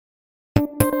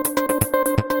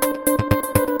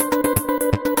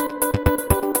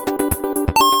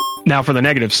Now for the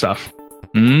negative stuff.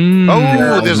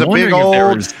 There's a big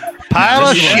old pile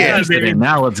of shit.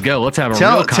 Now let's go. Let's have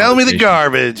a tell me the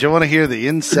garbage. I want to hear the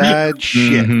inside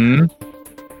shit.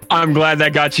 I'm glad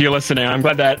that got you listening. I'm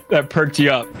glad that perked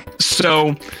you up.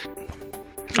 So,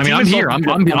 I mean, I'm here.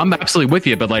 I'm absolutely with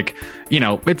you. But like,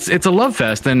 it's a love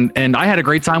fest, and I had a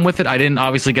great time with it. I didn't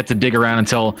obviously get to dig around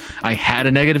until I had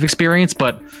a negative experience,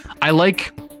 but I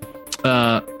like.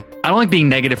 I don't like being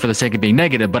negative for the sake of being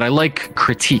negative, but I like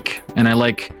critique, and I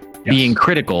like being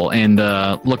critical and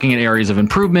looking at areas of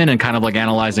improvement and kind of like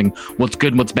analyzing what's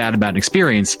good and what's bad about an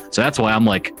experience. So that's why I'm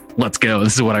like, let's go.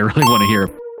 This is what I really want to hear.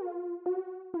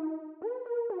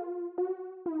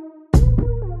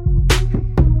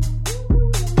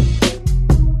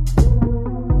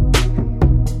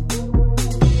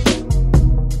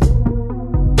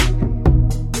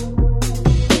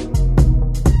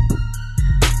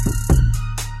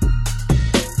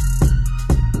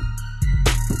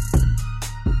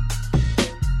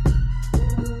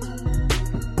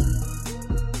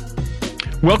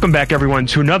 Welcome back, everyone,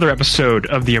 to another episode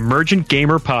of the Emergent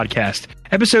Gamer Podcast,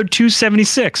 episode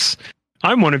 276.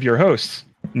 I'm one of your hosts,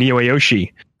 Neo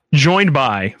Ayoshi, joined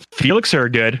by Felix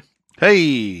Hergood.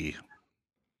 Hey.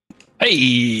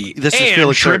 This is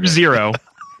Felix Trip Hergood. Zero.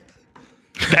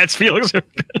 That's Felix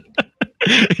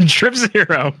Hergood. Trip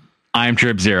Zero. I'm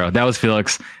Trip Zero. That was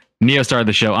Felix. Neo started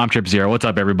the show. I'm Trip Zero. What's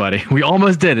up, everybody? We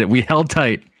almost did it. We held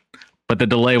tight, but the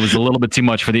delay was a little bit too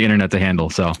much for the internet to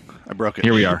handle. So I broke it.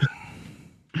 Here we are.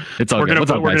 It's all good.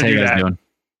 What's up, guys? How you guys doing?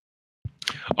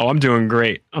 Oh, I'm doing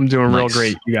great. I'm doing real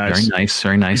great, you guys. Very nice.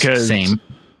 Very nice. Because Same.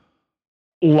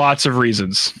 Lots of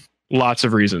reasons.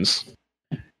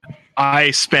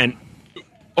 I spent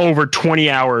over 20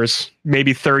 hours,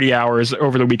 maybe 30 hours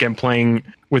over the weekend playing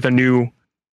with a new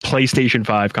PlayStation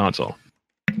 5 console.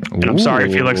 And I'm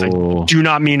sorry, Felix, I do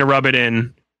not mean to rub it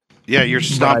in. Yeah, you're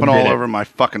stomping all over my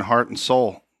fucking heart and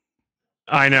soul.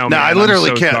 I know. No, I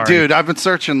literally can't. Sorry. Dude, I've been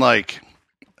searching like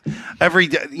every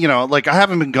day, like I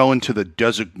haven't been going to the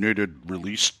designated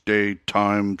release day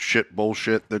time shit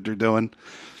bullshit that they're doing.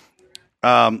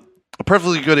 A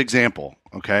perfectly good example,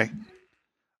 okay?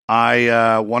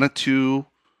 I wanted to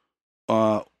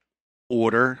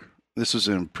order, this was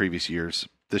in previous years.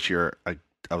 This year I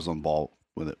was on ball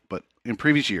with it, but in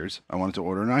previous years I wanted to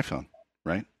order an iPhone,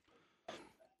 right?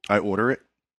 I order it,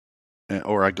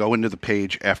 or I go into the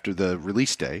page after the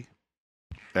release day,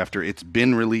 after it's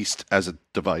been released as a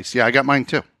device. Yeah, I got mine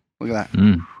too. Look at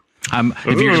that.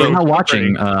 If you're not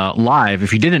watching live,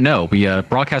 if you didn't know, we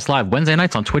broadcast live Wednesday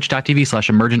nights on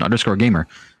twitch.tv/emergent_gamer.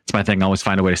 It's my thing. I always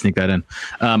find a way to sneak that in.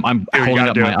 I'm holding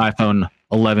up my iPhone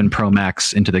 11 Pro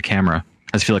Max into the camera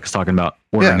as Felix is talking about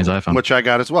ordering his iPhone. Which I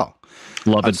got as well.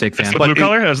 Love it. Big fan. It's blue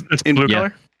color? It's blue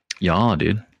color? Yeah,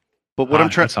 dude. But what I'm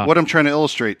trying to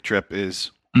illustrate, Trip,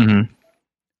 is the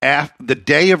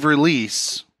day of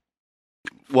release.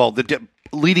 Well,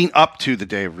 leading up to the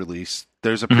day of release,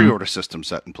 there's a pre-order system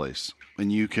set in place,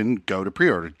 and you can go to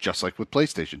pre-order just like with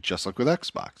PlayStation, just like with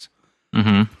Xbox.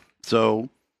 So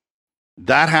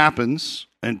that happens,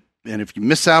 and if you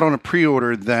miss out on a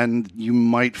pre-order, then you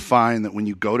might find that when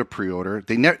you go to pre-order,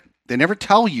 they never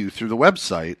tell you through the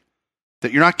website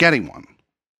that you're not getting one.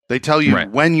 They tell you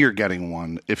when you're getting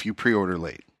one if you pre-order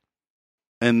late,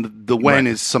 and the when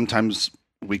is sometimes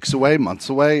weeks away, months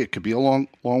away. It could be a long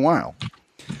while.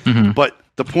 But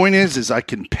the point is I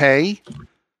can pay,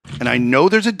 and I know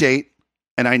there's a date,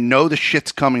 and I know the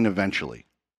shit's coming eventually,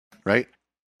 right?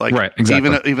 Like,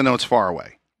 exactly. even though it's far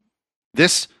away.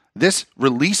 This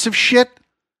release of shit,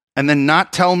 and then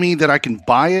not tell me that I can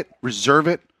buy it, reserve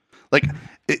it. Like,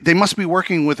 they must be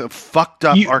working with a fucked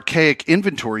up, archaic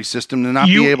inventory system to not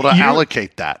be able to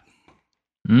allocate that.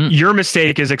 Your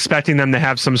mistake is expecting them to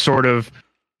have some sort of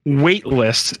wait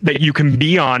list that you can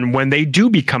be on when they do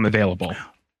become available.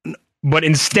 But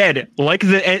instead, like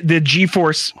the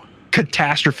GeForce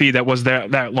catastrophe that was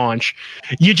that launch,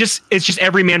 it's just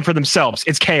every man for themselves.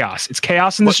 It's chaos. It's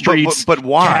chaos in the streets. But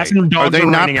why? Are they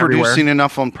not producing everywhere.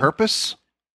 enough on purpose?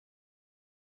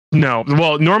 No.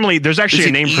 Well, normally there's actually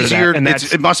a name for that, and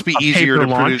it must be easier to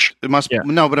launch. produce.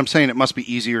 No, but I'm saying it must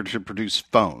be easier to produce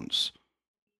phones.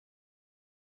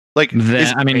 Like,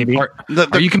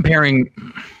 are you comparing?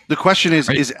 The question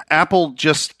is Apple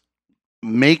just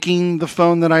making the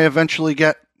phone that I eventually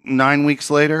get 9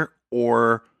 weeks later,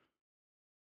 or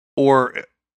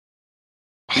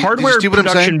hardware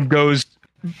production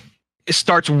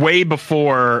starts way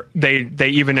before they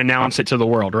even announce it to the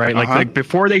world, right? Like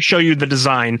before they show you the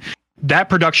design, that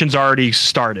production's already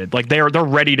started. Like they're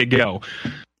ready to go.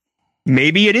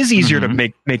 maybe it is easier to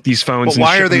make these phones. But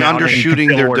why are they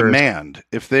undershooting their demand?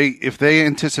 If they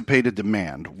anticipate a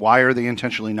demand, why are they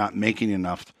intentionally not making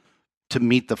enough to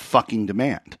meet the fucking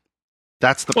demand?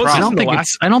 That's the problem.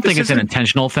 I don't think it's an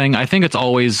intentional thing. I think it's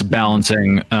always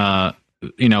balancing,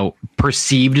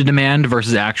 perceived demand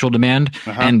versus actual demand,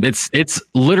 and it's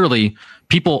literally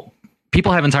people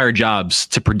have entire jobs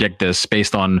to predict this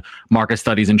based on market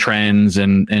studies and trends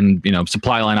and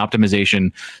supply line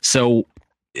optimization. So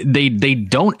they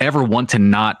don't ever want to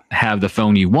not have the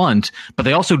phone you want, but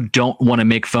they also don't want to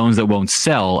make phones that won't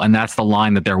sell, and that's the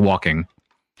line that they're walking.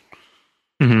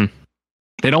 Mm-hmm.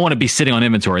 They don't want to be sitting on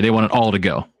inventory. They want it all to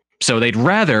go. So they'd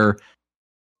rather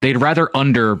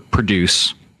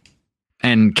underproduce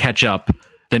and catch up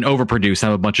than overproduce and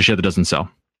have a bunch of shit that doesn't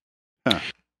sell. Huh.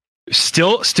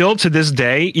 Still to this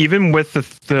day, even with the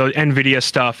Nvidia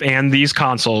stuff and these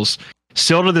consoles,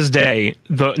 still to this day,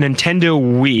 the Nintendo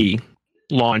Wii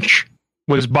launch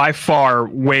was by far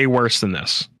way worse than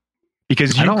this,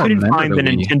 because you couldn't find the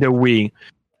Nintendo Wii.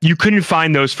 You couldn't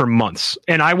find those for months,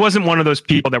 and I wasn't one of those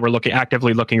people that were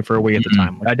actively looking for a Wii at the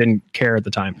time. I didn't care at the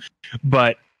time,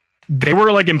 but they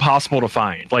were like impossible to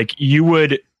find. Like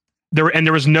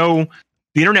there was no.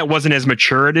 The internet wasn't as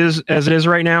mature as it is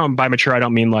right now, and by mature I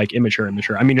don't mean like immature.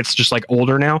 I mean it's just like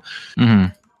older now.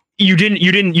 Mm-hmm. You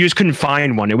just couldn't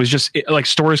find one. It was just like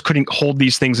stores couldn't hold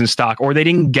these things in stock, or they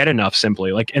didn't get enough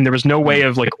simply. And there was no way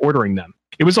of ordering them.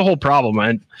 It was a whole problem,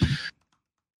 man.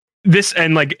 It's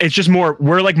just more.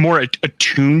 We're more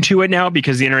attuned to it now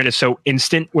because the internet is so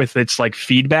instant with its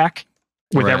feedback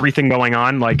with everything going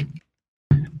on. I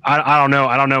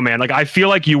don't know, man. I feel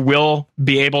like you will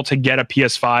be able to get a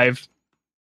PS5,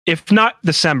 if not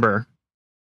December,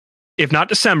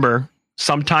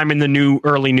 sometime in the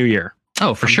early new year.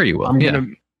 Oh, for sure you will.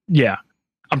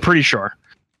 I'm pretty sure.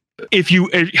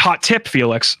 Hot tip,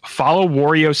 Felix, follow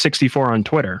Wario64 on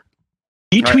Twitter.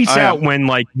 He tweets out when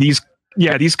these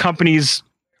companies,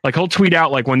 he'll tweet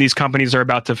out when these companies are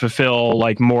about to fulfill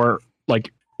more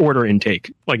order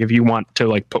intake, if you want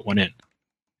to put one in.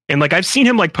 And I've seen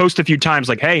him post a few times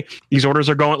hey, these orders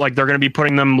are going they're going to be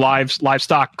putting them live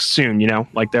stock soon,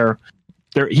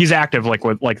 he's active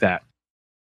with that.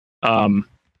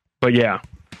 But yeah.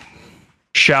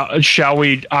 Shall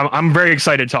we? I'm very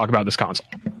excited to talk about this console.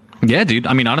 Yeah, dude.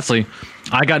 I mean, honestly,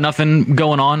 I got nothing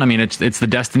going on. I mean, it's the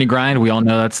Destiny grind. We all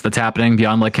know that's happening.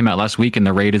 Beyond Light came out last week, and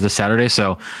the raid is this Saturday.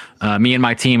 So, me and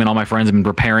my team and all my friends have been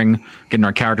preparing, getting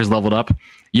our characters leveled up.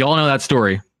 You all know that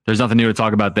story. There's nothing new to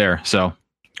talk about there. So,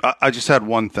 I just had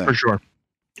one thing for sure.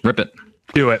 Rip it.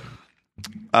 Do it.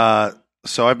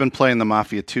 So I've been playing the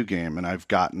Mafia 2 game, and I've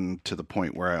gotten to the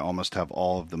point where I almost have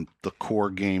all of the core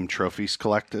game trophies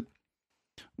collected.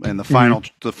 And the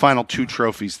final two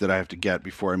trophies that I have to get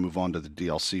before I move on to the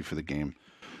DLC for the game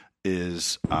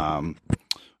is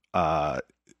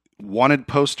wanted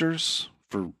posters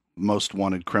for most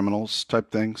wanted criminals type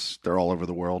things. They're all over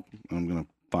the world. I'm going to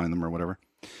find them or whatever.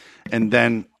 And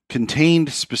then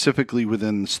contained specifically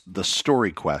within the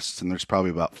story quests, and there's probably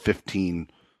about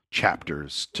 15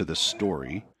 chapters to the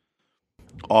story,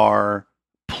 are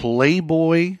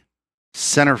Playboy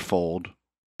centerfold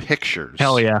pictures.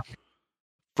 Hell yeah.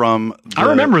 I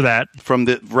remember that. From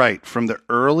the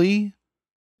early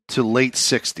to late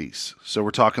 60s. So we're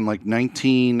talking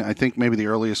 19, I think maybe the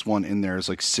earliest one in there is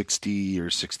 60 or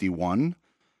 61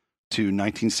 to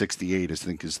 1968, I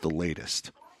think is the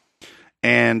latest.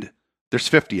 And there's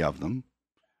 50 of them.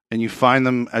 And you find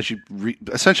them as you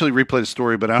essentially replay the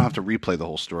story, but I don't have to replay the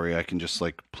whole story. I can just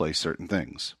play certain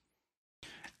things.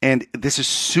 And this is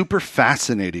super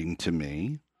fascinating to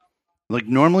me.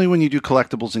 Normally when you do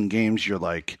collectibles in games, you're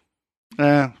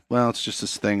well, it's just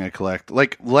this thing I collect.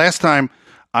 Last time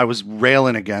I was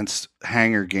railing against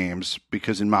Hanger Games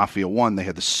because in Mafia 1 they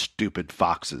had the stupid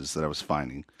foxes that I was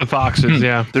finding. The foxes,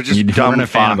 yeah. They're just dumb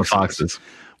foxes.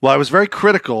 Well, I was very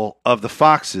critical of the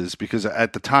foxes because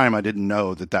at the time I didn't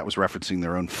know that was referencing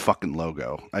their own fucking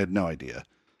logo. I had no idea.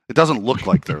 It doesn't look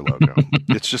like their logo.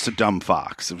 It's just a dumb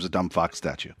fox. It was a dumb fox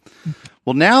statue.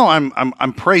 Well, now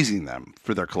I'm praising them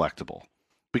for their collectible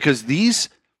because these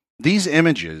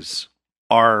images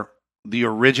are the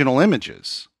original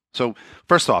images. So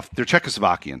first off, they're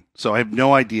Czechoslovakian. So I have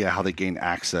no idea how they gained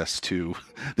access to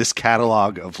this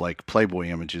catalog of Playboy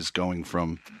images going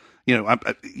from,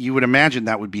 you would imagine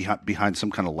that would be behind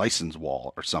some kind of license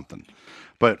wall or something.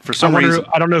 But for some reason,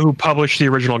 I don't know who published the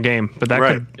original game, but that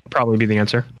could probably be the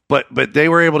answer. But they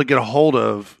were able to get a hold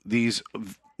of these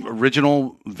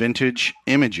original vintage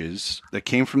images that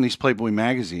came from these Playboy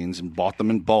magazines and bought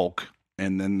them in bulk,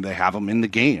 and then they have them in the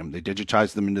game. They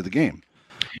digitized them into the game.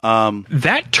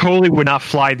 That totally would not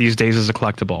fly these days as a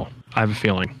collectible, I have a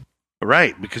feeling.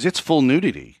 Right, because it's full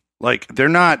nudity. Like they're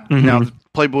not now.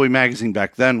 Playboy magazine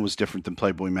back then was different than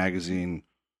Playboy magazine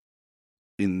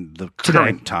in the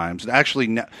current times.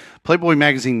 Actually, Playboy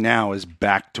magazine now is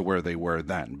back to where they were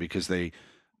then because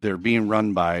they're being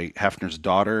run by Hefner's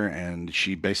daughter, and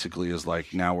she basically is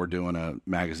like, now we're doing a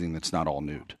magazine that's not all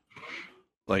nude,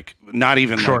 like not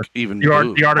even like even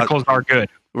the articles are good,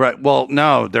 right? Well,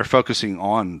 no, they're focusing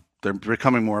on. They're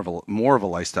becoming more of a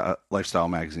lifestyle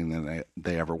magazine than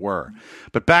they ever were.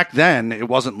 But back then, it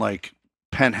wasn't like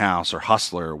Penthouse or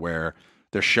Hustler where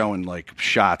they're showing like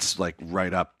shots like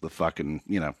right up the fucking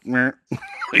like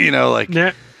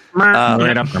it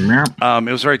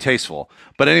was very tasteful.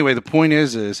 But anyway, the point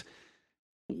is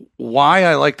why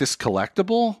I like this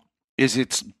collectible is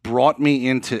it's brought me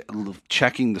into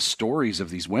checking the stories of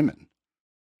these women.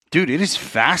 Dude, it is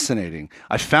fascinating.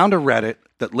 I found a Reddit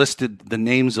that listed the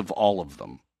names of all of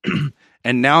them.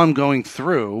 And now I'm going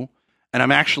through and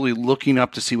I'm actually looking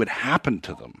up to see what happened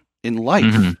to them in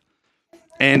life.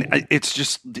 And it's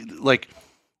just like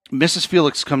Mrs.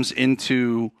 Felix comes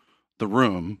into the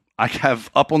room. I have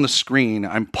up on the screen,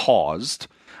 I'm paused.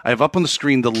 I have up on the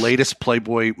screen the latest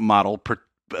Playboy model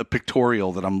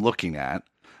pictorial that I'm looking at.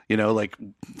 Like,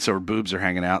 so her boobs are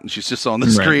hanging out, and she's just on the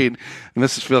screen. And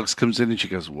Mrs. Felix comes in, and she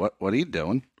goes, "What are you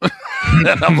doing?" And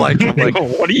I'm like, "What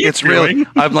are you doing?"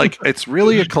 I'm like, "It's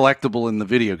really a collectible in the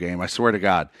video game. I swear to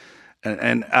God."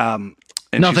 And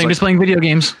nothing, just playing video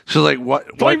games. She's like,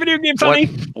 "What? Playing video games, honey?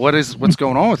 What's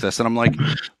going on with this?" And I'm like,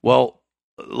 "Well,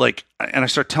 like," and I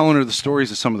start telling her the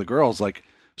stories of some of the girls. Like,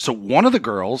 so one of the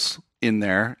girls in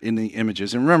there in the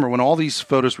images, and remember when all these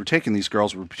photos were taken, these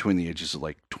girls were between the ages of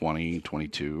like 20,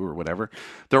 22 or whatever.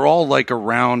 They're all like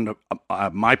around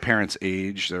my parents'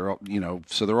 age. They're all,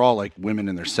 so they're all like women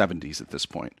in their 70s at this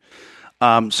point.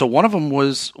 So one of them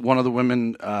was one of the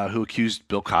women who accused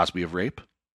Bill Cosby of rape.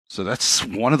 So that's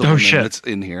one of the women that's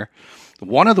in here.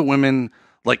 One of the women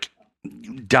like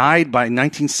died by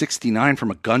 1969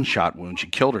 from a gunshot wound. She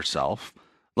killed herself.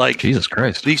 Like, Jesus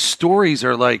Christ. These stories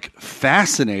are like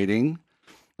fascinating.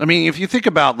 I mean, if you think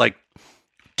about like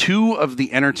two of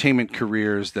the entertainment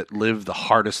careers that live the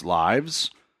hardest lives,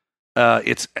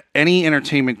 it's any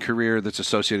entertainment career that's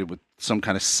associated with some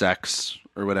kind of sex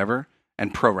or whatever,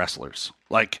 and pro wrestlers.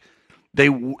 Like they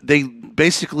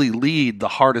basically lead the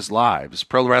hardest lives.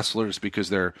 Pro wrestlers because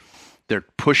they're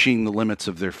pushing the limits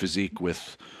of their physique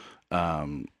with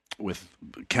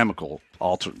chemical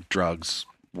altered drugs.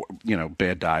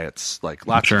 Bad diets, like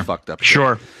lots of fucked up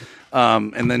shit.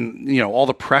 And then, all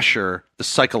the pressure, the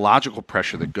psychological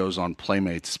pressure that goes on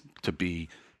playmates to be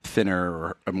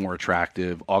thinner or more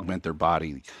attractive, augment their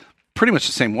body pretty much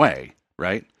the same way,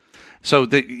 right? So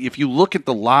if you look at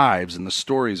the lives and the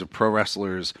stories of pro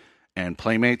wrestlers and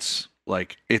playmates,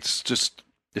 like it's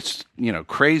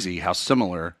crazy how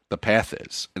similar the path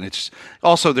is. And it's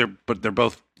also they're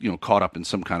both caught up in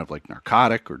some kind of like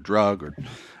narcotic or drug or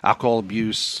alcohol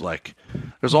abuse. Like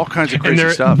there's all kinds of crazy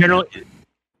stuff. Generally,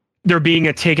 they're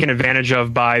being taken advantage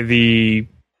of by the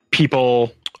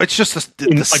people. It's just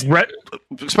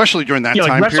especially during that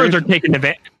time wrestlers period. Are taking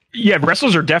advantage. Yeah,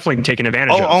 wrestlers are definitely taking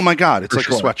advantage of. Oh my God, it's like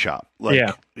a sweatshop. Like,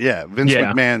 Vince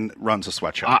McMahon runs a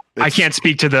sweatshop. I can't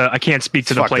speak to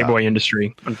the Playboy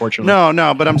industry, unfortunately.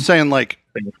 No, but I'm saying like,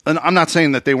 and I'm not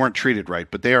saying that they weren't treated right,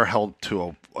 but they are held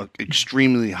to a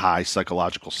extremely high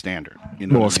psychological standard.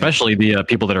 Especially the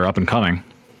people that are up and coming.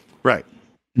 Right.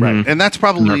 And that's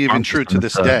probably even true to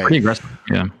this day. Pretty aggressive.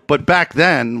 Yeah. But back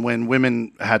then, when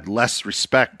women had less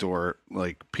respect or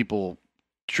like people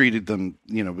treated them,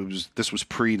 this was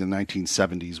pre the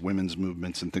 1970s women's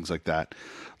movements and things like that.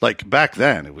 Like back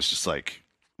then, it was just like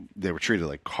they were treated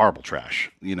like horrible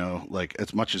trash. Like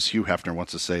as much as Hugh Hefner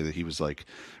wants to say that he was like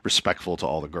respectful to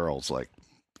all the girls, like,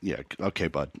 yeah, okay,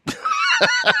 bud.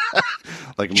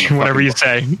 Like whatever you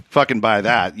say, fucking buy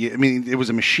that. I mean, it was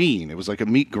a machine. It was like a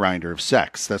meat grinder of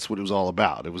sex. That's what it was all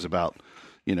about. It was about,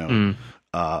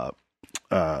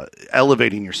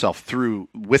 elevating yourself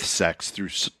with sex through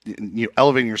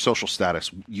elevating your social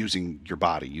status using your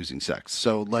body, using sex.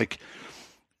 So like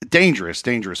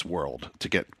dangerous world to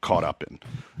get caught up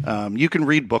in. You can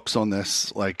read books on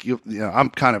this. Like I'm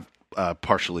kind of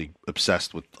partially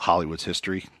obsessed with Hollywood's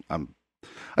history.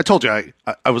 I told you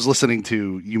I was listening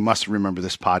to You Must Remember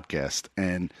This podcast,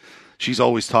 and she's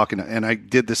always talking. And I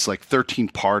did this like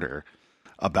 13-parter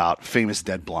about famous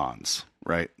dead blondes,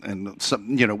 right? And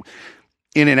some,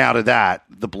 in and out of that,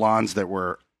 the blondes that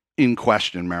were in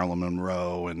question, Marilyn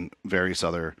Monroe and various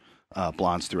other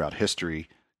blondes throughout history,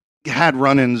 had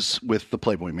run-ins with the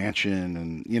Playboy Mansion,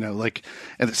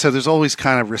 and so there's always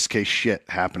kind of risque shit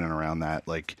happening around that,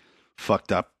 like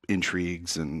fucked up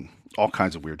intrigues and all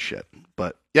kinds of weird shit.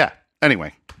 But yeah,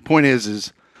 Anyway, point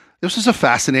is this was a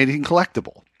fascinating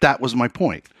collectible. That was my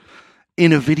point.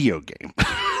 In a video game.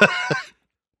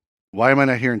 Why am I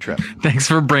not hearing Trip? Thanks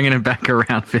for bringing it back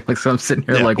around, Felix. I'm sitting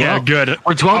here good.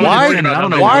 We're 12 minutes in. I don't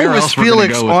know why where was else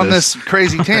Felix go on this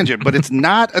crazy tangent, but it's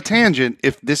not a tangent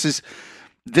if this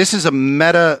is a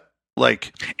meta,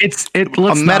 like it's a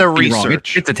meta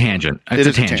research. It's a tangent. It's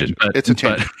a tangent. It's a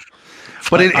tangent.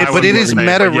 But it is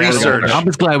meta research. I'm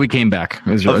just glad we came back.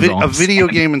 A video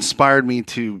game inspired me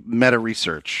to meta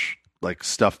research like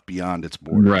stuff beyond its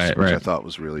borders, which I thought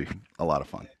was really a lot of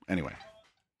fun. Anyway,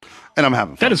 and I'm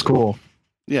having fun. That is cool.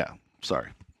 Yeah, sorry.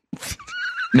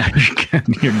 No,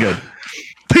 you're good.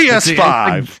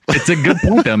 PS5. It's a good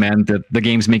point though, man. That the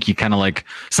games make you kind of like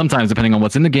sometimes, depending on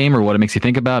what's in the game or what it makes you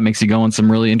think about, it makes you go on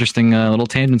some really interesting little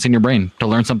tangents in your brain to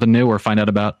learn something new or find out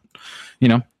about,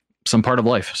 some part of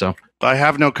life. So I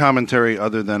have no commentary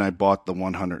other than I bought the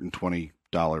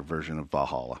 $120 version of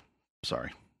Valhalla.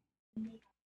 Sorry.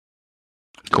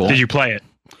 Cool. Did you play it?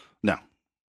 No.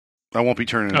 I won't be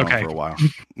turning it on for a while.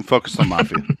 I'm focused on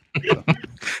Mafia.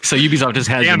 So Ubisoft just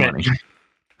has your money.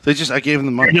 I gave them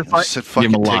the money. I said,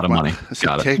 give them a lot of money.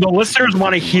 The listeners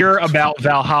want to hear about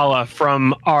Valhalla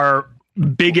from our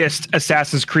biggest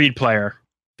Assassin's Creed player,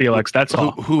 Felix. That's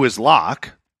all. Who is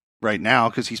Locke right now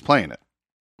because he's playing it.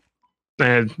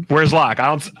 Where's Locke?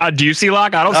 Do you see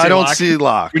Locke? I don't see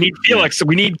Locke. We need Felix. Yeah.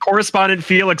 We need correspondent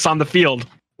Felix on the field.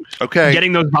 Okay.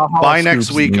 Getting those Valhalla by next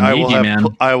scoops. week,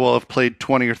 I will have played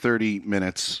 20 or 30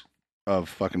 minutes of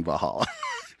fucking Valhalla.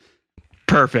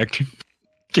 Perfect.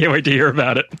 Can't wait to hear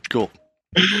about it. Cool.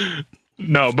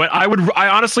 No, but I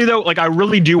honestly though, like I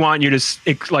really do want you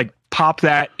to pop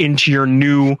that into your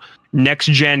new next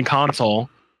gen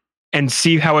console and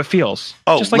see how it feels.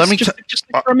 Oh, just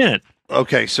for a minute.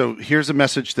 Okay, so here's a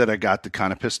message that I got that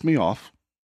kind of pissed me off.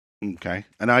 Okay,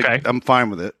 and I'm fine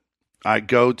with it. I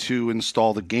go to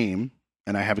install the game,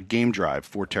 and I have a game drive,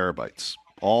 4 terabytes.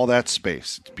 All that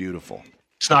space. It's beautiful.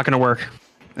 It's not going to work.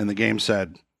 And the game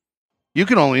said, you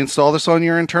can only install this on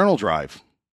your internal drive.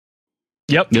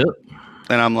 Yep.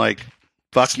 And I'm like,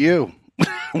 fuck you.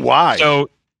 Why?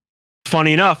 So,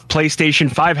 funny enough,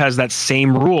 PlayStation 5 has that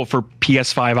same rule for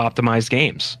PS5 optimized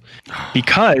games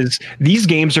because these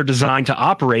games are designed to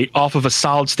operate off of a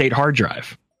solid state hard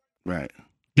drive. Right.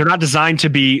 They're not designed to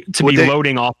be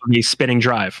loading off of a spinning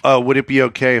drive. Would it be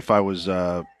okay if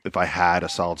if I had a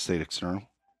solid state external?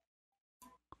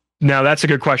 Now, that's a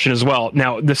good question as well.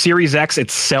 Now, the Series X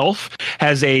itself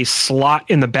has a slot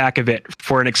in the back of it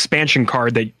for an expansion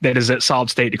card that is a solid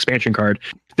state expansion card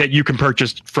that you can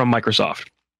purchase from Microsoft.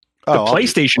 The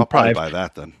PlayStation I'll probably 5 buy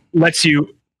that then. Lets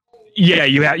you. Yeah,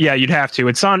 you'd have to.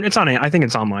 It's on. I think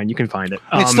it's online. You can find it.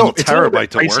 It's still a terabyte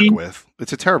to work with.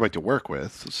 It's a terabyte to work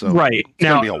with. So right it's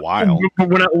gonna be a while.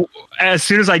 As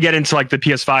soon as I get into like the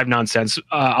PS5 nonsense,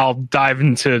 I'll dive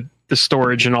into the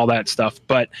storage and all that stuff.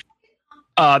 But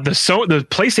the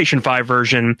PlayStation 5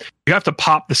 version, you have to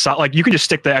pop the slot. Like you can just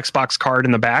stick the Xbox card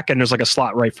in the back, and there's like a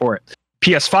slot right for it.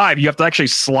 PS5, you have to actually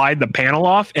slide the panel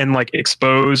off and like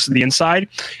expose the inside,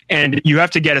 and you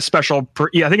have to get a special.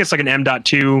 I think it's like an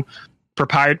M.2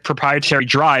 proprietary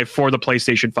drive for the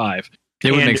PlayStation 5.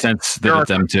 It would make sense that it's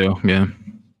M2, yeah,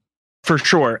 for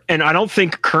sure. And I don't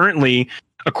think currently,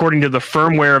 according to the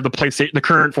firmware of the PlayStation, the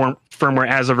current firmware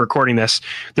as of recording this,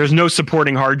 there's no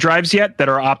supporting hard drives yet that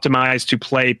are optimized to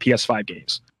play PS5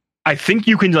 games. I think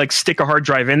you can like stick a hard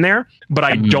drive in there, but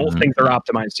I don't think they're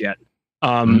optimized yet.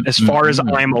 As far as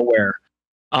I'm aware.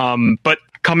 But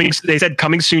they said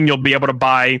coming soon, you'll be able to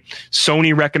buy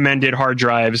Sony recommended hard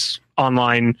drives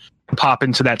online, pop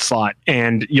into that slot,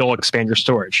 and you'll expand your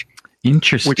storage.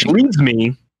 Interesting. Which leads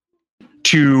me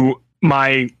to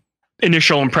my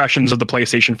initial impressions of the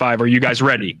PlayStation 5. Are you guys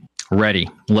ready? Ready.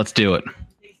 Let's do it.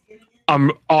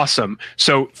 Awesome.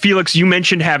 So Felix, you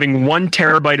mentioned having 1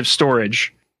 terabyte of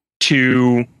storage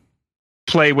to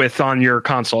play with on your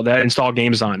console that install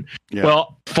games on. Yeah.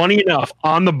 Well, funny enough,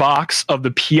 on the box of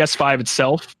the PS5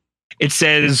 itself, it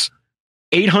says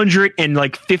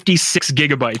 856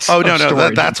 gigabytes. Oh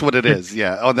no, that's what it is.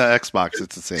 Yeah, on the Xbox,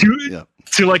 it's the same.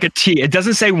 To like a T. It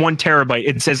doesn't say 1 terabyte.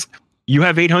 It says you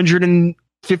have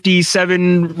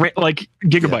 857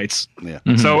 gigabytes. Yeah.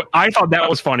 Mm-hmm. So I thought that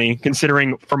was funny,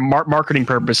 considering for marketing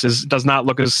purposes, it does not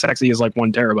look as sexy as like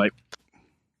 1 terabyte.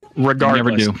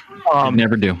 Regardless,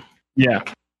 never do. Yeah.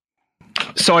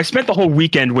 So I spent the whole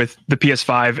weekend with the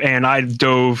PS5 and I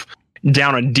dove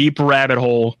down a deep rabbit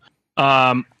hole.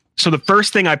 So the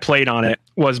first thing I played on it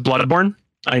was Bloodborne.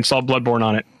 I installed Bloodborne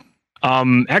on it.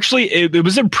 Actually, it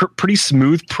was a pretty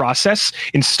smooth process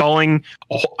installing.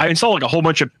 I installed like a whole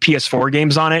bunch of PS4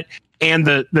 games on it and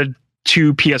the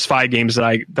 2 PS5 games that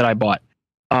I bought.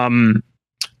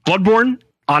 Bloodborne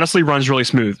honestly runs really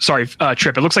smooth. Sorry,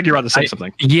 Trip. It looks like you're about to say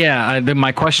something. Yeah,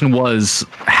 my question was,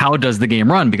 how does the game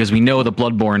run? Because we know that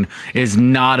Bloodborne is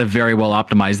not a very well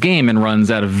optimized game and runs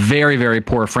at a very, very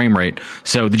poor frame rate.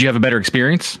 So, did you have a better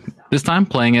experience this time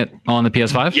playing it on the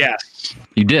PS5? Yes,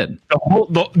 you did.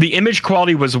 The image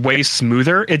quality was way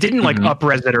smoother. It didn't like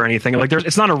up-res it or anything. Like,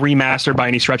 it's not a remaster by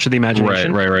any stretch of the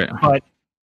imagination. Right. But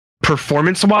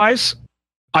performance-wise,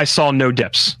 I saw no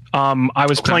dips. I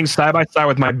was playing side by side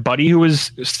with my buddy who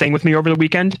was staying with me over the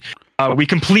weekend. We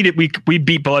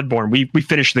beat Bloodborne. We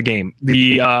finished the game,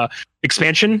 the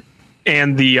expansion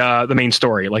and the main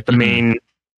story, like the main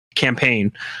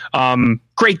campaign.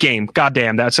 Great game.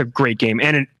 Goddamn, that's a great game.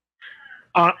 And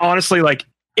honestly, like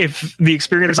if the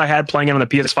experience I had playing it on the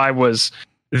PS5 was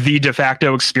the de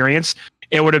facto experience,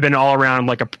 it would have been all around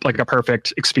like a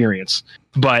perfect experience.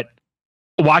 But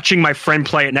watching my friend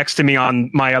play it next to me on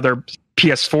my other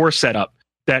PS4 setup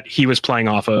that he was playing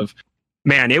off of,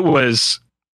 man, it was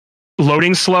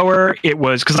loading slower. It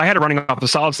was because I had it running off the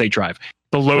solid state drive.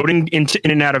 The loading in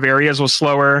and out of areas was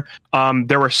slower.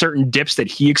 There were certain dips that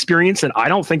he experienced that I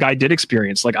don't think I did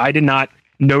experience. Like I did not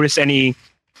notice any.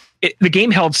 The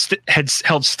game held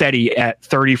steady at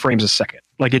 30 frames a second.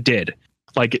 Like it did.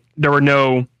 Like there were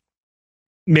no.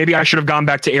 Maybe I should have gone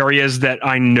back to areas that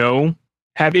I know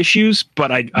have issues,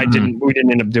 but I didn't. We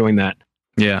didn't end up doing that.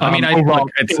 Yeah, I mean,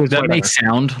 that may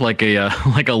sound like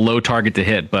a low target to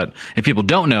hit, but if people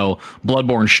don't know,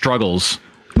 Bloodborne struggles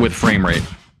with frame rate.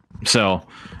 So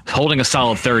holding a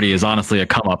solid 30 is honestly a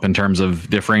come up in terms of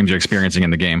the frames you're experiencing in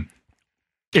the game.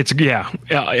 It's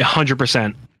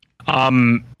 100%.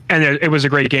 And it was a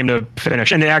great game to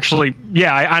finish. And it actually,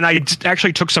 I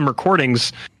actually took some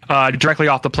recordings directly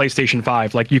off the PlayStation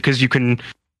 5, like because you can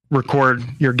record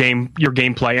your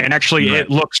gameplay, and actually it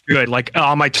looks good. Like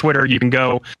on my Twitter, you can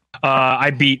go. I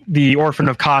beat the Orphan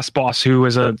of Kos boss, who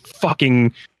is a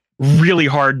fucking really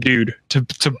hard dude to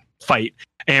fight,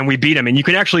 and we beat him. And you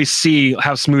can actually see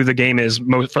how smooth the game is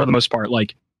for the most part,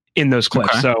 like in those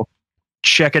clips. Okay. So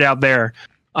check it out there.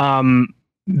 The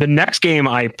next game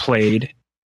I played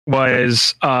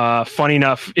was funny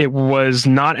enough, it was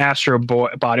not Astro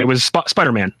Bot, it was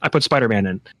Spider-Man. I put Spider-Man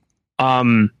in.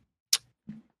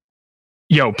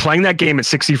 Playing that game at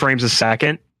 60 frames a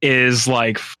second is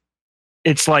like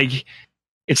it's like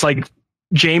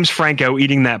James Franco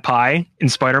eating that pie in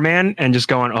Spider-Man and just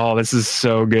going, "Oh, this is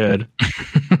so good."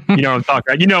 You know what I'm talking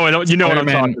about. You know what I'm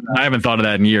talking about. I haven't thought of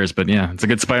that in years, but yeah, it's a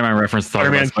good Spider-Man reference.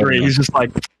 Spider-Man 3. He's just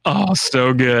like, "Oh,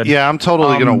 so good." Yeah, I'm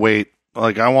totally gonna wait.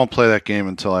 Like, I won't play that game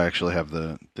until I actually have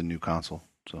the new console.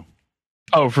 So.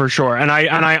 Oh, for sure. And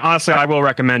I honestly, I will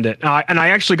recommend it. And I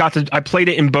actually I played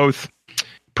it in both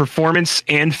performance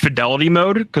and fidelity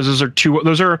mode, because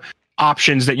those are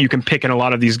options that you can pick in a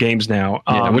lot of these games now.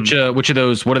 Which of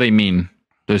those, what do they mean,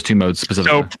 those two modes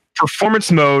specifically? So performance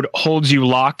mode holds you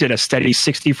locked at a steady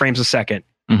 60 frames a second.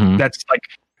 That's like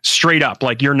straight up,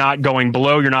 like you're not going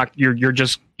below, you're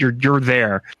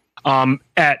there.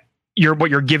 What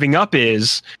you're giving up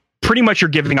is pretty much you're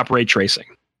giving up ray tracing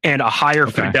and a higher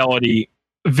fidelity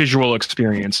visual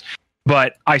experience.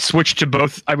 But I switched to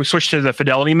both. I was switched to the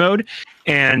fidelity mode,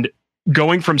 and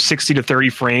going from 60 to 30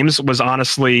 frames was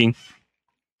honestly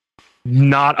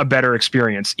not a better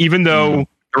experience, even though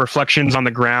the reflections on the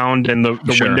ground and the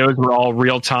windows were all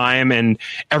real time and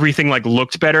everything like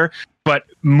looked better. But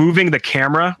moving the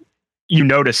camera, you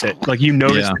notice it. Like you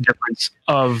notice the difference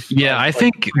of. Yeah, I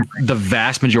think the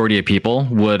vast majority of people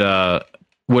would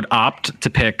opt to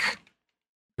pick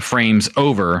frames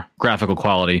over graphical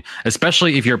quality,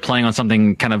 especially if you're playing on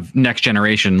something kind of next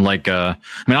generation. Like,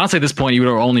 honestly, at this point, you would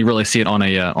only really see it on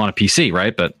a PC,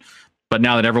 right? But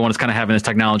now that everyone is kind of having this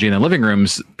technology in their living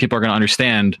rooms, people are going to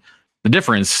understand the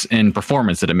difference in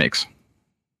performance that it makes.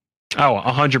 Oh,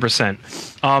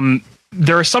 100%.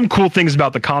 There are some cool things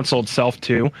about the console itself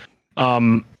too.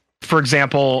 For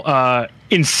example,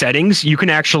 in settings, you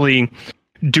can actually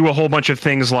do a whole bunch of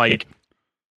things like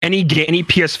any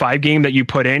PS5 game that you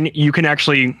put in, you can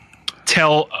actually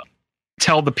tell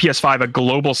the PS5 a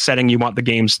global setting you want the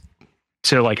games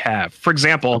to like have. For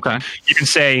example, you can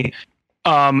say,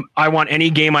 I want any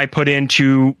game I put in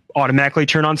to automatically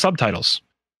turn on subtitles.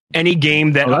 Any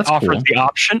game that offers the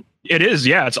option. It is,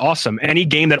 yeah, it's awesome. Any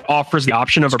game that offers the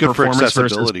option of a performance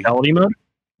versus fidelity mode.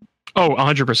 Oh,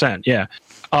 100%, yeah.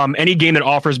 Any game that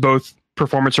offers both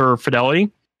performance or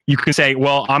fidelity, you can say,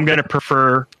 well, I'm going to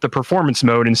prefer the performance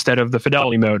mode instead of the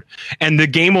fidelity mode. And the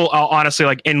game will honestly,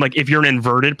 if you're an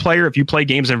inverted player, if you play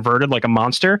games inverted like a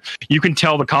monster, you can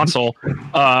tell the console,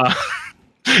 to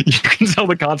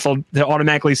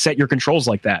automatically set your controls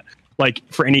like that, like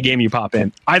for any game you pop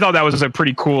in. I thought that was a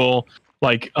pretty cool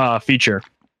like feature.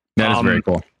 That is very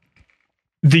cool.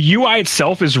 The UI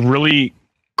itself is really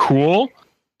cool.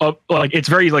 Like it's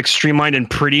very like streamlined and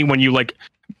pretty when you like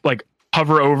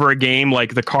hover over a game.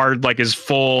 Like the card like is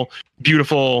full,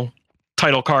 beautiful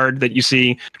title card that you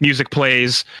see. Music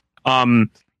plays.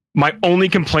 My only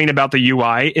complaint about the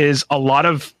UI is a lot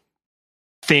of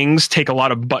things take a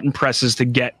lot of button presses to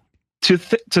get to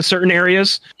certain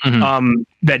areas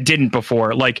that didn't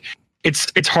before. Like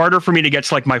it's harder for me to get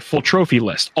to like my full trophy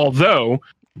list. Although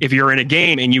if you're in a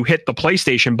game and you hit the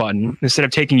PlayStation button instead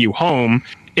of taking you home,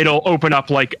 it'll open up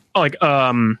like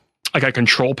a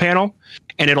control panel,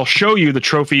 and it'll show you the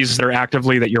trophies that are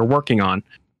actively that you're working on,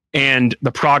 and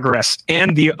the progress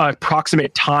and the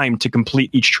approximate time to complete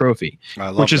each trophy,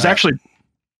 which is actually,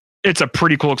 it's a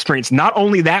pretty cool experience. Not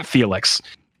only that, Felix,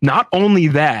 not only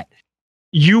that,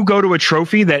 you go to a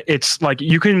trophy that it's like,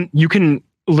 you can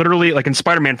literally, like in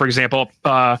Spider-Man, for example,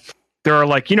 there are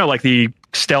like, like the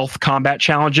stealth combat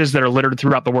challenges that are littered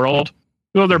throughout the world.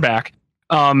 Well, they're back.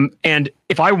 And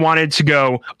if I wanted to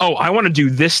go, I want to do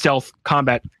this stealth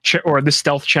combat or this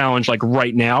stealth challenge, like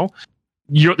right now,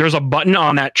 there's a button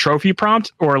on that trophy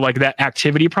prompt or like that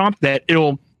activity prompt that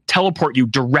it'll teleport you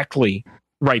directly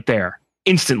right there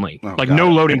instantly. No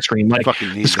loading screen. Like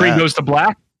the screen goes to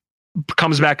black,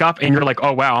 comes back up, and you're like,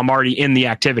 oh wow, I'm already in the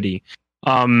activity.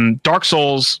 Demon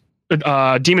Souls,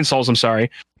 I'm sorry,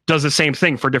 does the same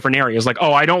thing for different areas. Like,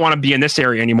 I don't want to be in this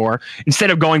area anymore. Instead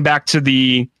of going back to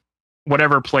the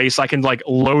whatever place, I can like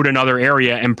load another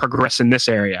area and progress in this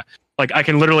area. Like I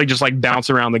can literally just like bounce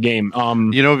around the game.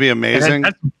 It'd be amazing.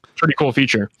 That's a pretty cool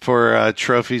feature for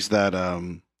trophies that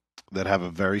have a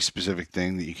very specific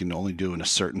thing that you can only do in a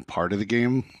certain part of the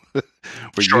game,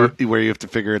 where you have to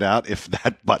figure it out if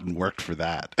that button worked for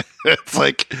that. It's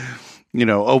like,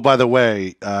 by the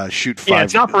way, shoot 5. Yeah,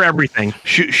 it's not for everything.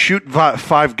 Shoot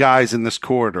 5 guys in this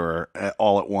corridor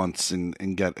all at once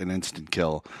and get an instant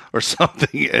kill or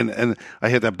something. And I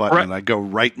hit that button and I go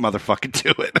right motherfucking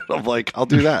to it. I'm like, I'll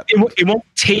do that. It won't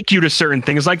take you to certain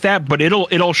things like that, but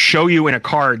it'll show you in a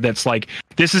card that's like,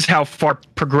 this is how far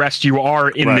progressed you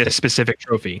are in this specific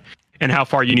trophy and how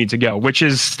far you need to go, which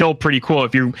is still pretty cool.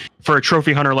 For a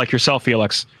trophy hunter like yourself,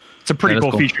 Felix, it's a pretty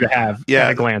cool feature to have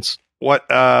at a glance. What,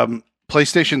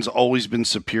 PlayStation's always been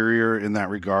superior in that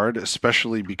regard,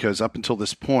 especially because up until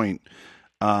this point,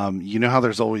 you know how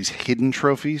there's always hidden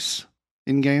trophies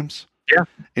in games? Yeah.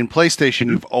 In PlayStation,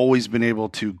 you've always been able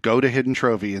to go to hidden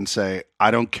trophy and say,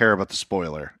 I don't care about the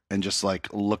spoiler, and just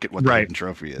like look at what the hidden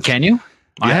trophy is. Can you? Yes.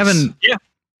 I haven't. Yeah.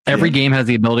 Every game has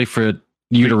the ability for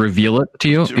you to reveal it to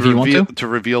you if you want to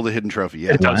reveal the hidden trophy.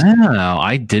 Yeah, wow,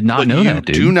 I did not know that,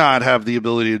 dude. You do not have the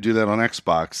ability to do that on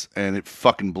Xbox, and it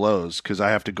fucking blows because I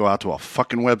have to go out to a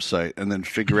fucking website and then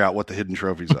figure out what the hidden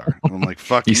trophies are. And I'm like,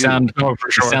 fuck you. You sound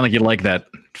like you like that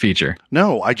feature.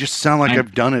 No, I just sound like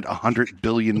I've done it 100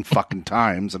 billion fucking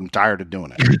times, and I'm tired of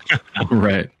doing it.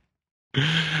 Right.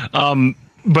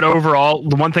 But overall,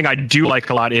 the one thing I do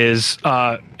like a lot is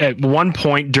at one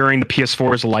point during the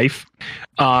PS4's life,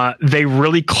 they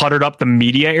really cluttered up the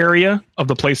media area of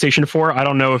the PlayStation 4. I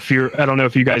don't know if you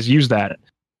guys use that,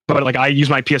 but like I use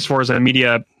my PS4 as a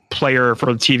media player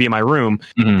for the TV in my room.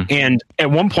 Mm-hmm. And at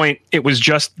one point, it was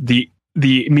just the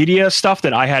media stuff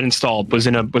that I had installed was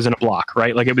in a block,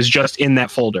 right? Like it was just in that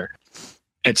folder.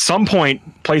 At some point,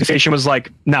 PlayStation was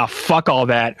like, "Nah, fuck all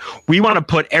that. We want to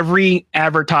put every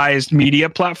advertised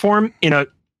media platform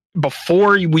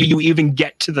before you even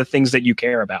get to the things that you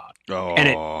care about." And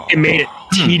it made it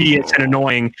tedious and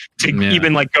annoying to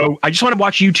even like go, I just want to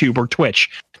watch YouTube or Twitch.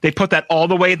 They put that all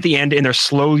the way at the end in their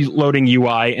slow loading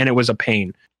UI, and it was a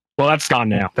pain. Well, that's gone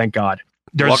now, thank God.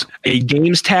 There's a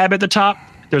games tab at the top.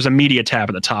 There's a media tab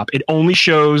at the top. It only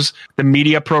shows the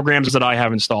media programs that I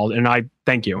have installed, and I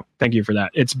thank you for that.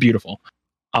 It's beautiful.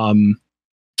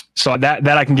 So that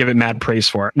I can give it mad praise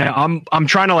for. Now I'm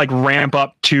trying to like ramp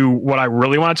up to what I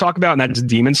really want to talk about, and that is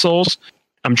Demon Souls.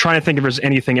 I'm trying to think if there's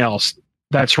anything else.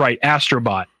 That's right,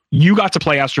 Astrobot. You got to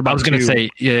play Astrobot. I was going to say,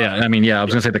 I was going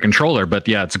to say the controller, but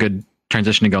yeah, it's a good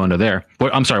transition to go into there.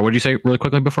 I'm sorry, what did you say really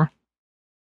quickly before?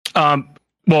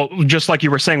 Well, just like you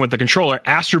were saying with the controller,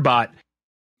 Astrobot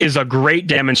is a great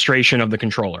demonstration of the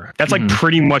controller. That's like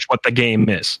pretty much what the game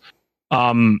is.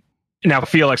 Now,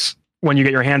 Felix, when you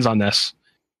get your hands on this,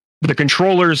 the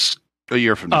controller's a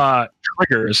year from now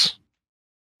triggers.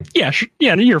 Yeah,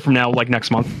 a year from now, like next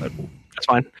month. But that's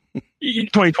fine.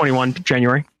 2021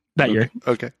 January that year.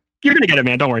 Okay, you're gonna get it,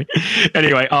 man. Don't worry.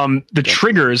 Anyway, the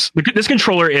triggers. This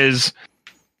controller is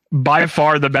by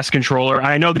far the best controller.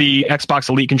 I know the Xbox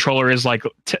Elite controller is like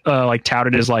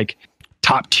touted as like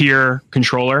top tier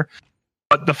controller,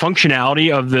 but the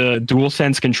functionality of the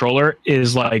DualSense controller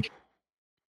is like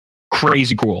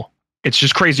crazy cool. It's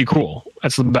just crazy cool. I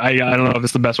don't know if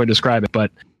it's the best way to describe it,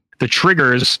 but the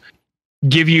triggers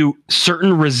give you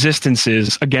certain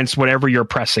resistances against whatever you're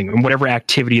pressing and whatever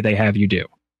activity they have you do.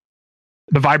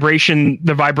 The vibration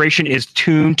is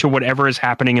tuned to whatever is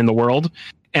happening in the world,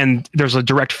 and there's a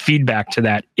direct feedback to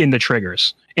that in the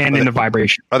triggers and in the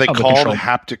vibration. Are they called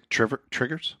haptic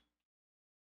triggers?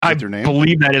 I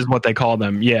believe that is what they call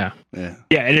them. Yeah. And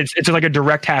it's like a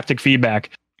direct haptic feedback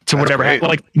to whatever.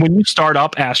 Like when you start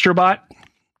up Astrobot,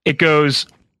 it goes,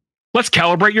 let's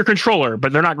calibrate your controller,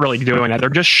 but they're not really doing that. They're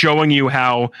just showing you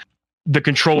how the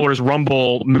controller's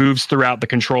rumble moves throughout the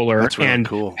controller and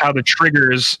how the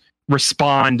triggers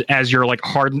respond as you're like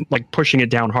hard, like pushing it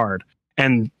down hard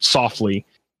and softly,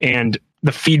 and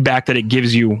the feedback that it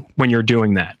gives you when you're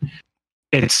doing that.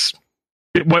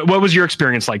 What was your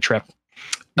experience like, Trip?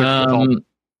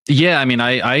 Yeah, I mean,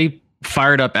 I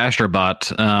fired up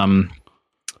Astrobot,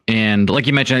 and like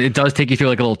you mentioned, it does take you through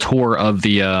like a little tour of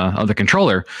the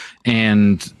controller,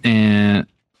 and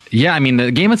yeah, I mean,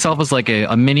 the game itself is like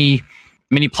a mini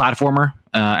platformer,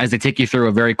 as they take you through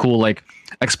a very cool like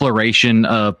exploration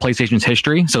of PlayStation's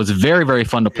history. So it's very, very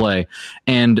fun to play,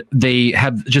 and they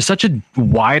have just such a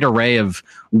wide array of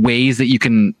ways that you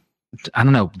can, I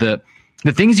don't know, the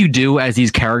things you do as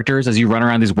these characters, as you run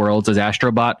around these worlds as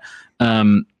Astrobot.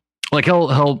 Like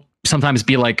he'll sometimes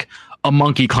be like a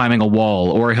monkey climbing a wall,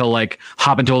 or he'll like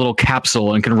hop into a little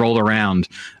capsule and can roll around.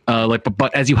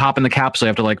 But as you hop in the capsule, you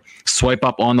have to like swipe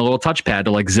up on the little touchpad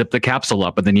to like zip the capsule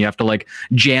up, and then you have to like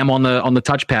jam on the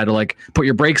touchpad to like put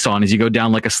your brakes on as you go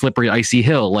down like a slippery, icy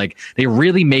hill. Like they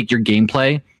really make your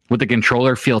gameplay with the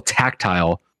controller feel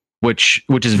tactile, which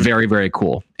is very, very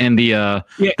cool. And the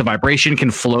vibration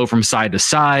can flow from side to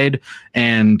side,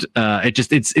 and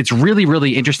it's really,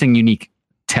 really interesting, unique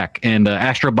tech. And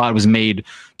Astrobot was made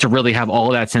to really have all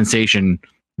of that sensation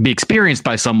be experienced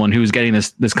by someone who's getting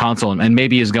this console and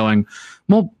maybe is going,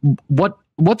 well,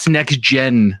 what's next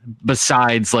gen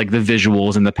besides like the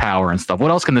visuals and the power and stuff?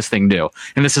 What else can this thing do?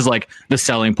 And this is like the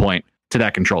selling point to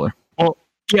that controller. Well,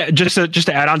 yeah, just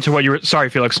to add on to what you were, sorry,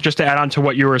 Felix, just to add on to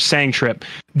what you were saying, Trip,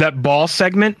 that ball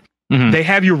segment, they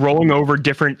have you rolling over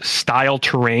different style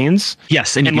terrains.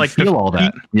 Yes, and you can like feel all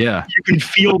that. Yeah, you can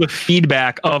feel the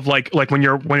feedback of like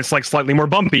when it's like slightly more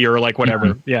bumpy or like whatever.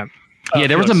 Mm-hmm. Yeah. Yeah,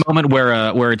 there was a moment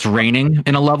where it's raining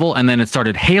in a level, and then it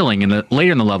started hailing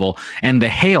later in the level, and the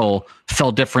hail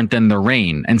felt different than the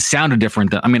rain and sounded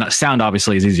different. I mean, sound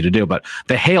obviously is easy to do, but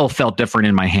the hail felt different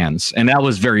in my hands, and that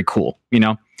was very cool. You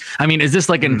know, I mean, is this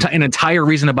like an entire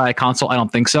reason to buy a console? I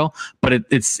don't think so, but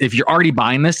it's if you're already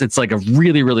buying this, it's like a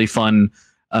really, really fun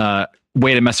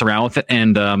way to mess around with it,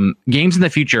 and games in the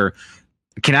future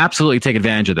can absolutely take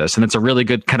advantage of this, and it's a really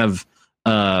good kind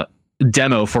of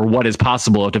demo for what is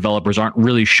possible if developers aren't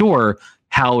really sure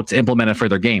how to implement it for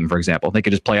their game. For example, they could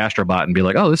just play Astrobot and be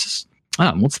like, let's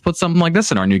put something like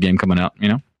this in our new game coming out, you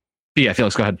know? But yeah,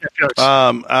 Felix, go ahead.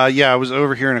 I was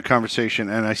overhearing a conversation,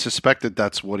 and I suspected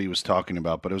that's what he was talking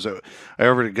about, but I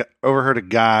overheard a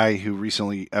guy who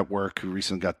recently got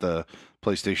the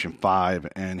PlayStation 5,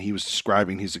 and he was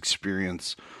describing his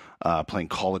experience playing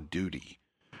Call of Duty.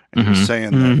 And he was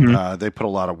saying that they put a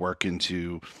lot of work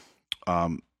into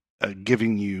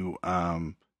giving you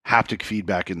haptic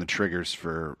feedback in the triggers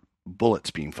for bullets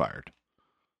being fired,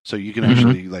 so you can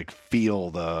actually like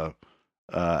feel the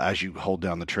as you hold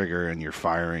down the trigger and you're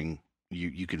firing,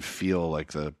 you can feel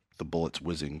like the bullets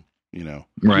whizzing, you know.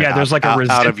 Right. Yeah, there's like a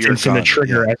resistance in the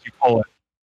trigger as you pull it.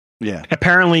 Yeah.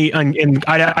 Apparently, and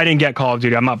I didn't get Call of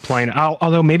Duty. I'm not playing.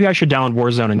 Although maybe I should download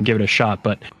Warzone and give it a shot.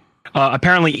 But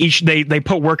apparently, they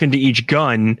put work into each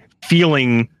gun,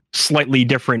 feeling slightly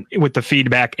different with the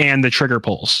feedback and the trigger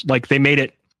pulls. Like they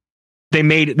made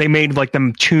like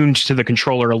them tuned to the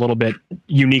controller a little bit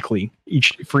uniquely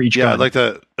for each gun. I'd like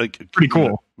to pretty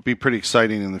cool. Be pretty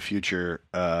exciting in the future.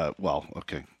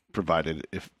 Provided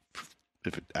if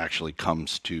it actually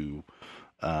comes to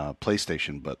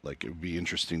PlayStation, but like it would be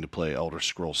interesting to play Elder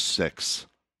Scrolls 6,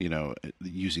 you know,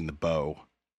 using the bow.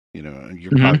 You know,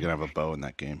 you're probably gonna have a bow in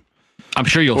that game. I'm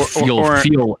sure you'll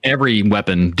feel every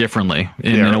weapon differently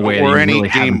in a way or that you any really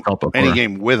game, haven't felt before. Any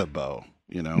game with a bow,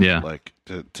 you know, like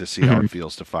to see how it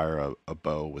feels to fire a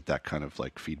bow with that kind of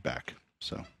like feedback.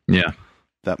 So yeah,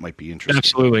 that might be interesting.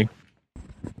 Absolutely.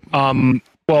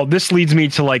 Well, this leads me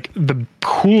to like the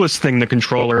coolest thing the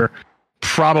controller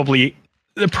probably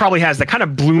has that kind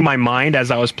of blew my mind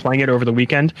as I was playing it over the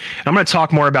weekend. And I'm going to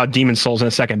talk more about Demon's Souls in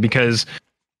a second, because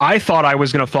I thought I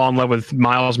was going to fall in love with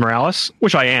Miles Morales,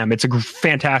 which I am. It's a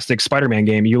fantastic Spider-Man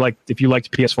game. If you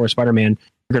liked PS4 Spider-Man,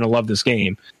 you're going to love this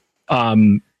game.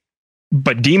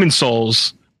 But Demon's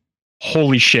Souls,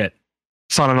 holy shit.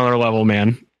 It's on another level,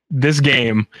 man. this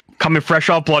game, coming fresh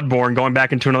off Bloodborne, going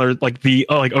back into another like the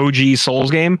like OG Souls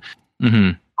game.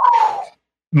 Mm-hmm.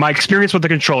 My experience with the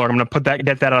controller, I'm going to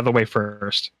get that out of the way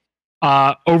first.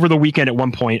 Over the weekend, at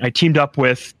one point, I teamed up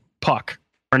with Puck,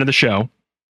 friend of the show.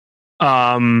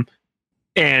 And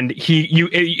you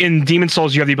in Demon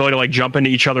Souls, you have the ability to like jump into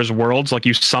each other's worlds, like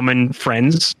you summon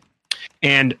friends.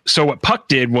 And so what Puck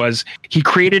did was he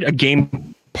created a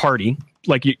game party,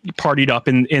 like you partied up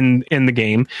in the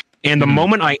game. And the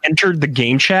moment I entered the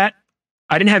game chat,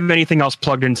 I didn't have anything else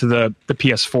plugged into the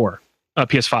PS4,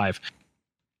 PS5.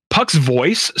 Puck's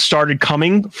voice started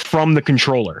coming from the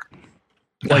controller.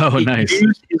 Like, nice. He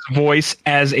used his voice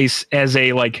as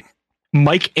a like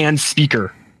mic and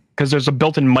speaker, because there's a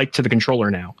built-in mic to the controller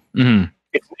now. Mm-hmm.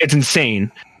 It's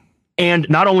insane. And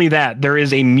not only that, there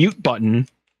is a mute button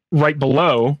right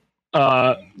below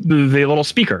the little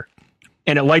speaker,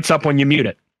 and it lights up when you mute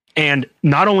it. And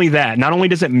not only that, not only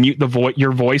does it mute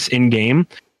your voice in game,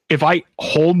 if I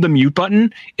hold the mute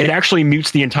button, it actually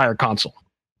mutes the entire console.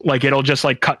 Like it'll just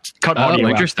like cut audio.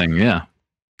 Interesting. Out. Yeah,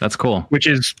 that's cool. Which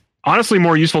is honestly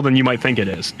more useful than you might think it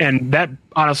is. And that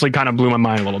honestly kind of blew my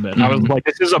mind a little bit. I was like,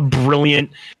 this is a brilliant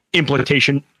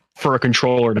implementation for a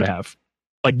controller to have.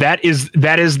 Like that was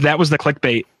the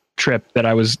clickbait trip that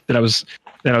I was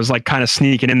like kind of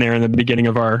sneaking in there in the beginning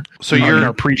of our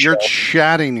your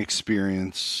chatting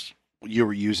experience. You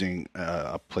were using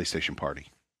a PlayStation Party.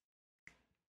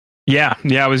 Yeah,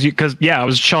 I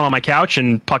was chilling on my couch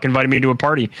and Puck invited me to a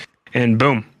party, and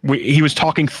boom, he was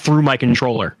talking through my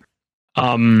controller.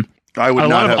 I would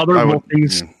not have other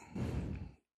things.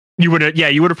 You would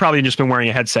have probably just been wearing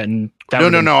a headset and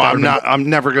I'm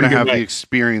never going to have the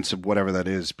experience of whatever that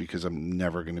is, because I'm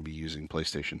never going to be using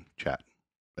PlayStation chat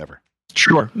ever.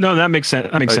 Sure, no, that makes sense.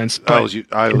 That makes sense.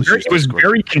 It was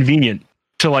very convenient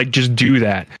to like just do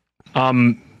that.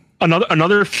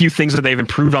 Another few things that they've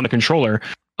improved on the controller.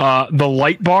 The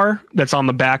light bar that's on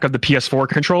the back of the PS4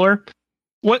 controller.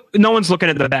 No one's looking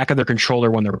at the back of their controller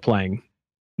when they're playing,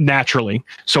 naturally.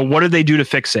 So what did they do to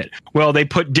fix it? Well, they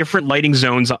put different lighting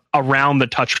zones around the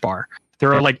touch bar.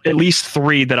 There are like at least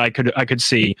 3 that I could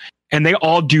see, and they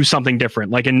all do something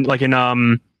different. Like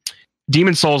in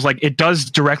Demon Souls, like it does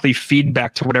directly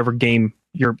feedback to whatever game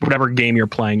you're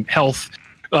playing. Health,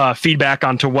 feedback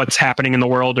onto what's happening in the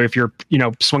world, or if you're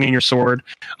swinging your sword,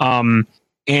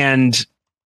 and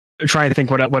trying to think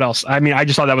what else. I mean, I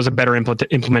just thought that was a better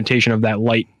implementation of that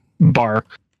light bar.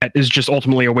 That is just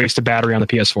ultimately a waste of battery on the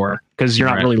PS4, because you're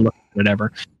not really looking at it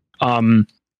ever.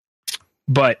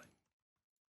 But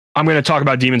I'm going to talk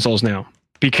about Demon Souls now,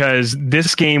 because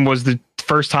this game was the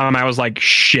first time I was like,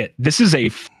 shit, this is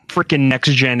a freaking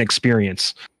next gen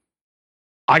experience.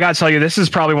 I got to tell you, this is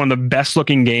probably one of the best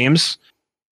looking games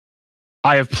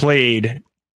I have played.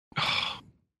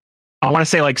 I want to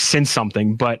say like since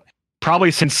something, but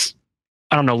probably since,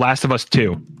 I don't know, Last of Us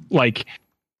 2. Like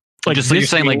just so you're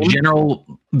saying, like, general,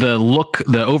 the look,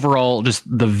 the overall, just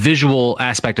the visual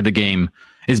aspect of the game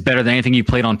is better than anything you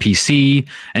played on PC,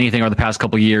 anything over the past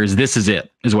couple of years. This is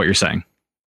what you're saying.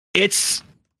 It's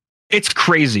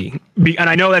crazy. And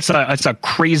I know that's a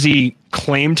crazy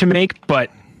claim to make, but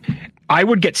I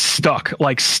would get stuck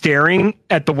like staring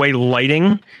at the way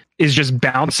lighting is just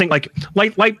bouncing. Like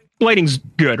lighting's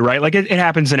good, right? Like it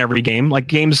happens in every game. Like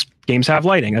games have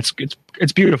lighting.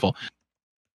 It's beautiful.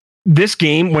 This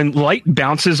game, when light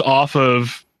bounces off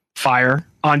of fire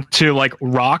onto like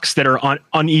rocks that are on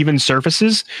uneven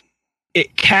surfaces,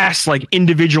 it casts like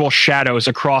individual shadows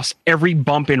across every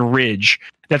bump and ridge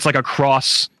that's like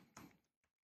across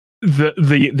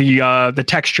the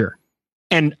texture.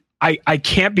 And I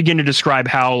can't begin to describe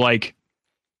how like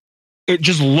it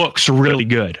just looks really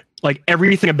good. Like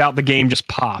everything about the game just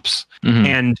pops. Mm-hmm.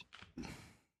 And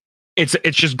it's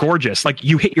just gorgeous. Like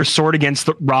you hit your sword against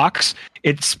the rocks,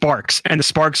 it sparks, and the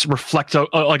sparks reflect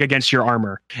like against your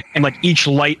armor. And like each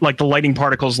light, like the lighting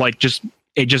particles, like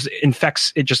it just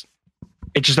affects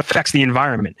the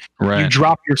environment. Right. You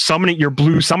drop your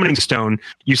blue summoning stone,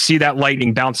 you see that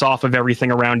lightning bounce off of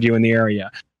everything around you in the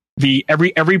area.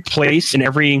 Every place and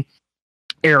every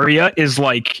area is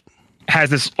like has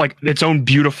this like its own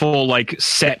beautiful like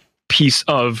set piece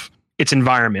of its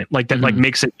environment, like that like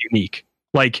makes it unique.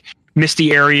 Like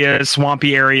misty areas,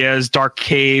 swampy areas, dark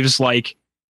caves. Like,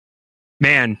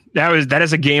 man, that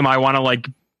is a game I want to like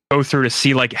go through to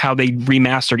see like how they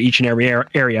remastered each and every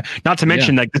area. Not to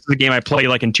mention like this is a game I played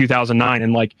like in 2009,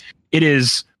 and like it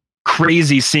is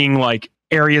crazy seeing like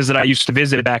areas that I used to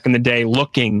visit back in the day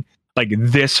looking like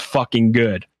this fucking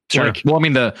good. Sure. Like, well, I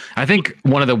mean, I think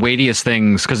one of the weightiest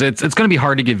things, because it's going to be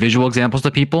hard to give visual examples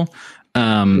to people,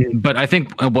 but I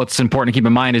think what's important to keep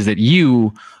in mind is that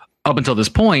you up until this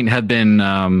point have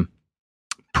been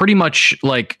pretty much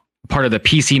like part of the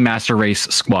PC Master Race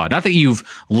squad. Not that you've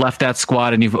left that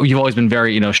squad and you've always been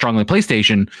very, strongly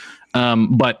PlayStation,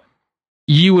 but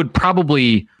you would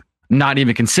probably not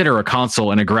even consider a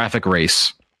console and a graphic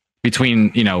race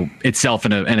between, itself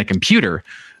and a computer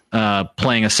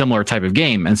playing a similar type of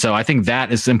game. And so I think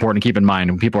that is important to keep in mind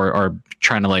when people are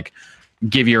trying to like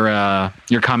give your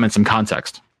comments some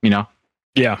context,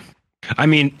 Yeah. I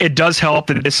mean, it does help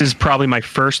that this is probably my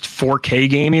first 4K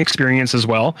gaming experience as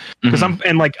well, because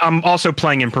I'm also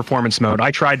playing in performance mode. I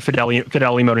tried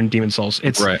fidelity mode in Demon's Souls.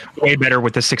 It's way better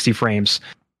with the 60 frames.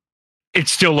 It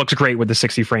still looks great with the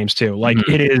 60 frames too. Like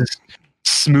it is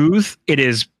smooth, it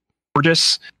is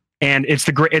gorgeous, and it's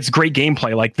great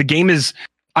gameplay. Like the game is,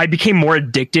 I became more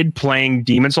addicted playing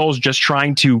Demon's Souls, just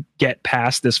trying to get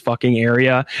past this fucking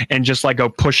area and just like go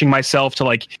pushing myself to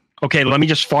like, okay, let me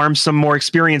just farm some more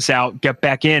experience out, get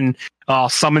back in,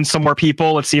 summon some more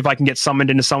people. Let's see if I can get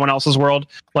summoned into someone else's world.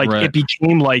 Like it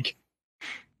became like,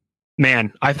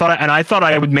 man, I thought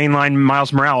I would mainline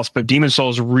Miles Morales, but Demon's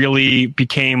Souls really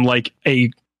became like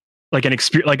an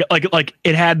experience, like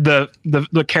it had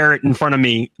the carrot in front of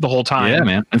me the whole time. Yeah,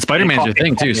 man. And Spider-Man's your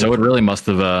thing too, so it really must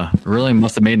have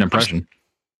made an impression.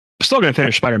 I'm still gonna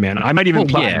finish Spider-Man. I might even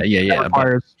play. Yeah.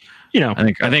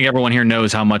 I think everyone here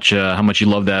knows how much you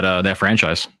love that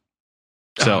franchise.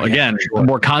 So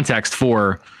more context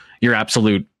for your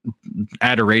absolute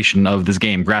adoration of this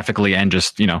game graphically and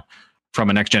just from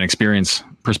a next gen experience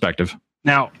perspective.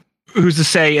 Now, who's to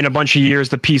say in a bunch of years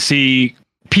the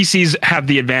PCs have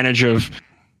the advantage of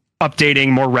updating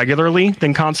more regularly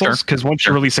than consoles, because once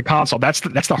you release a console, that's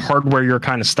the hardware you're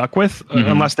kind of stuck with,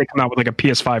 unless they come out with like a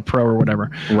PS5 Pro or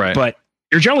whatever. Right. But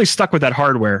you're generally stuck with that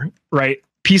hardware, right?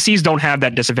 PCs don't have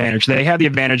that disadvantage. They have the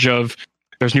advantage of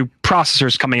there's new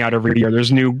processors coming out every year.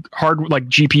 There's new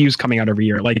GPUs coming out every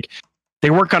year. Like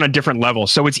they work on a different level.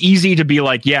 So it's easy to be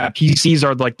like, yeah, PCs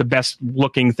are like the best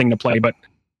looking thing to play. But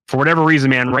for whatever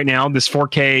reason, man, right now, this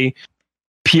 4K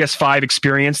PS5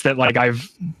 experience that like I've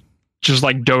just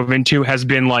like dove into has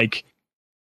been like,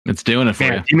 it's doing it for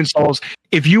you. Demon's Souls.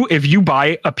 If you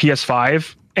buy a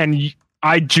PS5, and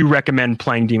I do recommend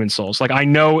playing Demon's Souls. Like I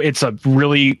know it's a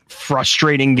really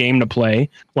frustrating game to play,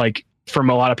 like from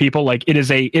a lot of people. Like it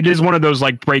is one of those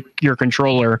like break your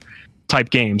controller type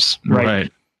games,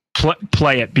 right?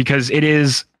 Play it, because it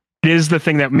is the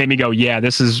thing that made me go, yeah,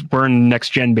 we're in next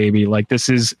gen, baby. Like this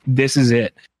is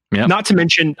it. Yep. Not to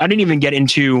mention, I didn't even get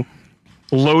into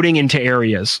loading into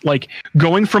areas, like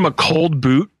going from a cold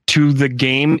boot to the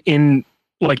game in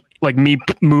like me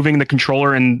moving the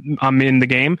controller and I'm in the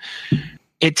game.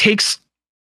 It takes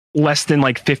less than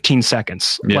like 15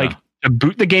 seconds. Yeah. Like to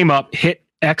boot the game up, hit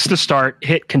X to start,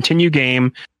 hit continue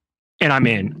game, and I'm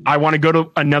in. I want to go to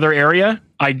another area.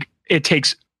 It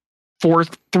takes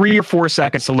 3 or 4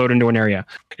 seconds to load into an area.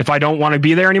 If I don't want to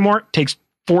be there anymore, it takes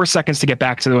 4 seconds to get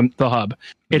back to the hub.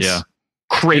 It's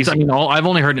crazy. I've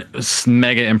only heard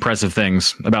mega impressive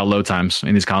things about load times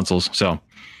in these consoles. So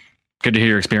good to hear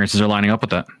your experiences are lining up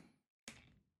with that.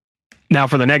 Now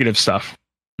for the negative stuff.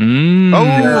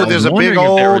 There's a big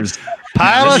old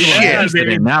pile of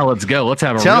shit. Now let's go. Let's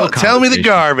have tell me the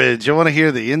garbage. I want to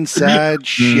hear the inside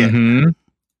shit.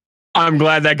 I'm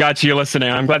glad that got you listening.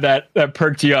 I'm glad that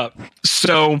perked you up.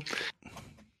 So,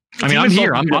 I mean, I'm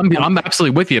here. I'm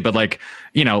absolutely with you. But like,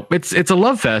 it's a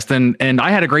love fest, and I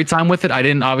had a great time with it. I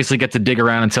didn't obviously get to dig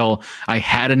around until I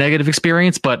had a negative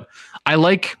experience, but I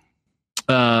like.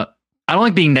 I don't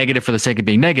like being negative for the sake of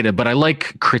being negative, but I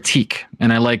like critique,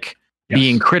 and I like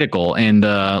being critical and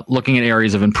looking at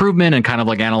areas of improvement and kind of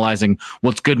like analyzing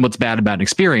what's good and what's bad about an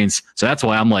experience. So that's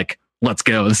why I'm like, let's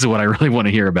go. This is what I really want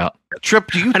to hear about.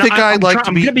 Trip, do you think I'd like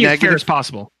to be negative? As fair as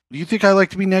possible. Do you think I like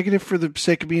to be negative for the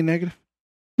sake of being negative?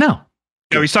 No.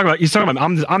 No, he's talking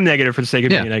about. I'm negative for the sake of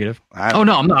being negative.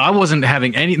 No, I'm not. I wasn't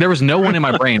having any. There was no one in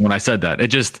my brain when I said that. It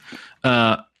just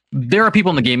there are people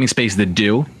in the gaming space that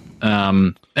do.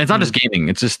 And it's not just gaming.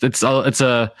 It's just it's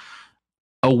a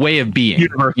way of being.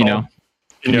 Universal.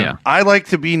 Yeah. I like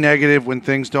to be negative when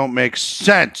things don't make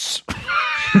sense.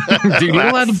 Dude, you're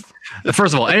allowed to,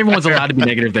 first of all, everyone's allowed to be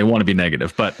negative if they want to be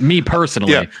negative. But me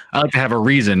personally, I like to have a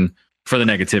reason for the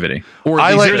negativity. Or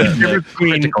I like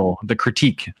the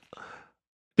critique.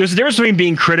 There's a difference between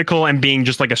being critical and being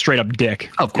just like a straight up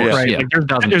dick. Of course. Right? Yeah.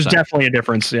 Like there's definitely a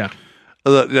difference. Yeah.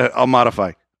 I'll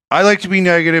modify. I like to be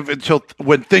negative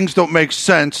when things don't make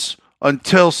sense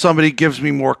until somebody gives me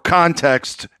more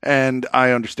context and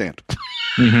I understand.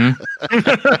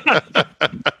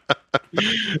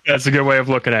 That's a good way of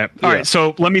looking at it. All right,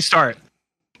 so let me start.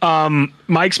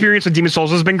 My experience with Demon's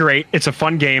Souls has been great. It's a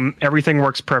fun game. Everything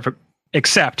works perfect,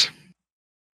 except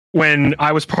when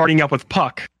I was partying up with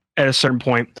Puck at a certain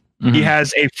point, he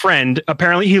has a friend.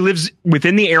 Apparently, he lives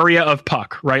within the area of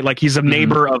Puck, right? Like he's a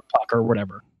neighbor of Puck or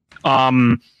whatever.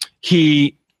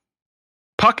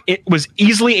 Puck was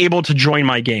easily able to join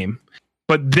my game,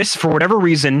 but this, for whatever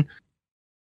reason,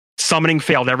 summoning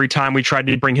failed every time we tried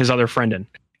to bring his other friend in.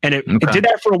 And it did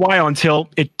that for a while until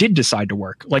it did decide to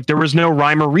work. Like there was no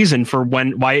rhyme or reason for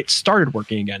why it started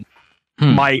working again.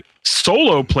 My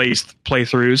solo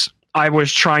playthroughs, I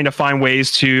was trying to find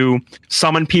ways to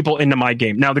summon people into my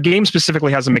game. Now, the game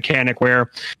specifically has a mechanic where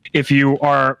if you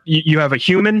have a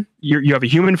human, you have a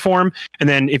human form, and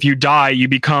then if you die, you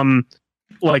become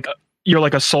like you're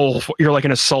like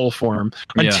in a soul form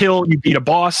until you beat a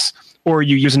boss or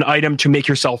you use an item to make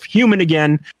yourself human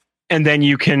again, and then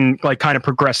you can like kind of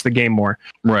progress the game more.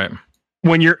 Right.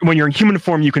 When you're in human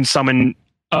form, you can summon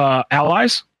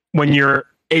allies. When you're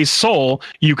a soul,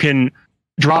 you can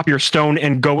drop your stone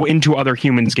and go into other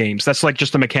humans' games. That's like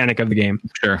just the mechanic of the game.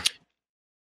 Sure.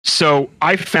 So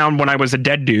I found when I was a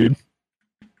dead dude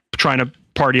trying to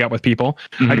party out with people,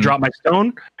 I drop my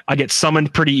stone, I get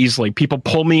summoned pretty easily. People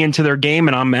pull me into their game,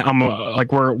 and I'm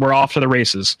like we're off to the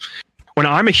races. When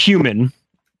I'm a human,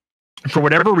 for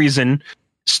whatever reason,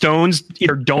 stones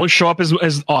either don't show up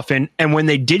as often, and when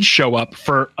they did show up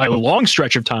for a long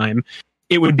stretch of time,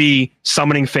 it would be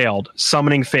summoning failed.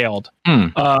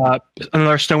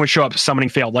 Another stone would show up, summoning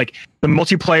failed. Like the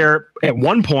multiplayer at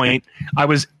one point, I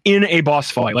was in a boss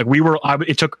fight. Like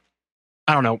it took,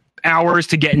 I don't know, hours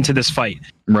to get into this fight.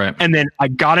 Right. And then I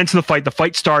got into the fight. The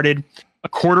fight started a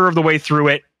quarter of the way through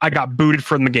it. I got booted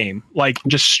from the game. Like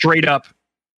just straight up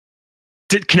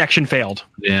connection failed.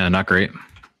 Yeah, not great.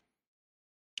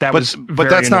 But that's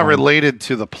annoying. Not related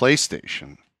to the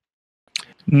PlayStation.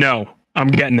 No. I'm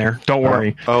getting there. Don't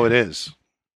worry. Oh, it is.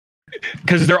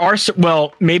 Because there are,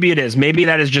 maybe it is. Maybe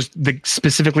that is just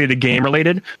specifically the game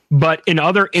related. But in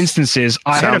other instances,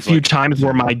 I had a few times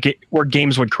where where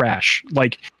games would crash,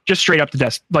 like just straight up the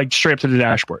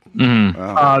dashboard.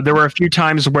 There were a few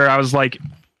times where I was like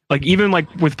even like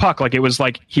with Puck, like it was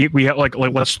like we had like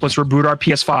let's reboot our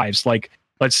PS5s.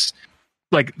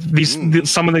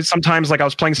 Sometimes like I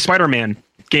was playing Spider-Man,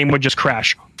 game would just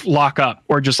crash, lock up,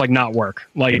 or just like not work.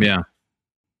 Like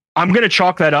I'm going to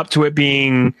chalk that up to it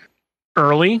being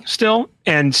early still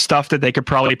and stuff that they could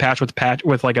probably patch with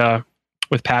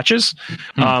patches.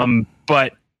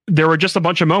 But there were just a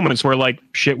bunch of moments where like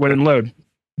shit wouldn't load.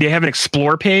 They have an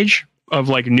explore page of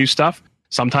like new stuff.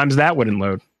 Sometimes that wouldn't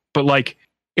load, but like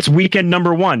it's weekend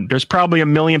number 1. There's probably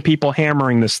 1 million people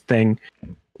hammering this thing,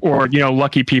 or,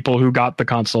 lucky people who got the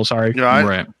console. Sorry.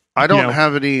 Yeah. I don't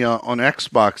have any on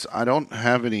Xbox. I don't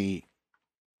have any.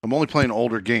 I'm only playing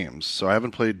older games, so I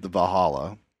haven't played the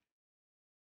Valhalla.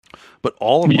 But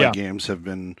all of my games have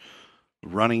been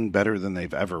running better than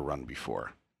they've ever run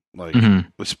before. Like,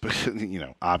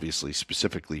 obviously,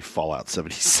 specifically Fallout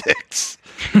 76.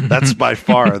 That's by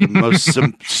far the most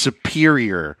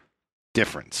superior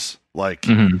difference. Like,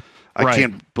 I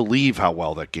can't believe how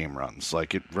well that game runs.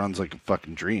 Like, it runs like a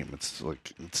fucking dream. It's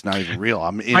like it's not even real.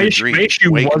 I'm in a dream.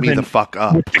 Wake me the fuck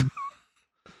up.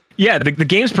 Yeah, the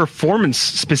game's performance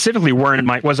specifically wasn't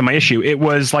my issue. It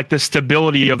was like the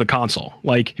stability of the console.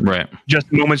 Like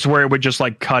just moments where it would just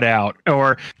like cut out.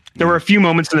 Or there were a few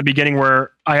moments in the beginning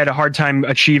where I had a hard time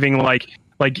achieving like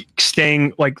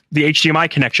staying like the HDMI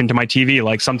connection to my TV.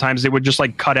 Like sometimes it would just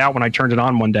like cut out when I turned it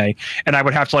on one day, and I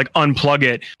would have to like unplug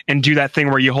it and do that thing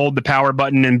where you hold the power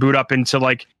button and boot up into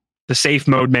like the safe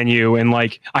mode menu. And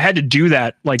like I had to do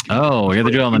that. Like, oh, you had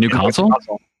to do it on the new console?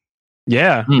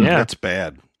 Yeah. That's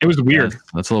bad. It was weird. Yeah,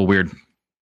 that's a little weird. Keep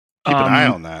an eye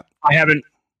on that. I haven't.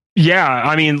 Yeah,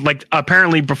 I mean, like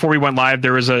apparently before we went live,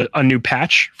 there was a new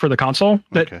patch for the console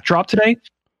that dropped today.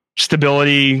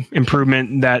 Stability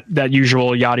improvement, that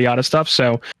usual yada yada stuff.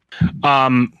 So,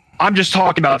 I'm just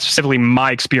talking about specifically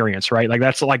my experience, right? Like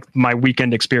that's like my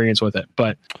weekend experience with it.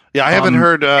 But yeah, I haven't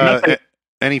heard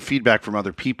any feedback from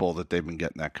other people that they've been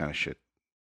getting that kind of shit.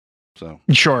 So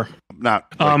sure,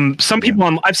 not some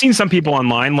people. I've seen some people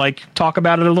online like talk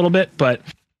about it a little bit, but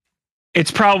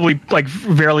it's probably like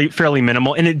fairly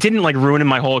minimal, and it didn't like ruin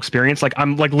my whole experience. Like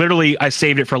I'm like literally, I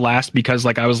saved it for last because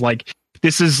like I was like,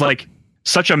 this is like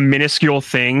such a minuscule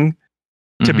thing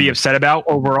to be upset about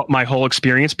over my whole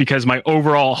experience, because my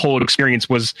overall whole experience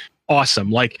was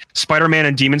awesome. Like Spider-Man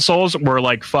and Demon Souls were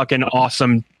like fucking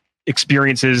awesome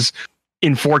experiences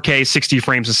in 4K 60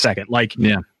 frames a second. Like,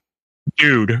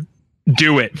 dude,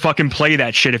 do it. Fucking play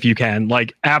that shit if you can.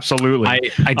 Like, absolutely.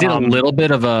 I did a little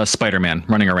bit of a Spider-Man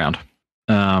running around.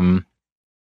 It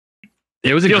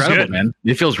was incredible, man.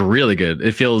 It feels really good.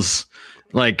 It feels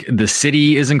like the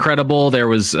city is incredible. There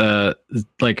was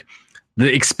like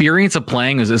the experience of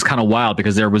playing is kind of wild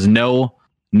because there was no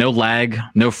lag,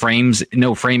 no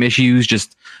frame issues,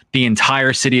 just the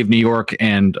entire city of New York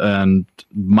and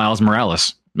Miles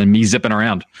Morales and me zipping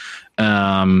around.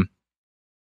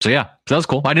 So yeah, that was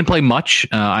cool. I didn't play much.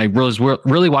 I was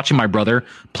really watching my brother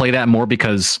play that more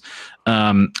because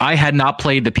I had not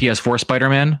played the PS4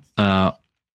 Spider-Man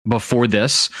before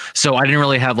this, so I didn't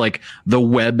really have like the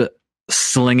web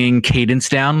slinging cadence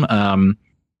down.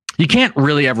 You can't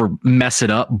really ever mess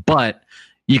it up, but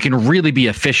you can really be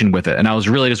efficient with it. And I was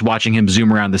really just watching him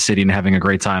zoom around the city and having a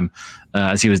great time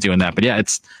as he was doing that. But yeah,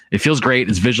 it feels great.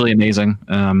 It's visually amazing.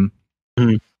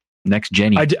 Next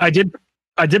gen. I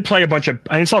did play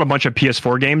I installed a bunch of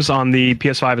PS4 games on the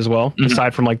PS5 as well,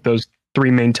 aside from like those 3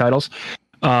 main titles,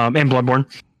 and Bloodborne.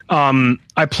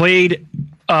 I played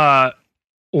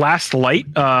Last Light,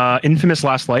 Infamous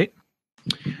Last Light,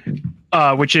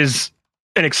 which is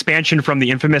an expansion from the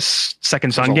Infamous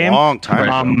Second Son game. A long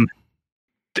time ago.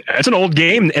 It's an old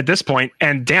game at this point,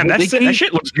 and damn, that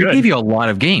shit looks good. They give you a lot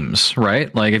of games,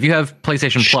 right? Like if you have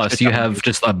PlayStation Plus, you have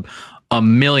just a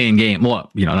million games.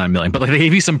 Well, not a million, but like they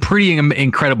gave you some pretty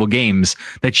incredible games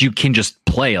that you can just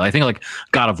play. I think like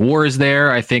God of War is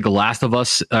there. I think Last of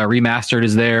Us Remastered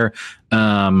is there.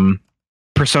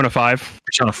 Persona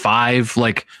 5,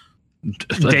 like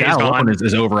Days Gone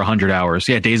is over 100 hours.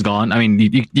 Yeah, Days Gone. I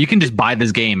mean, you can just buy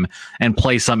this game and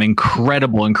play some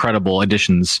incredible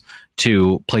additions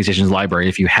to PlayStation's library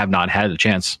if you have not had a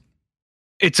chance.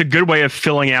 It's a good way of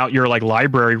filling out your like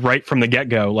library right from the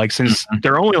get-go. Like since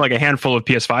there are only like a handful of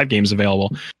PS5 games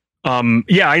available.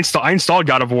 I installed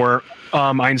God of War.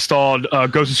 I installed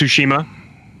Ghost of Tsushima,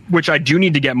 which I do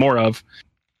need to get more of.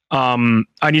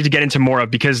 I need to get into more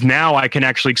of because now I can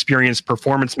actually experience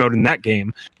performance mode in that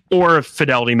game or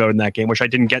fidelity mode in that game, which I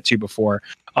didn't get to before.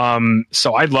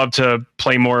 So I'd love to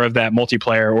play more of that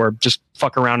multiplayer or just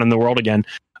fuck around in the world again.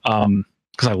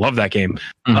 Because I love that game.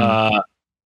 I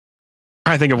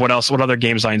think of what other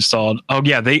games I installed. Oh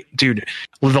yeah, The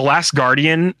Last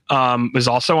Guardian was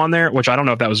also on there, which I don't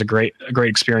know if that was a great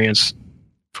experience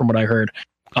from what I heard.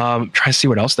 Trying to see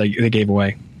what else they gave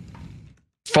away.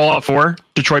 Fallout 4,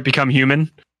 Detroit Become Human,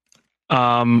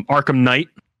 Arkham Knight,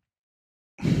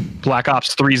 Black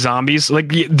Ops 3 Zombies.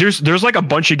 Like there's like a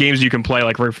bunch of games you can play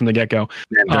like right from the get-go.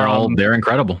 They're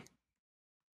incredible.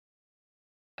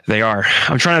 They are.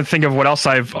 I'm trying to think of what else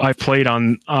I've played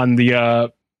on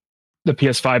the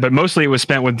PS5, but mostly it was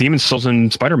spent with Demon's Souls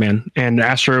and Spider-Man and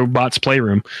Astro Bot's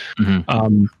Playroom.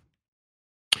 But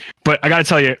I got to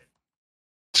tell you,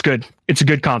 it's good. It's a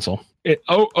good console.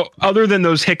 Other than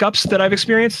those hiccups that I've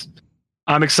experienced,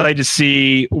 I'm excited to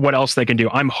see what else they can do.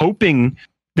 I'm hoping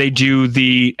they do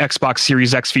the Xbox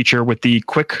Series X feature with the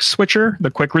quick switcher, the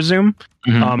quick resume.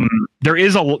 There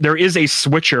is a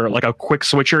switcher, like a quick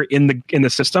switcher in the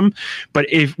system. But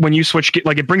when you switch,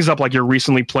 like it brings up like your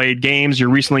recently played games, your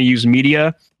recently used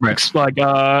media, like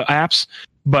apps,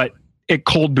 but it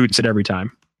cold boots it every time.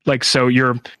 Like so,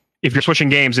 if you're switching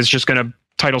games, it's just going to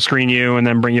title screen you and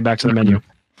then bring you back to the menu.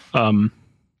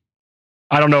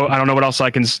 I don't know what else I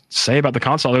can say about the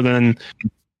console other than.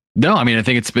 No, I mean I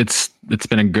think it's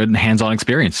been a good hands-on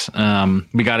experience.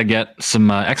 We got to get some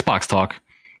Xbox talk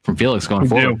from Felix going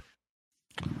forward.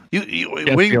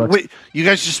 You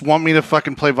guys just want me to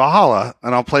fucking play Valhalla,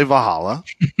 and I'll play Valhalla,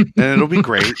 and it'll be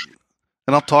great,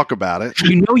 and I'll talk about it.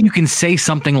 You can say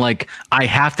something like, "I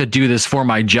have to do this for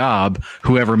my job."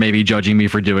 Whoever may be judging me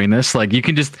for doing this, like you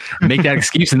can just make that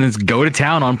excuse and then go to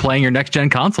town on playing your next gen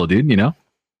console, dude.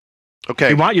 Okay.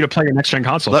 We want you to play your next gen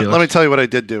console. Let me tell you what I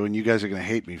did do, and you guys are going to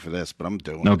hate me for this, but I'm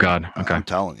doing it. Oh, God. Okay. I'm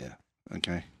telling you.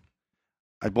 Okay.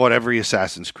 I bought every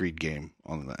Assassin's Creed game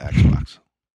on the Xbox.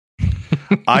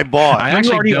 I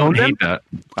actually don't hate that.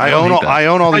 I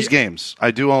own all these games. I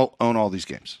do own all these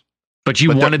games. But you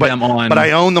wanted them on. But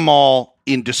I own them all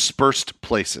in dispersed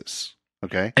places.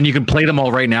 Okay. And you can play them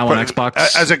all right now on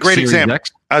Xbox. As a great Series example.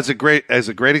 X? As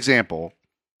a great example,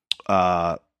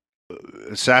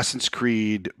 Assassin's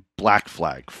Creed Black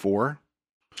Flag 4.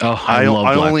 Oh, I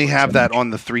only have that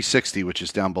on the 360, which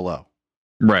is down below.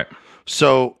 Right.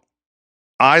 So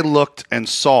I looked and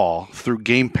saw through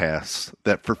Game Pass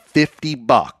that for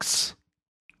 $50,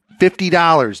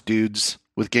 dudes,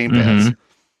 with Game Pass,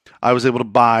 I was able to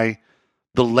buy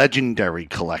the Legendary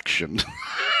Collection,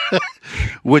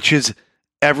 which is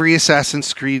every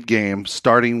Assassin's Creed game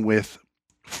starting with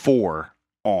 4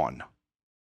 on.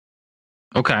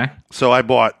 Okay. So I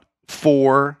bought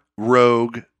 4,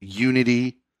 Rogue,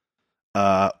 Unity,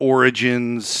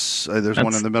 Origins. There's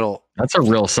one in the middle. That's a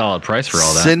real solid price for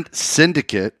all that.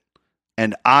 Syndicate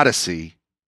and Odyssey,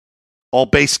 all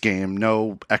base game,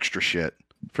 no extra shit,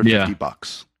 for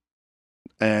 $50.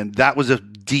 and that was a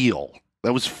deal.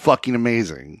 That was fucking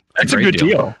amazing. That's a good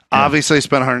deal. Obviously, I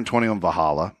spent $120 on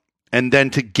Valhalla, and then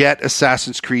to get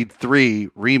Assassin's Creed 3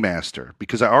 Remaster,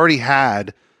 because I already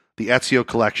had the Ezio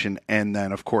Collection, and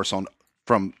then of course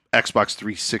from Xbox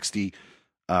 360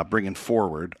 bringing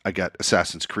forward, I got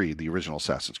Assassin's Creed, the original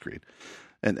Assassin's Creed,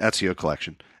 and Ezio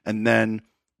Collection, and then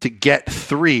to get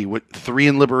 3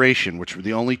 in Liberation, which were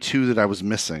the only 2 that I was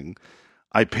missing,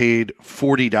 I paid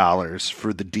 $40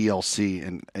 for the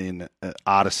DLC in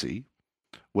Odyssey,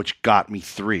 which got me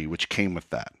 3, which came with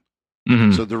that.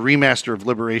 Mm-hmm. So the remaster of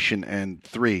Liberation and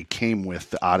 3 came with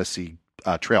the Odyssey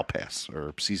Trail Pass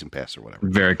or Season Pass or whatever.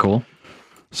 Very cool.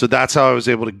 So that's how I was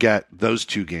able to get those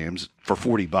 2 games for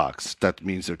 $40. That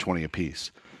means they're 20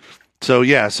 apiece. So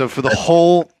yeah, so for the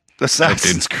whole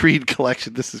Assassin's Creed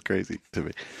collection, this is crazy to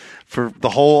me. For the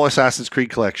whole Assassin's Creed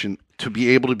collection to be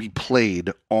able to be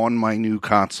played on my new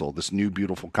console, this new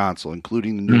beautiful console,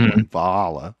 including the new one,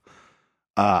 Valhalla,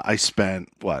 I spent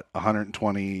what,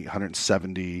 120,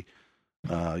 170,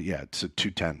 so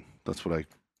 210. That's what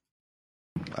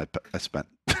I spent.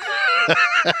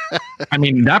 I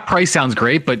mean, that price sounds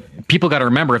great, but people got to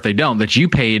remember, if they don't, that you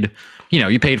paid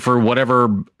for whatever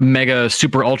mega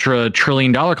super ultra $1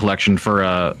 trillion collection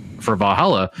for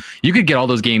Valhalla. You could get all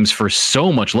those games for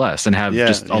so much less and have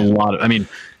a lot of, I mean,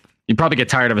 you'd probably get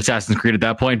tired of Assassin's Creed at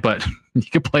that point, but you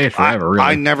could play it forever. Really.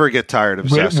 I never get tired of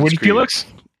Assassin's Creed. Would Felix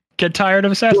get tired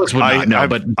of Assassin's Creed?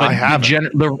 But I have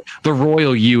the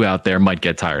royal you out there might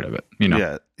get tired of it. You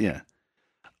know? Yeah.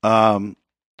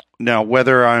 Now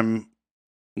whether I'm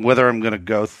going to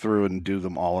go through and do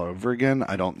them all over again,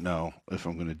 I don't know if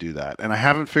I'm going to do that. And I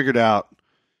have not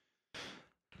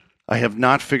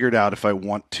figured out if I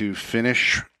want to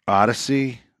finish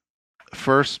Odyssey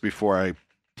first before I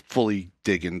fully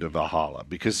dig into Valhalla,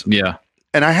 because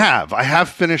and I have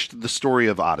finished the story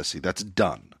of Odyssey. That's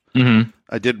done. Mm-hmm.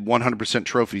 I did 100%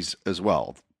 trophies as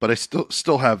well, but I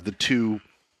still have the two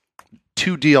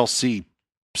DLC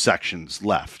sections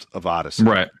left of Odyssey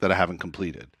that I haven't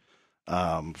completed.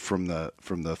 From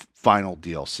the final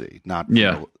DLC.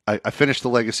 I finished the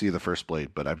Legacy of the First Blade,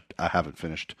 but I haven't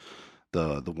finished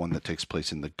the one that takes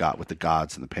place in with the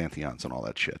gods and the pantheons and all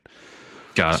that shit.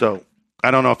 Got it. So I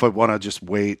don't know if I want to just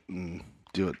wait and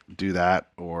do that,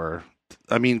 or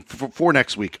I mean, for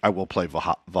next week I will play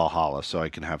Valhalla, so I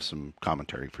can have some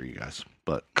commentary for you guys.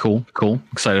 But cool,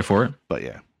 excited for it. But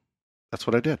yeah, that's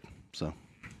what I did. So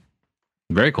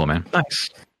very cool, man. Nice.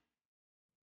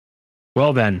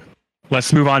 Well then,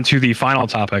 let's move on to the final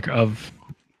topic of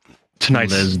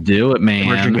tonight's. Let's do it, man.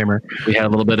 Emerging Gamer. We had a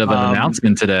little bit of an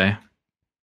announcement today.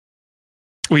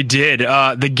 We did.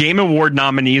 The Game Award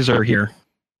nominees are here,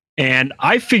 and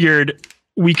I figured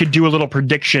we could do a little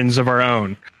predictions of our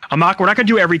own. We're not going to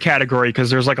do every category because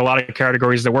there's like a lot of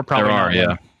categories that we're probably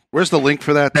yeah. Where's the link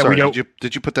for that? Sorry,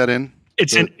 did you put that in?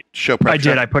 It's in show prep. I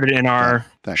did. I put it in our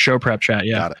show prep chat.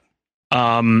 Yeah. Got it.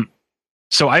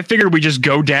 So I figured we just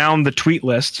go down the tweet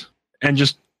list and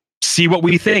just see what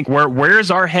we think. Where's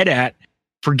our head at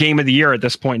for Game of the Year at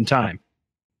this point in time?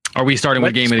 Are we starting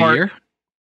with Game of the Year?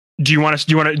 Do you want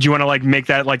to like make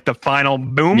that like the final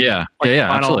boom? Yeah,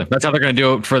 absolutely. That's how they're going to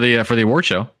do it for the award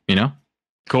show. You know,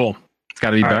 cool. It's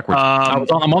got to be backwards.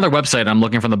 I'm on their website. I'm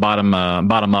looking from the bottom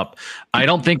up. I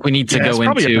don't think we need to go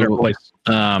into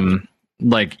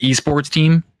like esports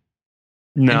team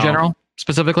in general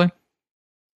specifically.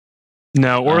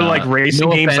 No, or like racing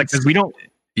games, like because we don't.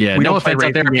 Yeah, no offense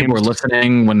out there. People are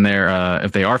listening when they're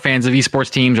if they are fans of esports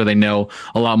teams, or they know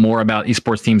a lot more about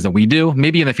esports teams than we do.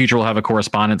 Maybe in the future we'll have a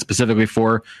correspondent specifically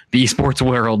for the esports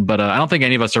world, but I don't think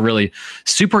any of us are really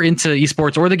super into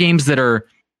esports or the games that are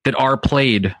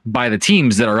played by the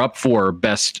teams that are up for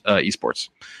best esports.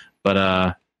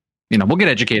 But we'll get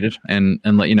educated and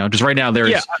let you know. Just right now,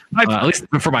 there's at least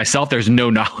for myself, there's no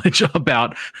knowledge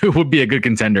about who would be a good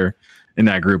contender in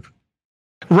that group.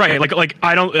 Right.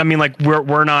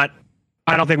 We're not,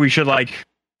 I don't think we should like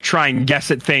try and guess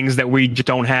at things that we just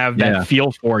don't have that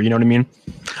feel for, you know what I mean?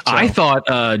 So. I thought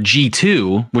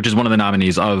G2, which is one of the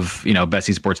nominees of, best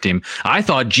esports team. I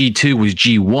thought G2 was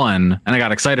G1 and I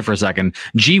got excited for a second.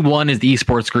 G1 is the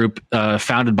esports group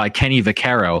founded by Kenny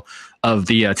Vaccaro of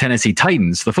the Tennessee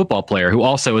Titans, the football player, who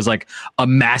also is like a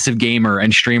massive gamer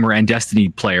and streamer and Destiny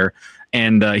player.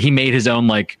 And he made his own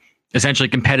like essentially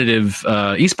competitive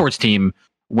esports team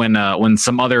when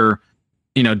some other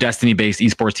Destiny based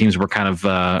esports teams were kind of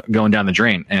going down the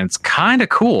drain, and it's kind of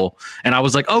cool. And I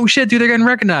was like, oh shit, dude, they're getting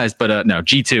recognized. But no,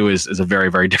 G2 is a very,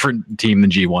 very different team than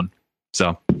G1.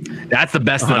 So that's the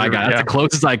best that I got. That's the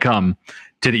closest I come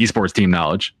to the esports team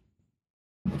knowledge.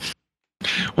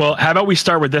 Well, how about we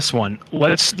start with this one?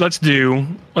 Let's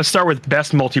start with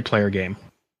best multiplayer game.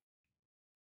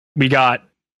 we got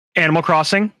Animal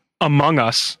Crossing, Among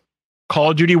Us,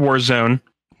 Call of Duty Warzone,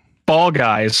 Fall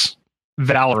Guys,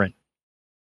 Valorant.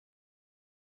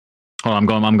 Oh, I'm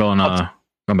going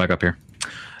back up here.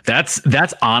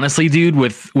 That's honestly, dude,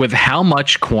 with how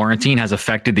much quarantine has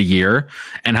affected the year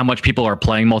and how much people are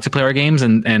playing multiplayer games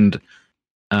and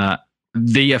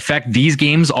the effect these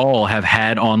games all have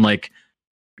had on like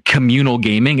communal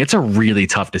gaming. It's a really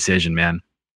tough decision, man.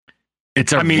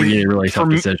 It's a really tough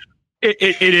decision.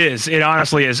 It is. It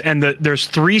honestly is. And there's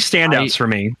three standouts for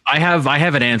me. I have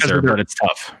an answer, but it's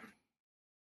tough.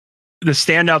 The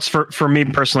standouts for me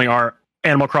personally are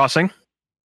Animal Crossing,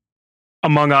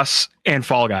 Among Us, and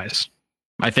Fall Guys.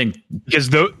 I think because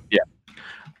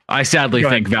I sadly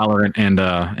think Valorant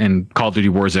and Call of Duty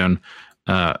Warzone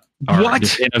are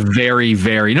in a very,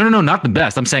 very no, not the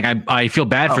best. I'm saying I feel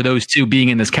bad for those two being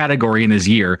in this category in this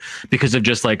year because of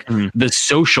just like the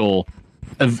social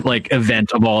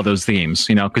event of all those themes,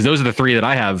 because those are the three that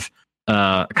I have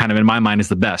kind of in my mind is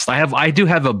the best. I do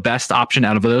have a best option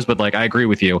out of those, but like I agree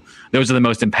with you. Those are the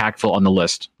most impactful on the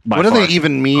list. What do they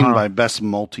even mean by best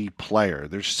multiplayer?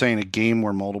 They're just saying a game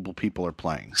where multiple people are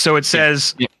playing. So it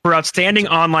says for outstanding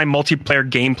online multiplayer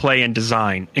gameplay and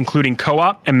design, including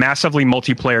co-op and massively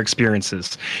multiplayer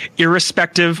experiences,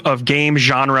 irrespective of game,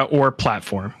 genre, or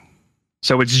platform.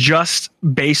 So it's just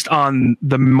based on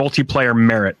the multiplayer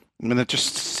merit. I mean, that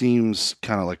just seems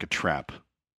kind of like a trap.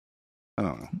 I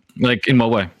don't know. Like, in what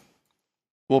way?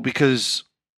 Well, because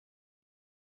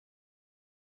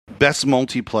best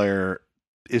multiplayer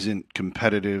isn't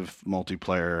competitive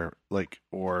multiplayer,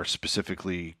 or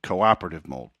specifically cooperative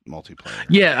multiplayer.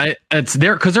 Yeah, it's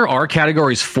there because there are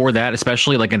categories for that,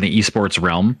 especially like in the esports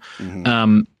realm.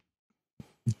 Mm-hmm.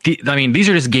 These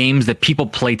are just games that people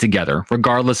play together,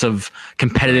 regardless of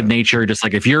competitive nature. Just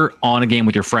like if you're on a game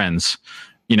with your friends,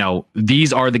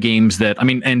 these are the games that,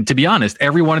 and to be honest,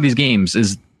 every one of these games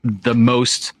is the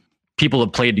most people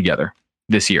have played together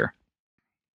this year.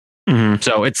 Mm-hmm.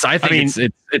 So it's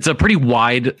a pretty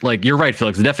wide, you're right,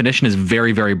 Felix. The definition is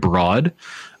very, very broad.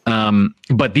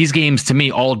 But these games to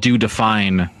me all do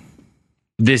define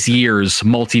this year's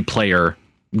multiplayer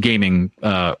gaming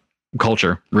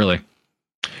culture, really.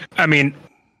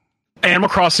 Animal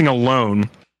Crossing alone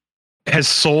has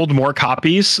sold more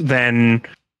copies than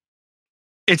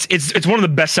it's one of the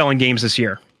best-selling games this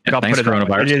year. I'll put it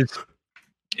coronavirus.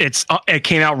 It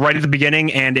came out right at the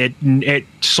beginning and it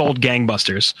sold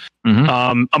gangbusters.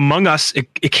 Mm-hmm. Among Us,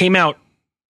 it came out.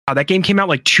 That game came out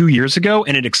like 2 years ago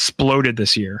and it exploded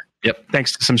this year. Yep,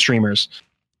 thanks to some streamers.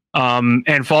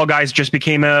 And Fall Guys just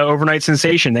became an overnight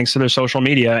sensation thanks to their social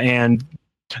media and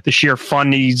the sheer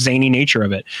funny, zany nature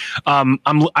of it.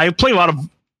 I play a lot of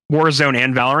Warzone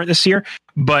and Valorant this year,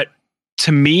 but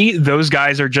to me, those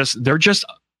guys they're just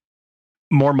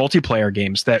more multiplayer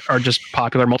games that are just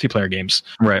popular multiplayer games.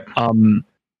 Right.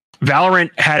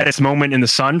 Valorant had its moment in the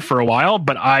sun for a while,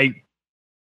 but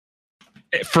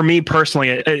for me personally,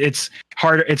 it's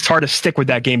hard to stick with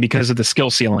that game because of the skill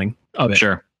ceiling of it.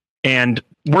 Sure. And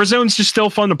Warzone's just still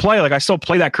fun to play. I still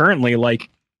play that currently,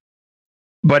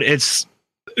 but it's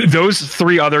those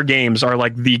three other games are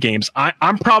the games.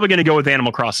 I'm probably going to go with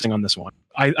Animal Crossing on this one.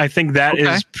 I think that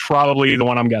is probably the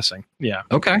one I'm guessing. Yeah.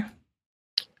 Okay.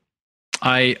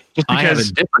 I have a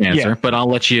different answer, but I'll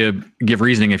let you give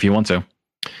reasoning if you want to.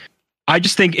 I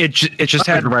just think it just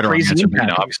had right crazy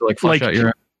impact. Obviously,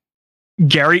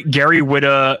 Gary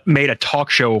Whitta made a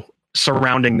talk show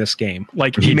surrounding this game.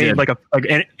 He made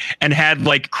and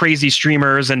had crazy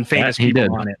streamers and famous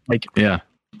people on it.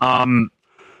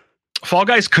 Fall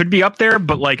Guys could be up there,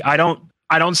 but I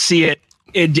don't see it.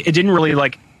 It didn't really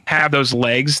have those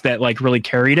legs that really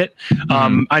carried it.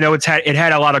 I know it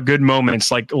had a lot of good moments,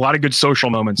 a lot of good social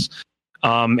moments.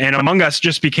 And Among Us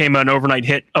just became an overnight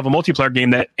hit of a multiplayer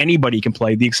game that anybody can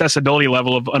play. The accessibility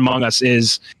level of Among Us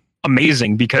is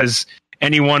amazing because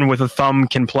anyone with a thumb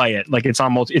can play it. It's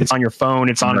on your phone,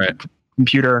 it's on a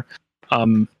computer,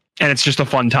 and it's just a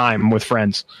fun time with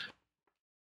friends.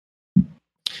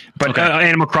 But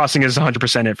Animal Crossing is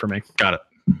 100% it for me. Got it.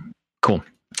 Cool.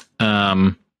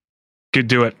 Could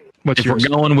do it. If we're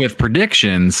going with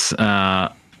predictions, I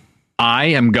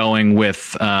am going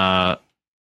with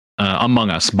Among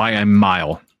Us by a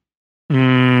mile.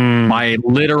 By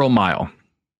literal mile.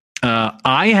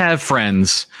 I have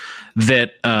friends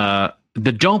that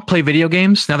don't play video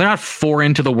games. Now they're not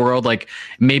into the world.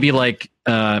 Maybe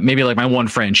my one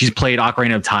friend, she's played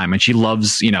Ocarina of Time and she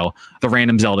loves, the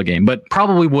random Zelda game, but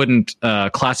probably wouldn't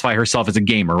classify herself as a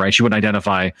gamer, right? She wouldn't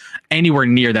identify anywhere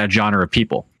near that genre of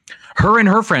people. Her and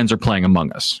her friends are playing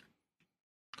Among Us.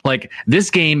 Like, this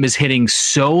game is hitting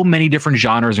so many different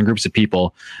genres and groups of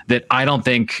people that I don't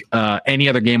think any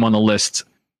other game on the list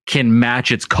can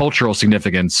match its cultural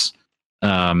significance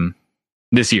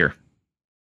this year.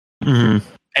 Mm-hmm.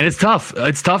 And it's tough.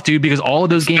 It's tough, dude, because all of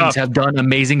those games have done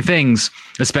amazing things,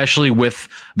 especially with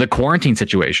the quarantine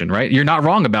situation, right? You're not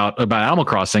wrong about Animal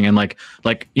Crossing and like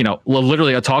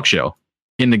literally a talk show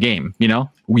in the game,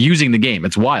 using the game.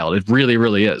 It's wild. It really,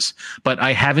 really is. But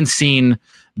I haven't seen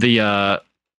the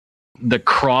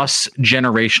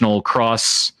cross-generational,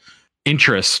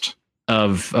 cross-interest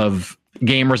of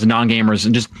gamers and non-gamers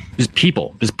and just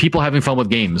people having fun with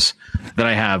games that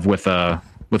I have with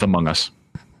Among Us.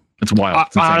 It's wild.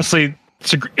 It's honestly,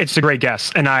 it's a great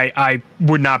guess, and I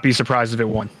would not be surprised if it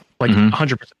won,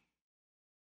 100%.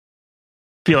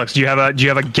 Felix, do you have a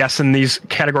guess in these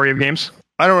category of games?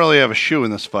 I don't really have a shoe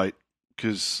in this fight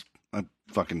because I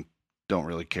fucking don't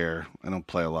really care. I don't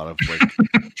play a lot of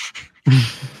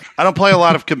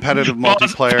competitive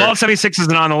multiplayer. Fallout 76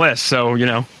 isn't on the list, so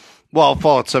Well,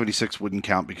 Fallout 76 wouldn't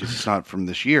count because it's not from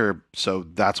this year, so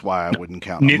that's why I wouldn't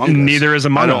count Among Us. Neither is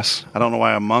Among Us. I don't know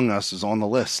why Among Us is on the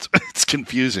list. It's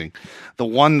confusing. The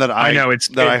one that I know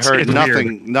I heard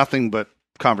nothing but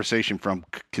conversation from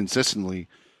consistently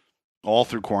all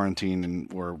through quarantine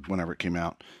or whenever it came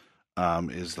out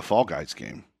is the Fall Guys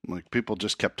game. Like, people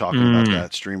just kept talking about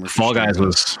that. Streamers. Fall Guys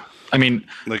was. I mean,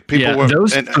 like, people were,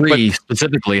 those three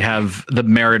specifically have the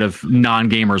merit of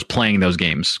non-gamers playing those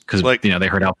games because they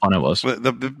heard how fun it was.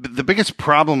 The biggest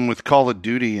problem with Call of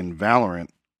Duty and Valorant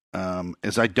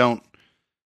is I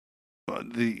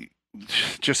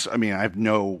have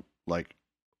no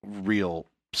real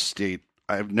state.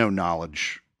 I have no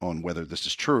knowledge on whether this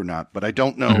is true or not, but I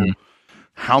don't know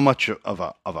how much of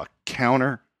a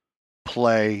counter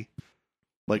play.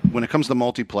 Like, when it comes to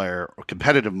multiplayer or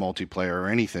competitive multiplayer or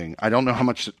anything, I don't know how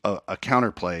much a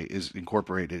counterplay is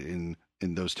incorporated in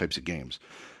those types of games.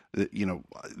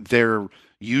 They're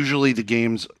usually the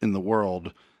games in the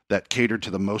world that cater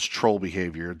to the most troll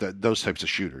behavior, those types of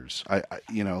shooters.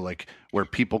 Where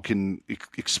people can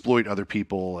exploit other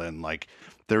people and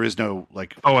there is no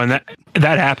and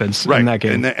that happens in that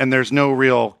game. And there's no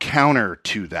real counter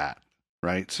to that,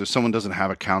 right? So someone doesn't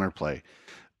have a counterplay.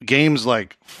 Games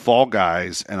like Fall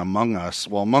Guys and Among Us.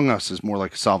 Well, Among Us is more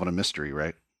like solving a mystery,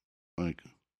 right? It's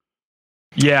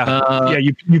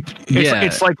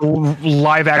like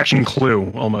live action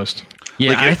Clue almost.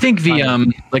 Yeah, I think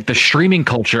the streaming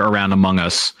culture around Among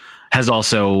Us has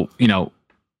also,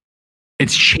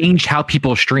 it's changed how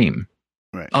people stream.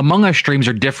 Right. Among Us streams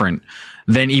are different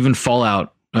than even Fall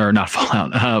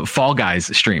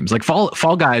Guys streams. Like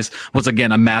Fall Guys was,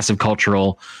 again, a massive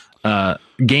cultural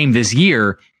game this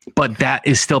year. But that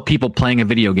is still people playing a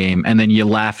video game, and then you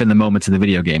laugh in the moments in the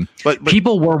video game. But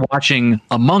people were watching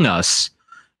Among Us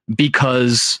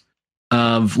because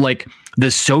of the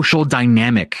social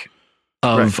dynamic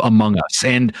of Among Us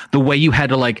and the way you had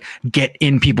to get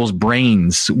in people's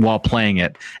brains while playing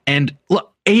it. And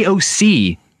look,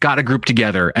 AOC got a group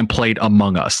together and played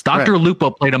Among Us. Dr. Lupo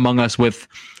played Among Us with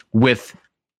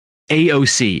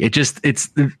AOC. It's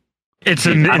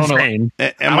insane.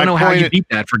 I don't know how you beat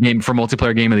that for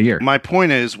multiplayer game of the year. My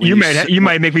point is, you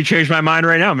might make me change my mind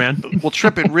right now, man. Well,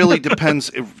 Trip, it really depends.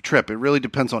 It really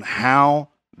depends on how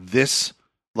this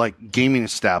gaming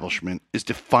establishment is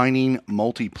defining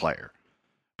multiplayer.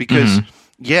 Because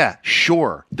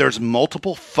sure, there's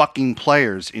multiple fucking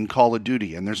players in Call of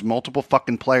Duty and there's multiple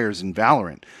fucking players in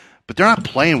Valorant, but they're not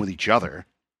playing with each other.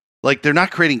 They're not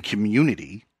creating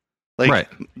community.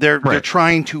 They're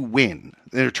trying to win.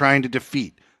 They're trying to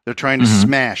defeat. They're trying to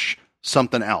smash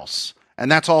something else,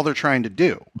 and that's all they're trying to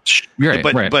do.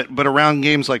 But around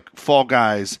games like Fall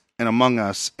Guys and Among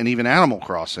Us and even Animal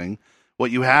Crossing,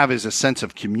 what you have is a sense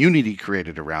of community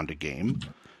created around a game.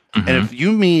 And if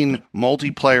you mean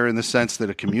multiplayer in the sense that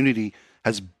a community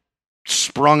has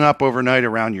sprung up overnight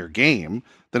around your game,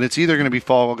 then it's either going to be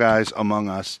Fall Guys, Among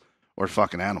Us, or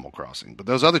fucking Animal Crossing. But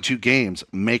those other two games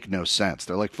make no sense.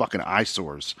 They're like fucking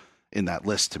eyesores in that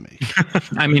list to me.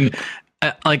 I mean,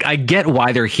 I get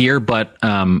why they're here, but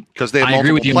because they have I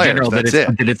agree with you players, in general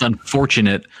that it's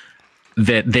unfortunate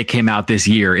that they came out this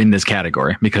year in this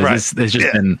category because this has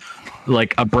just been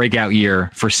a breakout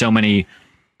year for so many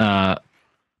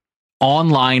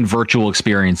online virtual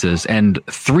experiences, and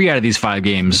 3 out of these 5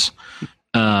 games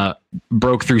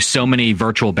broke through so many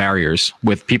virtual barriers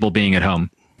with people being at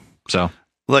home. So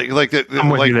they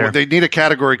need a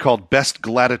category called Best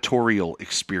Gladiatorial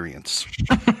Experience.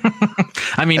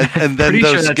 I mean, and then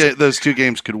those 2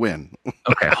 games could win.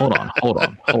 Okay, hold on.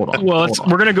 Well,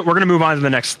 we're gonna move on to the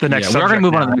next. We're gonna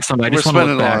move on to the next one. I just want to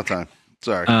look back.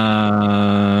 Sorry.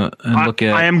 I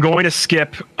am going to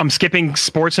skip. I'm skipping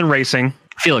sports and racing.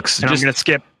 Felix, and I'm going to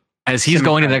skip. As he's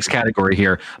going to the next category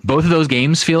here, both of those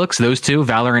games, Felix, those two,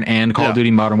 Valorant and Call of Duty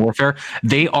Modern Warfare,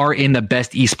 they are in the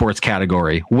best esports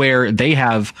category where they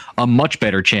have a much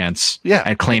better chance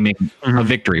at claiming a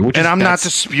victory. I'm not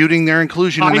disputing their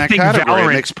inclusion in that category. Valorant,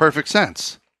 it makes perfect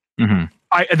sense.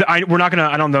 Mm-hmm. We're not gonna.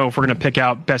 I don't know if we're gonna pick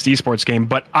out best esports game,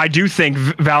 but I do think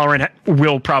Valorant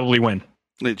will probably win.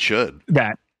 It should.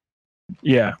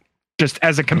 Just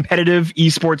as a competitive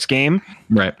esports game,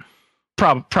 right?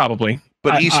 Probably.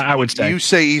 But I would say you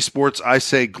say esports, I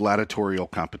say gladiatorial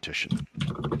competition.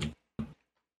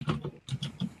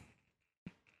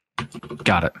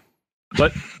 Got it.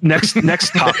 But next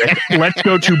topic. Let's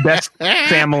go to best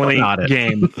family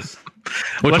game.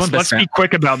 Let's be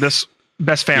quick about this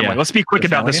best family. Yeah. Let's be quick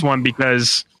about this one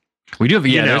because we do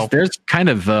have there's kind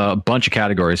of a bunch of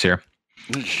categories here.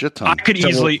 Shit ton. I could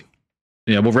easily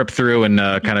we'll rip through and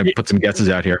kind of put some guesses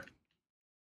out here.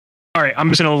 All right, I'm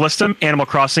just going to list them. Animal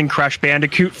Crossing, Crash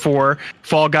Bandicoot 4,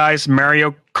 Fall Guys,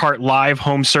 Mario Kart Live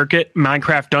Home Circuit,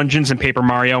 Minecraft Dungeons, and Paper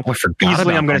Mario. I forgot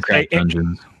easily, I'm going to say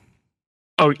Dungeons.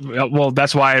 Oh, well,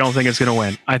 that's why I don't think it's going to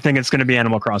win. I think it's going to be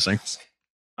Animal Crossing.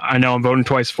 I know I'm voting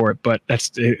twice for it, but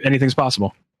anything's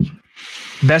possible.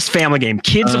 Best family game.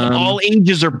 Kids of all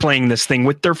ages are playing this thing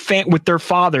with their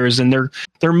fathers and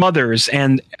their mothers,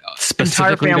 and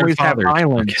entire families have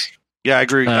islands. Yeah, I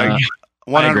agree.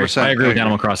 100%. I agree with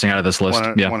Animal Crossing out of this list.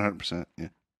 100%. Yeah.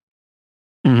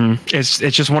 Mm-hmm. It's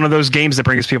just one of those games that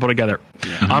brings people together.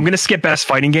 Yeah. I'm going to skip best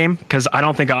fighting game because I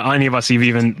don't think any of us have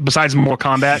even, besides Mortal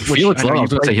Kombat. Which Felix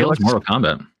loves. Mortal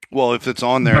Kombat. Well, if it's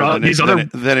on there,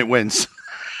 then it wins.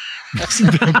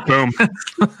 Boom.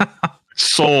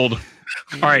 Sold.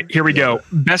 All right, here we go.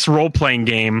 Best role-playing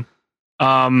game.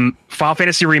 Final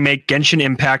Fantasy Remake, Genshin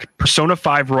Impact, Persona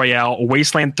 5 Royale,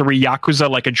 Wasteland 3, Yakuza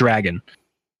Like a Dragon.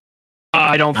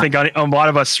 I don't think a lot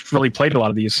of us really played a lot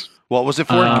of these. What was it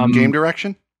for? Game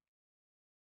direction?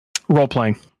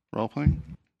 Role-playing.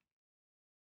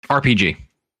 RPG.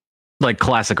 Like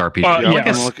classic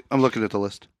RPG. I'm looking at the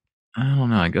list. I don't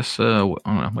know. I guess, I don't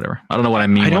know, whatever. I don't know what I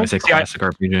mean when I say classic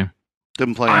RPG.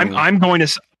 Didn't play I'm going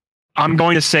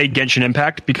to say Genshin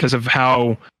Impact because of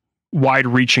how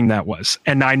wide-reaching that was.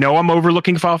 And I know I'm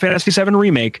overlooking Final Fantasy VII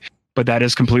Remake, but that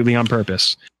is completely on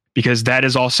purpose. Because that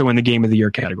is also in the Game of the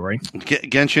Year category.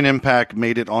 Genshin Impact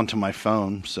made it onto my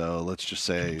phone, so let's just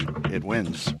say it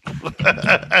wins.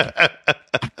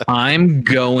 I'm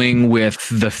going with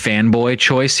the fanboy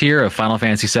choice here of Final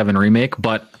Fantasy VII Remake,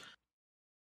 but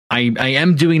I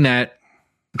am doing that,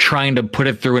 trying to put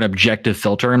it through an objective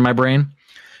filter in my brain.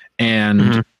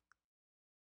 And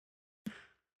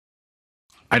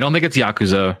I don't think it's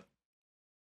Yakuza.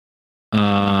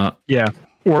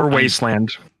 Or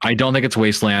Wasteland. I don't think it's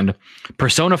Wasteland.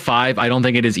 Persona 5, I don't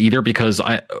think it is either because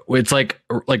it's like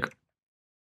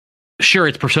sure,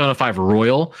 it's Persona 5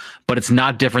 Royal, but it's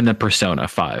not different than Persona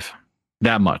 5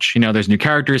 that much. There's new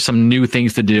characters, some new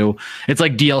things to do. It's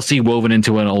like DLC woven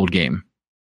into an old game.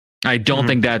 I don't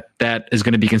think that is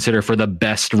going to be considered for the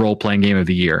best role-playing game of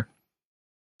the year.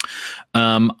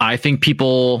 I think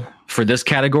people for this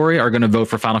category are going to vote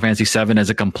for Final Fantasy VII as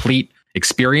a complete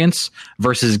experience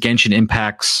versus Genshin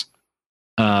Impact's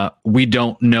we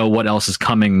don't know what else is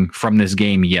coming from this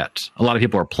game yet. A lot of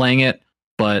people are playing it,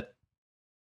 but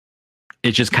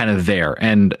it's just kind of there.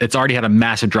 And it's already had a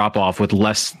massive drop off with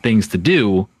less things to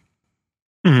do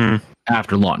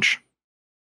after launch.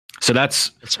 So that's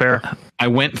fair. I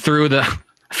went through the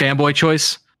fanboy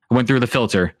choice. I went through the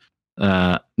filter.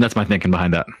 That's my thinking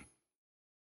behind that.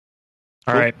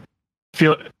 All right.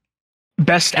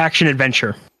 Best action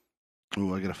adventure.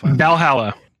 Ooh, I gotta find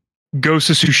Valhalla, Ghost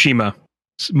of Tsushima,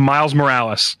 Miles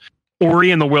Morales,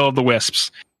 Ori and the Will of the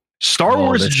Wisps, Star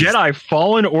Wars Jedi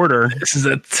Fallen Order,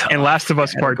 and Last of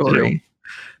Us Part 2.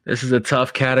 This is a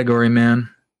tough category, man.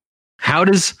 How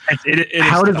does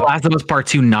Last of Us Part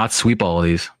 2 not sweep all of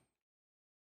these?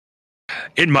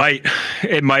 It might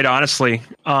honestly.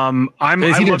 I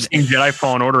love seeing Jedi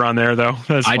Fallen Order on there though.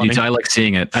 I do too. I like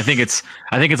seeing it. I think it's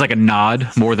like a nod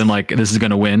more than like this is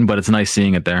going to win, but it's nice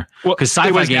seeing it there. Well, because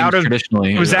sci-fi games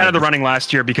traditionally it was out of the running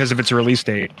last year because of its release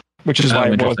date, which is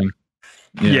why it wasn't.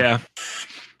 Yeah.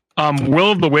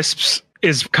 Will of the Wisps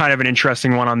is kind of an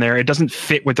interesting one on there. It doesn't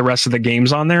fit with the rest of the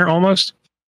games on there almost.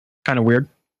 Kind of weird.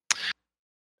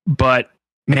 But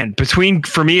man,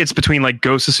 for me, it's between like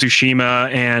Ghost of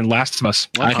Tsushima and Last of Us.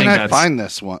 Why can't I find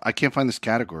this one? I can't find this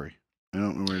category. I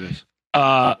don't know where it is. We're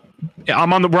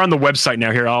on the website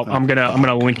now. Here, I'm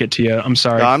gonna link it to you. I'm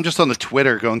sorry. No, I'm just on the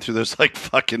Twitter going through those like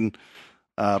fucking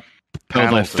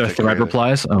panels. The thread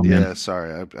replies. Oh man. Yeah,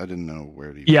 sorry, I didn't know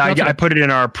where to. Yeah, I put it in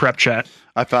our prep chat.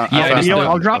 I found.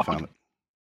 I'll drop it.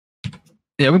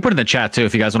 Yeah, we put it in the chat too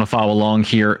if you guys want to follow along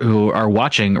here who are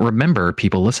watching. Remember,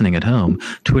 people listening at home,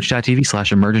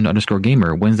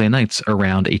 twitch.tv/emergent_gamer, Wednesday nights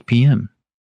around 8 p.m.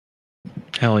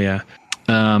 Hell yeah.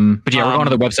 But yeah, we're going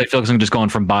to the website, Felix. I'm just going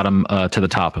from bottom to the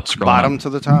top. Bottom to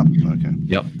the top? Okay.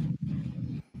 Yep.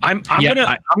 I'm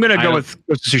gonna go with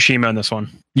Ghost of Tsushima on this one.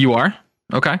 You are?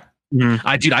 Okay. Mm-hmm.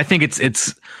 I think it's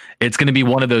going to be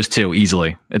one of those two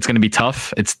easily. It's going to be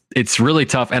tough. It's really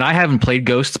tough. And I haven't played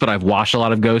Ghosts, but I've watched a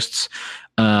lot of Ghosts.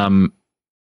 And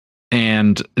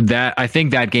that I think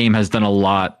that game has done a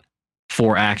lot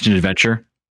for action adventure,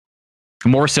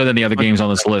 more so than the other games on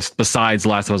this list. Besides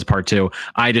Last of Us Part 2,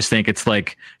 I just think it's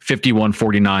like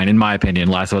 51-49 in my opinion.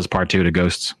 Last of Us Part 2 to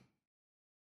Ghosts.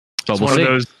 But we'll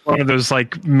see. One of those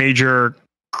like major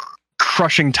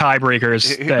crushing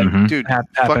tiebreakers that dude,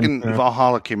 fucking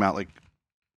Valhalla came out like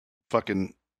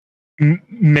fucking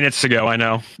minutes ago. I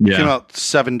know. Yeah. It came out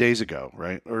 7 days ago,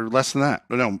 right? Or less than that.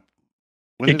 No.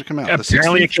 When did it come out?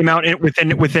 Apparently, it came out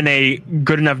within a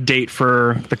good enough date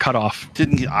for the cutoff.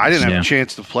 I didn't have a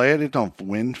chance to play it. It don't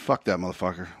win. Fuck that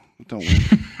motherfucker. It don't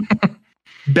win.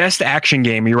 Best action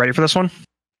game. Are you ready for this one?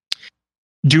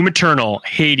 Doom Eternal,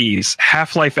 Hades,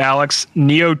 Half-Life Alyx,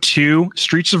 Neo 2,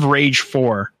 Streets of Rage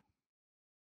 4.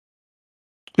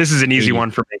 This is an easy one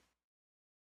for me.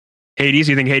 Hades,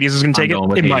 you think Hades is going to take it?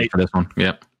 It might for this one.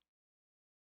 Yep.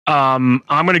 I'm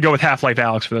going to go with Half-Life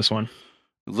Alyx for this one.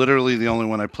 Literally, the only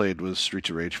one I played was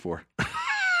Streets of Rage 4.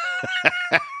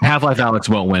 Half-Life Alyx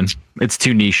won't win. It's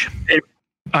too niche.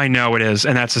 I know it is,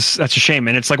 and that's a shame.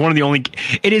 And it's like one of the only.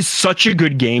 It is such a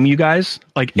good game, you guys.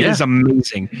 Like it is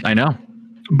amazing. I know.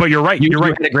 But you're right. You're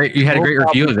right. You had a great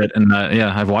review of it, and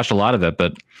I've watched a lot of it,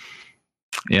 but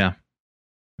yeah,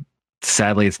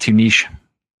 sadly, it's too niche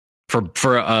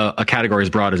for a category as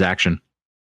broad as action.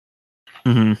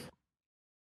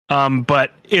 Mm-hmm.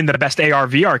 But in the best AR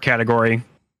VR category,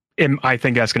 I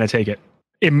think that's going to take it.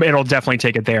 It'll definitely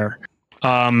take it there.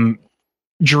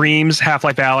 Dreams,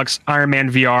 Half-Life Alyx, Iron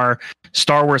Man VR,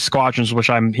 Star Wars Squadrons, which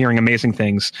I'm hearing amazing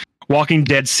things. Walking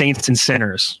Dead, Saints and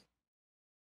Sinners.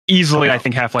 Easily, I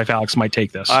think Half-Life Alyx might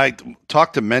take this. I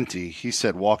talked to Menti. He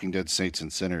said Walking Dead, Saints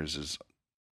and Sinners is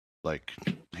like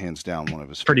hands down one of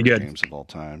his favorite games of all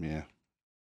time. Yeah.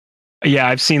 Yeah,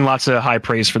 I've seen lots of high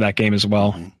praise for that game as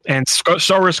well. Mm-hmm. And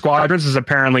Star Wars Squadrons is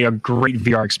apparently a great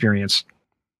VR experience.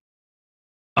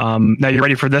 Now you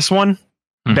ready for this one?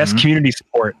 Mm-hmm. Best community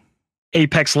support.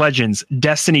 Apex Legends,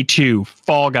 Destiny 2,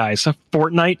 Fall Guys,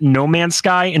 Fortnite, No Man's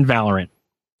Sky, and Valorant.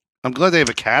 I'm glad they have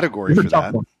a category for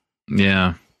that. One.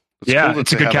 Yeah.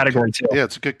 It's a good category too. Yeah,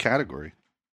 it's a good category.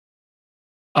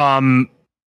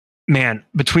 Man,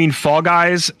 between Fall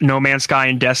Guys, No Man's Sky,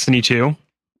 and Destiny 2,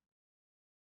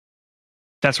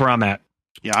 that's where I'm at.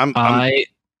 Yeah, I'm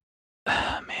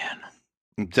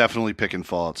definitely picking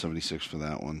Fallout 76 for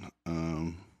that one.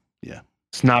 Yeah.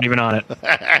 It's not even on it.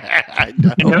 I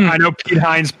know Pete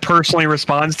Hines personally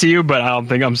responds to you, but I don't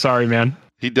think I'm sorry, man.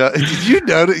 He does. Did you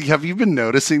notice? Have you been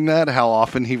noticing that? How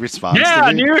often he responds? Yeah,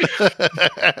 to me? Dude.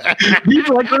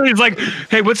 He's like,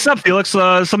 "Hey, what's up, Felix?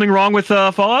 Something wrong with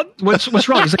Fallout? What's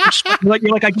wrong?" He's like,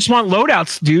 "You're like, I just want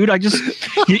loadouts, dude.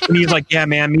 He's like, "Yeah,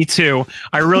 man, me too.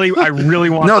 I really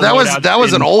want." No, that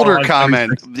was an older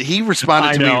comment. He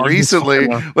responded to me recently,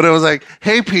 but it was like,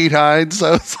 "Hey, Pete Hines."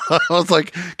 I was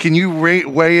like, "Can you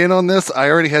weigh in on this?" I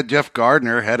already had Jeff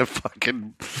Gardner, head of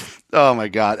fucking. Oh my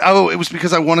god! Oh, it was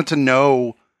because I wanted to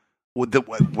know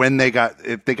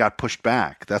if they got pushed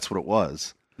back. That's what it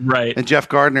was, right? And Jeff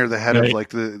Gardner, the head of like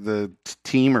the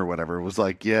team or whatever, was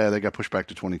like, "Yeah, they got pushed back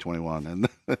to 2021." And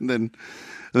then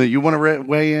you want to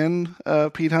weigh in,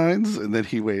 Pete Hines, and then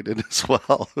he weighed in as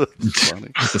well. It's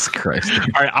funny. Jesus Christ!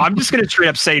 All right, I'm just gonna straight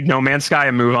up say No Man's Sky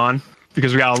and move on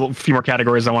because we got a few more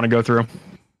categories I want to go through.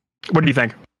 What do you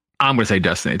think? I'm going to say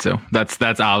Destiny 2. That's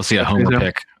obviously a homer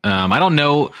pick. I don't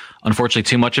know, unfortunately,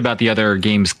 too much about the other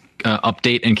games'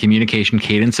 update and communication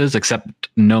cadences, except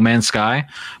No Man's Sky.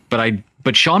 But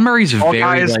Sean Murray's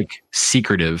very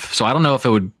secretive, so I don't know if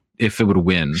it would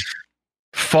win.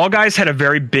 Fall Guys had a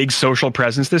very big social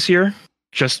presence this year.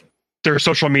 Just their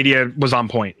social media was on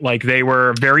point. Like they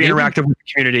were very interactive with the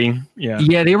community.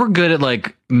 Yeah, they were good at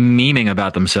like memeing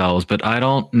about themselves, but I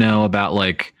don't know about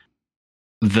like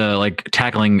the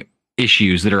tackling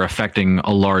issues that are affecting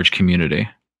a large community.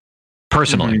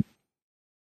 Personally,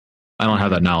 I don't have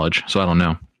that knowledge, so I don't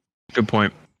know. Good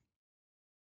point.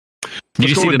 Did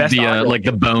you see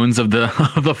the bones of the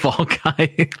Fall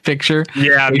Guy picture?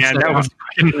 Yeah, man, that was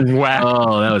fucking whack.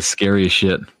 Oh, that was scary as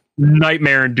shit.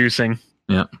 Nightmare inducing.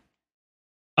 Yeah.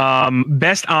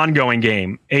 Best ongoing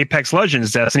game: Apex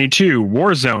Legends, Destiny 2,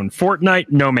 Warzone,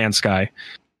 Fortnite, No Man's Sky.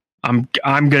 I'm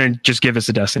gonna just give this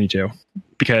to Destiny 2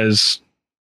 because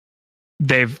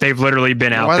they've literally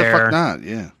been out there. Why the fuck not?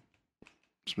 Yeah.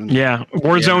 Yeah,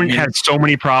 Warzone had so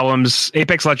many problems.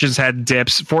 Apex Legends had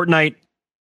dips. Fortnite,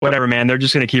 whatever, man. They're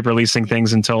just going to keep releasing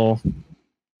things until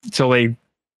the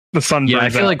sun. Yeah, I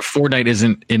feel like Fortnite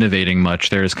isn't innovating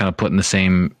much. They're just kind of putting the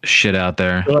same shit out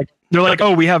there. They're like,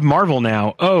 oh, we have Marvel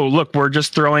now. Oh, look, we're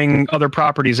just throwing other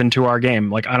properties into our game.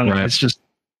 Like, I don't know. Right. It's just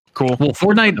cool. Well,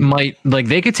 Fortnite might, like,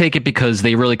 they could take it because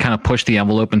they really kind of push the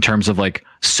envelope in terms of like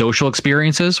social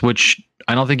experiences, which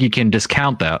I don't think you can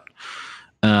discount that.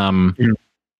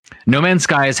 No Man's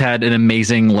Sky has had an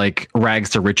amazing like rags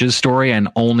to riches story and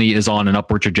only is on an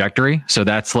upward trajectory. So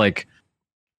that's like,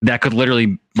 that could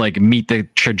literally like meet the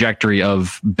trajectory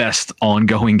of best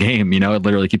ongoing game. You know, it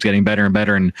literally keeps getting better and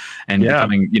better and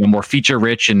becoming, you know, more feature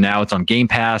rich. And now it's on Game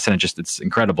Pass and it's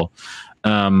incredible.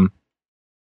 But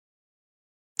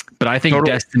I think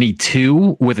Destiny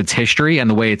 2 with its history and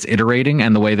the way it's iterating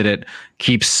and the way that it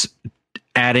keeps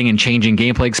adding and changing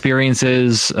gameplay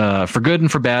experiences for good and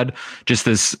for bad, just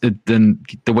then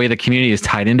the way the community is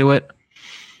tied into it.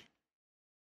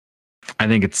 I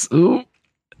think it's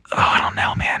I don't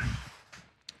know, man.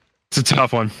 It's a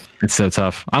tough one. It's so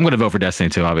tough. I'm going to vote for Destiny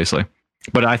 2, obviously,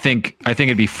 but I think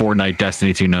it'd be Fortnite,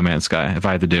 Destiny 2, No Man's Sky if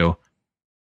I had to do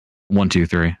 1, 2,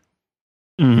 3.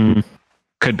 Mm-hmm.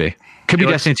 Could be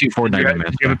Destiny 2, Fortnite, No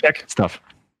Man's Sky. You have a pick? It's tough.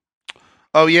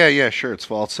 Oh yeah, sure. It's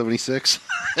Fallout 76.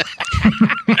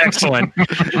 Excellent.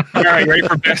 All right, ready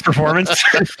for best performance?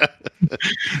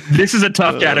 This is a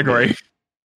tough category.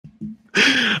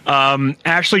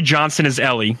 Ashley Johnson is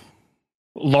Ellie.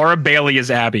 Laura Bailey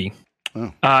is Abby.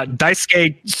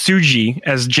 Daisuke Tsuji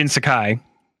as Jin Sakai.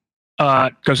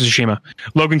 Ghost of Tsushima.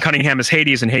 Logan Cunningham as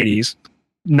Hades in Hades.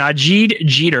 Najee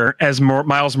Jeter as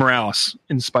Miles Morales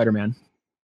in Spider-Man.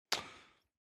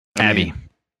 Abby.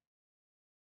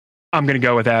 I'm going to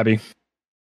go with Abby.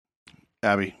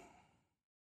 Abby.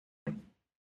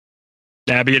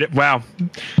 Wow.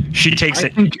 She takes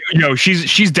it. You know,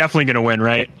 she's definitely going to win,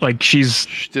 right? Like she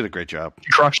did a great job.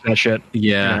 She crushed that shit.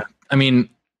 Yeah. I mean,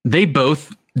 they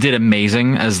both did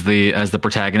amazing as the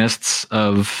protagonists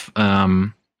of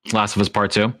Last of Us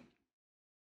Part 2.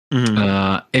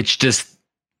 Mm-hmm. It's just,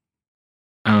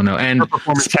 I don't know. And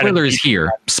spoilers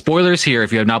here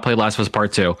if you have not played Last of Us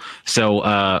Part 2.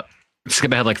 So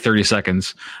skip ahead like 30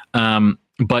 seconds.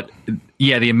 But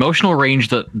yeah, the emotional range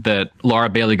that Laura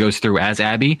Bailey goes through as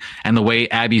Abby and the way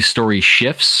Abby's story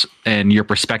shifts and your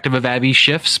perspective of Abby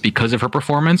shifts because of her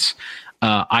performance,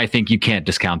 I think you can't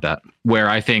discount that. Where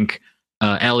I think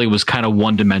Ellie was kind of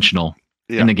one-dimensional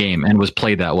in the game and was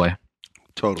played that way.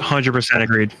 Totally. 100%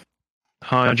 agreed.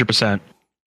 100%.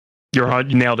 You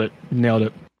nailed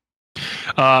it.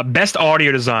 Best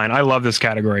audio design. I love this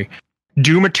category.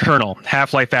 Doom Eternal,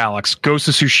 Half-Life Alyx, Ghost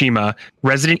of Tsushima,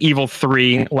 Resident Evil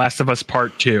 3, Last of Us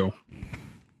Part 2.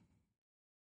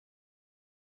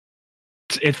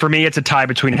 For me, it's a tie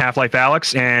between Half-Life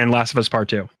Alyx and Last of Us Part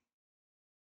 2.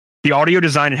 The audio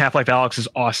design in Half-Life Alyx is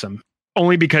awesome,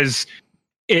 only because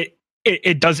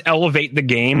it does elevate the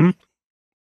game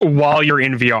while you're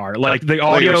in VR. Like the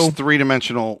audio,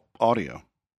 three-dimensional audio.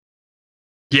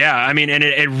 Yeah, I mean, and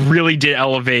it really did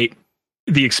elevate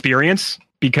the experience.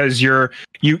 Because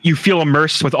you feel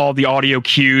immersed with all the audio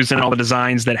cues and all the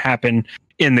designs that happen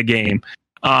in the game.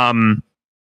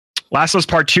 Last of Us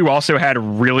Part 2 also had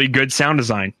really good sound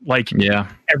design. Like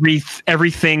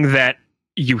everything that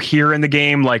you hear in the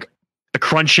game, like the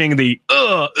crunching, the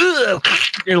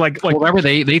like remember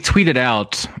they tweeted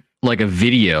out like a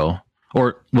video,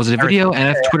 or was it a video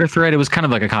and a Twitter thread? It was kind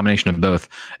of like a combination of both,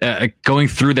 going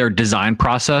through their design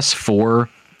process for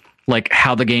like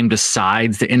how the game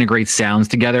decides to integrate sounds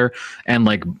together and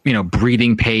like, you know,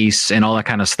 breathing pace and all that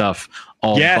kind of stuff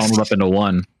all bundled up into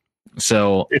one.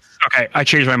 So okay, I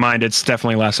changed my mind. It's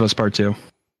definitely Last of Us Part 2.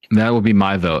 That would be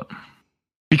my vote.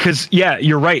 Because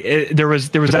you're right. There was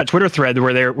that Twitter thread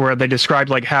where they described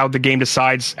like how the game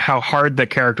decides how hard the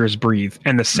characters breathe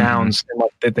and the sounds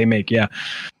that they make. Yeah.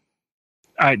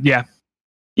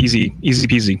 Easy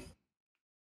peasy.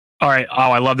 All right.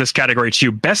 Oh, I love this category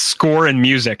too. Best score and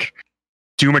music.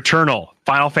 Doom Eternal,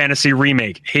 Final Fantasy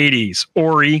Remake, Hades,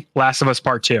 Ori, Last of Us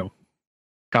Part 2.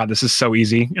 God, this is so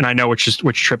easy. And I know which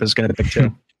Trip is going to pick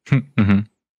too. Mm-hmm.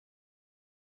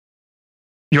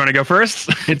 You want to go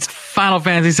first? It's Final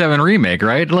Fantasy VII Remake,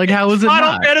 right? Like, how is it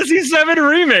Final Fantasy VII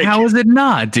Remake. How is it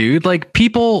not, dude? Like,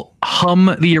 people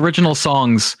hum the original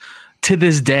songs to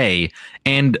this day.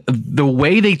 And the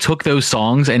way they took those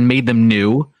songs and made them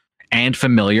new and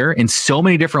familiar in so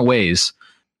many different ways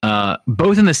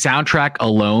both in the soundtrack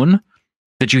alone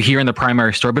that you hear in the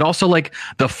primary story, but also like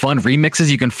the fun remixes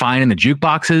you can find in the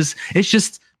jukeboxes. It's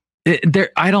just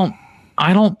there. I don't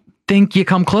think you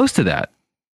come close to that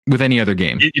with any other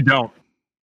game. You don't.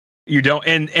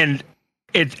 And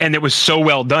it was so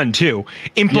well done too,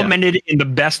 implemented in the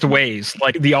best ways.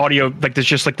 Like the audio, like there's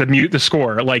just like the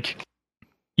score. Like,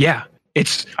 yeah,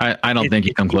 it's. I don't think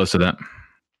you come close to that.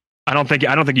 I don't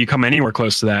think you come anywhere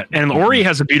close to that. And Ori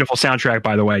has a beautiful soundtrack,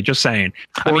 by the way. Just saying.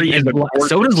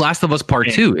 So does Last of Us Part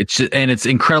 2. It's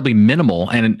incredibly minimal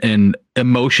and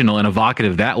emotional and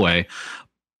evocative that way.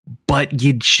 But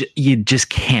you just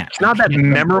can't. It's not that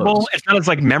memorable. It's not as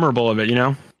like memorable of it, you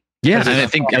know. Yeah, and I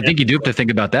think you do have to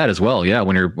think about that as well. Yeah,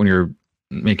 when you're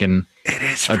making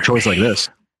a choice like this.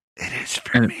 It is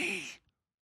for me.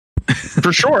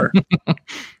 For sure.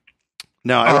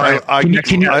 No,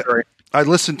 I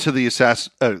listened to the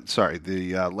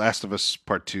Last of Us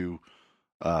Part 2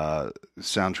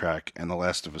 soundtrack and the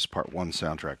Last of Us Part 1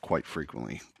 soundtrack quite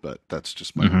frequently, but that's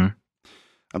just my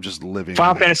I'm just living.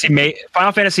 Final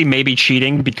Fantasy may be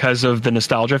cheating because of the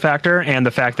nostalgia factor and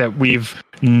the fact that we've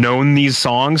known these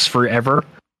songs forever.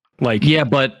 Like, yeah,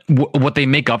 but what they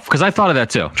make up, because I thought of that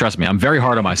too. Trust me, I'm very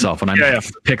hard on myself when I make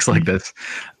picks like this.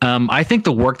 I think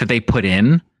the work that they put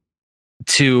in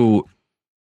to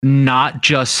not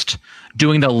just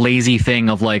doing the lazy thing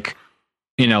of like,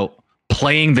 you know,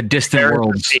 playing the Distant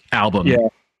Worlds album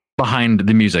behind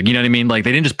the music. You know what I mean? Like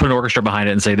they didn't just put an orchestra behind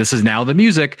it and say, this is now the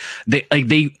music.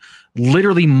 They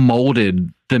literally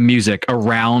molded the music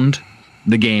around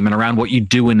the game and around what you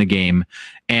do in the game.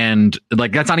 And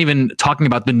like, that's not even talking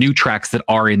about the new tracks that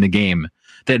are in the game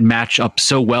that match up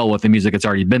so well with the music that's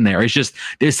already been there. It's just,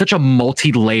 there's such a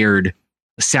multi-layered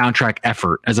soundtrack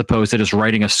effort as opposed to just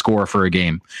writing a score for a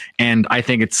game. And I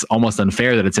think it's almost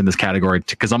unfair that it's in this category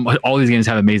because all these games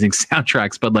have amazing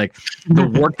soundtracks, but like the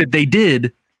work that they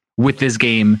did with this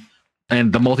game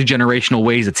and the multi-generational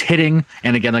ways it's hitting.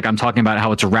 And again, like I'm talking about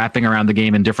how it's wrapping around the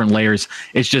game in different layers.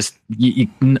 It's just, you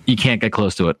can't get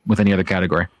close to it with any other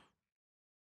category.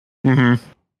 Mm-hmm.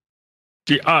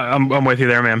 Yeah, I'm with you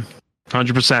there, man.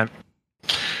 100%.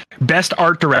 Best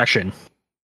art direction.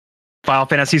 Final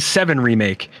Fantasy VII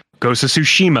Remake, Ghost of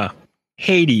Tsushima,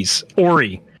 Hades,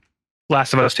 Ori,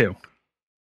 Last of Us 2.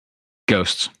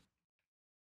 Ghosts.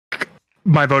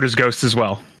 My vote is Ghosts as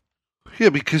well. Yeah,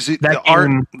 because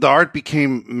the art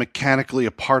became mechanically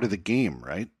a part of the game,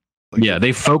 right? Like, yeah,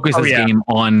 they focused this game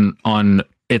on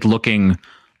it looking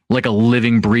like a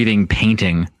living, breathing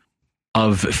painting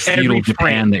of feudal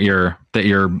Japan that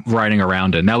you're riding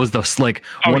around in. That was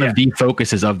one of the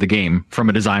focuses of the game from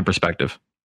a design perspective.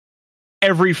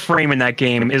 Every frame in that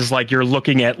game is like you're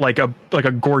looking at like a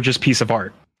gorgeous piece of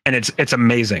art, and it's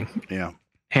amazing. Yeah,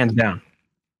 hands down.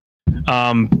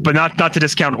 But not to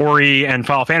discount Ori and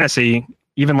Final Fantasy,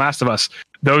 even Last of Us.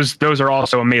 Those are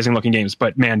also amazing looking games.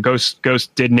 But man, Ghost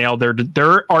did nail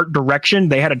their art direction.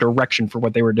 They had a direction for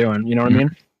what they were doing. You know what I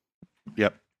mean?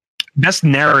 Yep. Best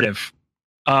narrative.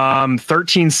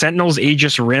 13 Sentinels,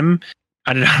 Aegis Rim.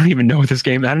 I don't even know what this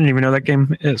game. I don't even know that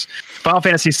game is. Final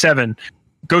Fantasy VII.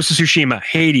 Ghost of Tsushima,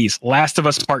 Hades, Last of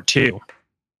Us Part 2.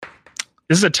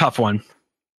 This is a tough one.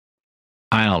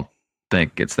 I don't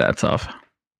think it's that tough.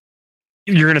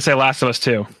 You're going to say Last of Us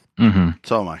 2. Mm-hmm.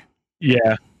 So am I.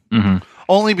 Yeah. Mm-hmm.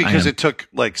 Only because it took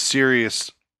like serious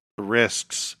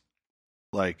risks,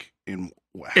 like in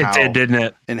how, it did, didn't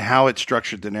it? And how it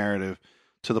structured the narrative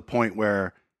to the point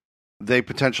where they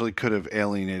potentially could have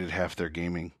alienated half their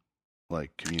gaming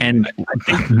community.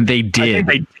 And they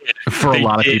did for a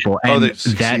lot of people, and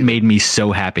that made me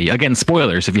so happy. Again,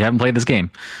 spoilers if you haven't played this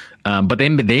game, but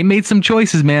they made some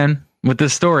choices, man, with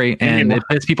this story, and it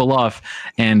pissed people off.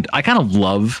 And I kind of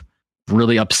love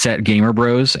really upset gamer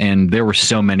bros, and there were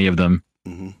so many of them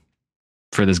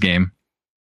for this game.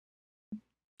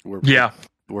 I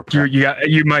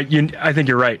think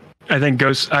you're right. I think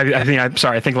Ghost.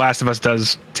 I think Last of Us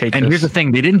does take. And here's the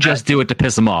thing: they didn't just do it to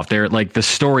piss them off. They're like, the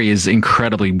story is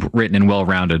incredibly written and well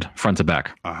rounded, front to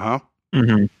back.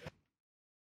 Mm-hmm.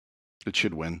 It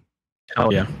should win.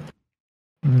 Oh yeah.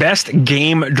 Best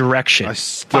game direction.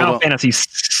 Final Fantasy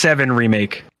VII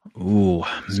Remake. Ooh,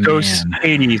 Ghost,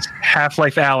 Hades,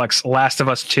 Half-Life Alyx, Last of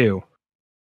Us 2.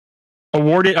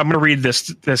 Awarded. I'm going to read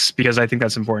this because I think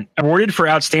that's important. Awarded for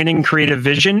outstanding creative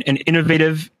vision and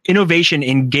innovation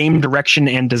in game direction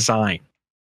and design.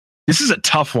 This is a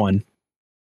tough one.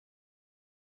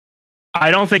 I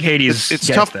don't think Hades. It's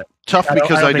tough. Tough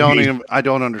because I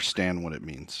don't understand what it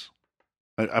means.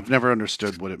 I've never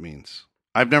understood what it means.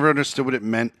 I've never understood what it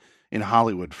meant in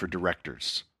Hollywood for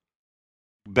directors.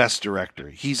 best director.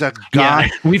 He's a guy.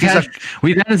 Yeah, we've had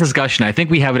this discussion. I think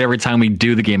we have it every time we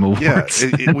do the Game Awards. Yeah,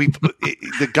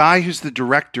 the guy who's the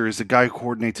director is the guy who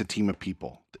coordinates a team of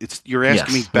people. You're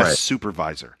asking me best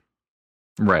supervisor.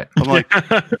 Right. I'm like,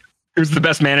 who's the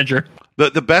best manager?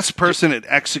 The best person at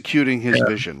executing his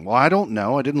vision. Well, I don't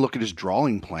know. I didn't look at his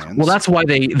drawing plans. Well, that's why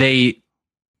they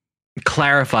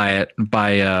clarify it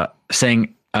by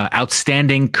saying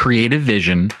outstanding creative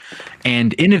vision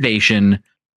and innovation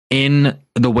in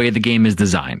the way the game is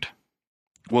designed.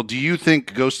 Well, do you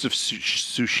think Ghost of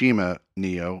Tsushima,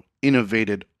 Neo,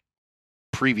 innovated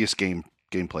previous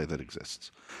gameplay that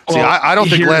exists? See, I don't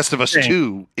think Last of Us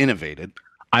 2 innovated.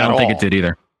 I don't think it did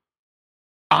either.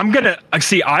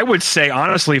 I would say,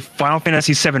 honestly, Final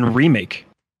Fantasy VII Remake.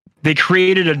 They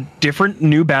created a different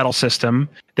new battle system.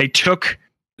 They took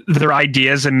their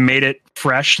ideas and made it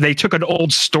fresh. They took an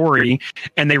old story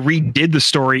and they redid the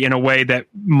story in a way that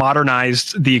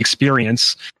modernized the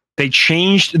experience. They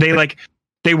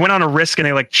went on a risk and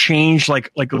they changed like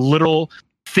little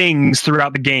things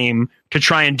throughout the game to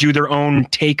try and do their own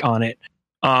take on it.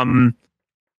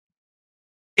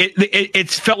 It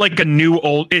felt like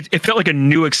it felt like a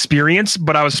new experience,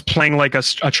 but I was playing like a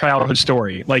childhood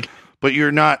story. But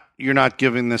you're not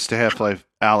giving this to Half-Life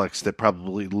Alyx that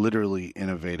probably literally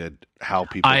innovated how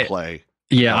people play.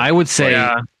 Yeah, I would say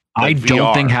I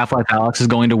don't think Half-Life Alyx is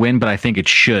going to win, but I think it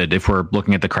should if we're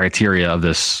looking at the criteria of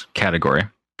this category.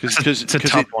 Because it's a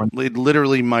tough one. It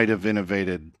literally might have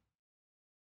innovated.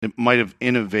 It might have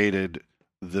innovated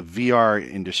the VR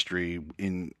industry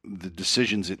in the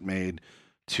decisions it made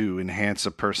to enhance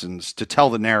to tell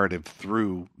the narrative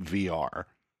through VR.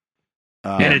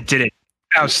 And it did it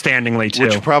outstandingly too,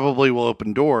 which probably will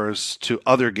open doors to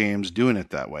other games doing it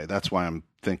that way. That's why I'm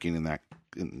thinking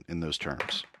in those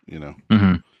terms.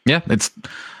 Mm-hmm. Yeah, it's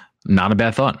not a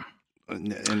bad thought.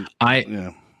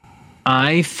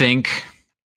 I think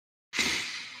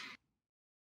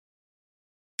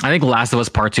Last of Us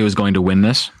Part 2 is going to win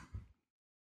this.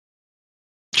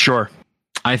 Sure.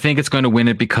 I think it's going to win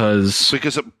it because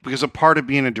a part of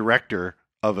being a director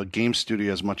of a game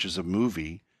studio as much as a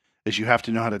movie is you have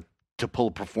to know how to pull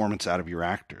a performance out of your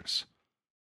actors.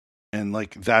 And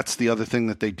that's the other thing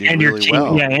that they did and really your team,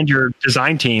 well. Yeah, and your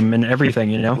design team and everything,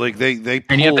 they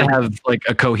and you have to have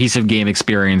a cohesive game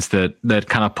experience that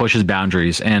kind of pushes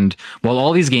boundaries. And while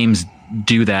all these games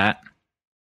do that,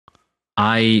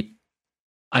 I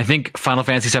think Final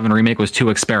Fantasy VII Remake was too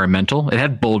experimental. It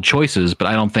had bold choices, but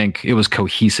I don't think it was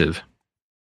cohesive.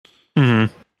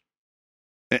 Mm-hmm.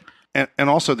 And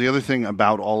also the other thing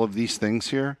about all of these things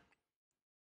here,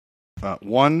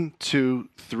 1, 2,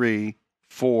 3,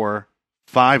 4,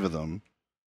 5 of them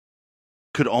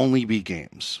could only be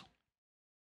games.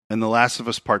 And The Last of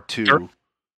Us Part 2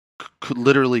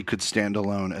 could stand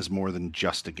alone as more than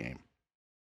just a game.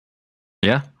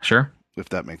 Yeah, sure. If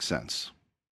that makes sense.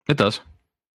 It does.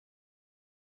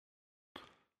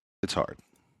 It's hard.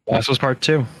 Last was Part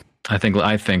 2. I think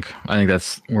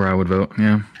that's where I would vote.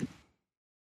 Yeah.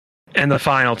 And the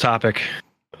final topic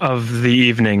of the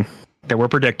evening that we're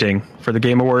predicting for the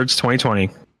Game Awards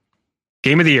 2020.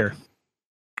 Game of the Year.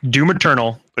 Doom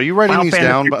Eternal. Are you writing these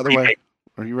down, by the way?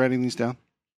 Are you writing these down?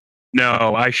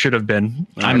 No, I should have been.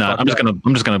 I'm not. I'm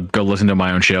just gonna go listen to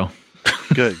my own show.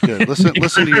 Good. Listen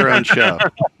to your own show.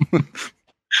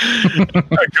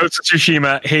 Ghost of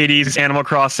Tsushima, Hades, Animal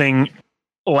Crossing,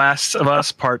 Last of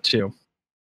Us Part 2.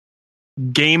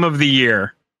 Game of the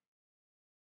Year.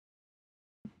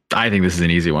 I think this is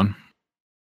an easy one.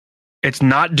 It's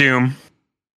not Doom.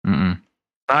 Mm-mm.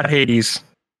 Not Hades.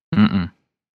 Mm-mm.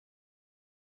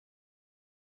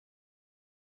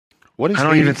 What is I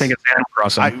don't Hades? even think it's Animal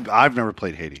Crossing. I've never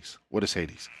played Hades. What is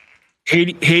Hades?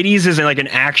 Hades is like an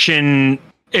action.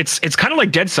 It's kind of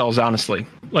like Dead Cells, honestly.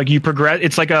 Like you progress.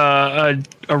 It's like a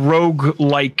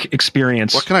rogue-like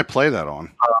experience. What can I play that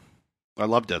on? I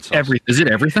love Dead Cells. Is it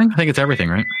everything? I think it's everything,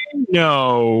 right?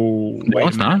 No,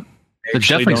 it's not. It's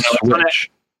definitely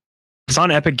Switch. It's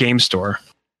on Epic Game Store.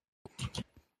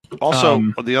 Also,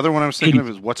 the other one I was thinking of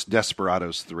is What's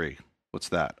Desperados 3? What's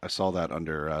that? I saw that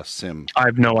under Sim.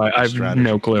 I've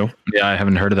no clue. Yeah, I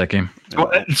haven't heard of that game. Well,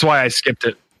 that's why I skipped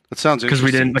it. That sounds because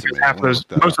we didn't.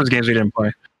 Most of those games we didn't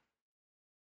play.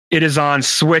 It is on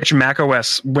Switch, Mac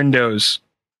OS, Windows.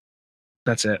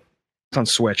 That's it. It's on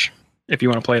Switch. If you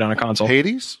want to play it on a console.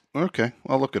 Hades? Okay,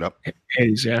 I'll look it up.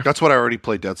 Hades, yeah. That's what I already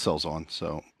played Dead Cells on,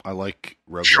 so I like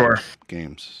roguelike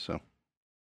games. So,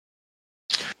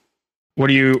 what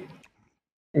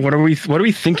are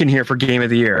we thinking here for Game of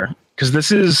the Year? Because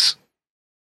this is.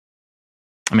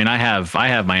 I mean, I have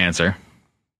my answer.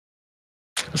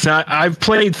 So I've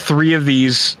played 3 of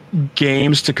these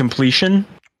games to completion.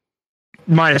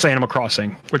 minus Animal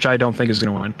Crossing, which I don't think is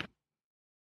going to win.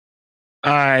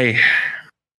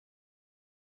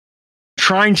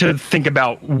 Trying to think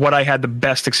about what I had the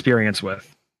best experience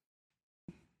with.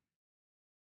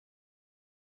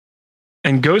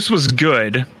 And Ghost was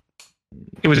good.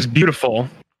 It was beautiful.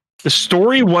 The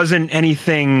story wasn't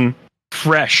anything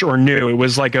fresh or new. It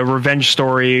was like a revenge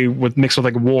story mixed with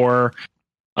like war.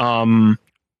 And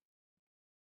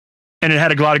it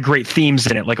had a lot of great themes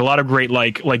in it, like a lot of great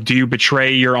like do you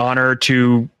betray your honor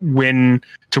to win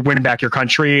back your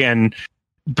country and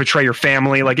betray your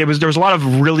family? Like there was a lot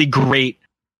of really great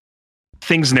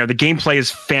things in there. The gameplay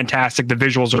is fantastic, the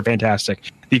visuals are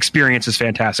fantastic, the experience is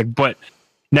fantastic. But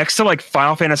next to like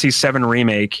Final Fantasy VII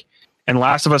Remake and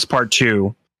Last of Us Part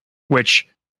 2, which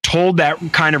told that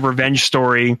kind of revenge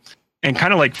story and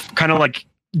kind of like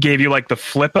gave you like the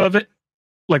flip of it,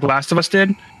 like Last of Us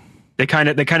did. They kind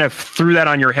of threw that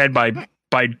on your head by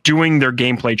doing their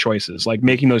gameplay choices, like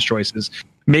making those choices,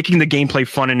 making the gameplay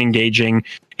fun and engaging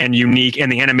and unique,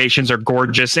 and the animations are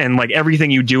gorgeous, and like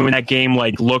everything you do in that game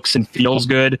like looks and feels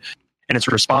good, and it's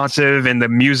responsive, and the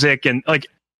music and like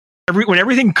when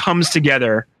everything comes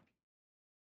together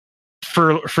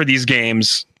for these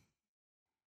games.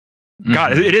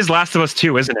 God, it is Last of Us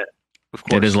 2, isn't it? Of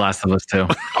course. It is Last of Us 2.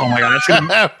 Oh my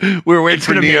God. We're waiting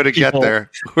for Neo to get there.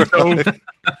 We're so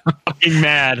fucking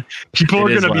mad. People are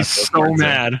going to be so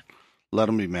mad. Let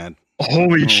them be mad.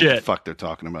 Holy shit. What the fuck they're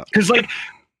talking about. Because like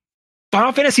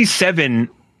Final Fantasy VII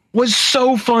was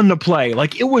so fun to play.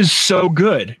 Like it was so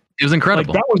good. It was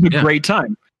incredible. Like, that was a great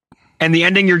time. And the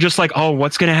ending, you're just like, oh,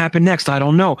 what's going to happen next? I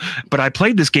don't know. But I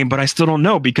played this game, but I still don't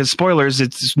know because spoilers,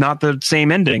 it's not the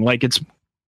same ending. Like it's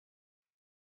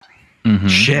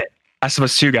shit. Last of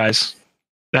Us 2, guys.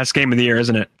 That's game of the year,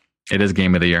 isn't it? It is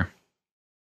game of the year.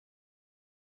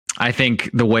 I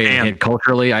think the way it hit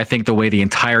culturally, I think the way the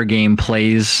entire game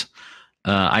plays,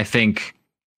 I think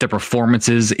the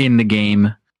performances in the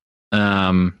game,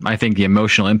 I think the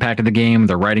emotional impact of the game,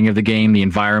 the writing of the game, the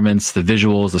environments, the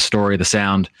visuals, the story, the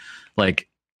sound, like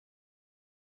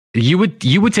you would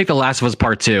take The Last of Us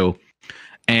Part 2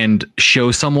 and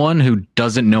show someone who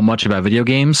doesn't know much about video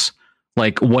games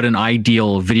like what an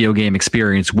ideal video game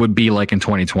experience would be like in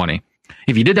 2020.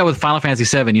 If you did that with Final Fantasy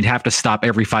VII, you'd have to stop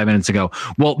every 5 minutes and go,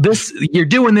 well, you're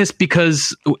doing this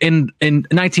because in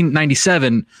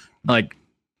 1997, like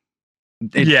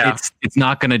it's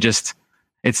not going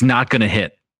to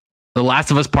hit. The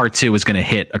Last of Us Part 2 is going to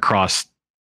hit across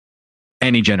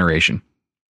any generation.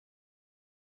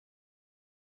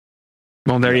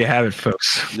 Well, there you have it,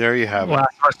 folks. There you have it.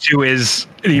 Last of Us 2 is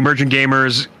the Emergent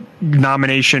Gamers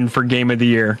nomination for Game of the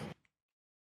Year.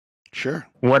 Sure.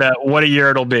 What a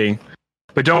year it'll be.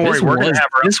 But don't worry, we're going to have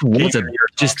our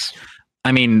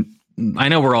I mean, I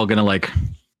know we're all going to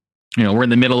we're in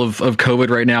the middle of COVID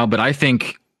right now, but I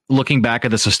think looking back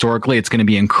at this historically, it's going to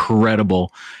be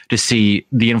incredible to see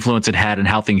the influence it had and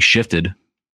how things shifted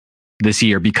this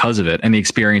year because of it and the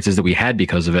experiences that we had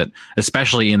because of it,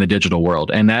 especially in the digital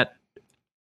world. And that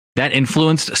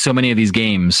influenced so many of these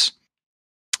games,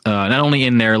 not only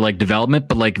in their like development,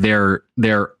 but like their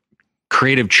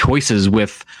creative choices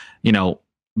with,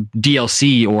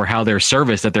 DLC or how they're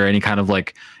serviced, that they're any kind of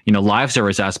like, live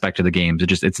service aspect of the games.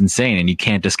 It's insane and you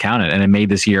can't discount it. And it made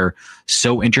this year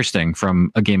so interesting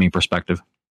from a gaming perspective.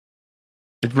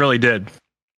 It really did.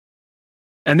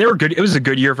 And they were good. It was a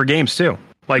good year for games too.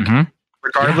 Like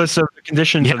regardless of the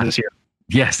conditions of this year.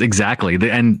 Yes, exactly.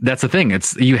 And that's the thing.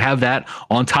 You have that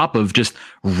on top of just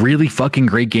really fucking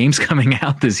great games coming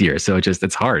out this year. So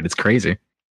it's hard. It's crazy.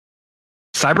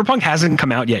 Cyberpunk hasn't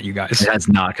come out yet, you guys. It has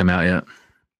not come out yet.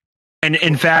 And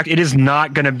in fact, it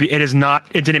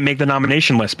didn't make the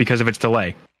nomination list because of its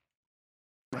delay.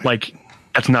 Right. Like,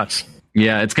 that's nuts.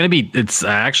 Yeah, it's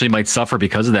actually might suffer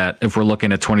because of that if we're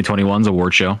looking at 2021's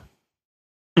award show.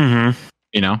 So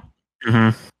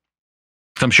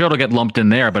I'm sure it'll get lumped in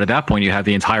there, but at that point you have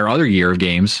the entire other year of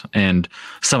games and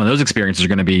some of those experiences are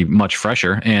going to be much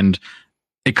fresher. And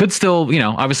it could still,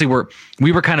 obviously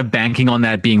we were kind of banking on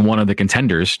that being one of the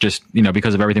contenders, just,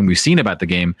 because of everything we've seen about the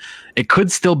game. It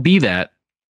could still be that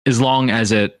as long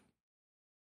as it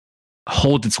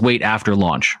holds its weight after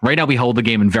launch. Right now we hold the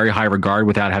game in very high regard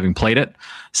without having played it.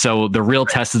 So the real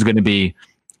test is going to be,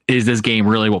 is this game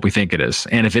really what we think it is?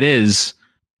 And if it is,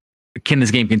 can this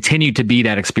game continue to be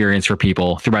that experience for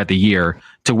people throughout the year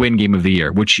to win Game of the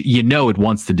Year, which it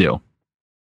wants to do.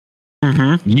 They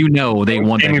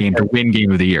want that game to win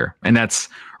Game of the Year. And that's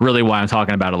really why I'm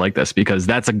talking about it like this, because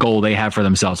that's a goal they have for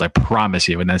themselves. I promise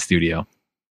you, in that studio,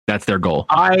 that's their goal.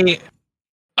 I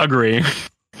agree.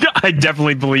 I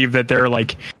definitely believe that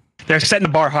they're setting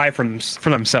the bar high for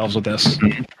themselves with this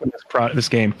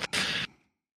game.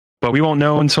 but we won't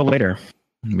know until later.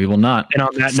 We will not. And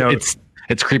on that note,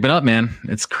 it's creeping up, man.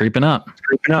 It's creeping up.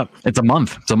 It's a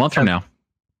month. It's a month from now.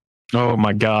 Oh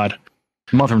my God.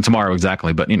 A month from tomorrow,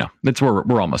 exactly. But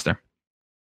we're almost there.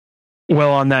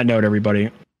 Well, on that note,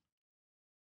 everybody,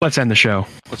 let's end the show.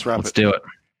 Let's do it.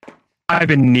 I've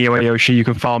been Neo Ayoshi. You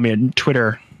can follow me on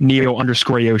Twitter,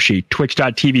 Neo_Yoshi,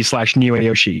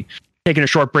 twitch.tv/NeoAyoshi. Taking a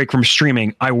short break from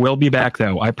streaming. I will be back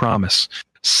though, I promise.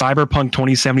 Cyberpunk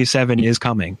 2077 is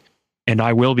coming, and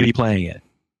I will be playing it.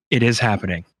 It is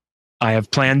happening. I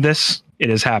have planned this. It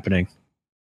is happening.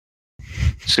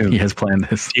 Soon. He has planned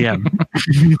this. Yeah.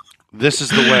 This is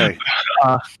the way.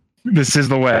 This is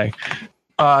the way.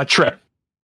 Trip.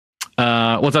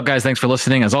 What's up, guys? Thanks for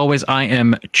listening. As always, I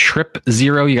am Trip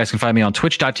Zero. You guys can find me on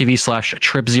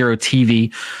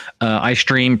twitch.tv/Trip0TV. I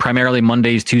stream primarily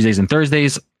Mondays, Tuesdays, and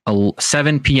Thursdays,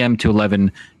 7 p.m. to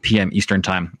 11 p.m. Eastern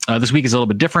time. This week is a little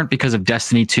bit different because of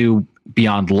Destiny 2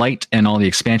 Beyond Light and all the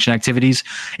expansion activities,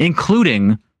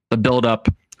 including the build-up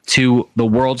to the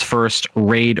world's first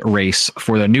raid race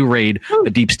for the new raid, the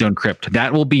Deepstone Crypt.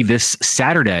 That will be this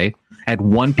Saturday at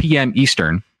 1 p.m.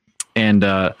 Eastern. And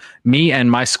me and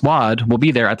my squad will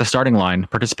be there at the starting line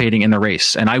participating in the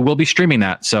race. And I will be streaming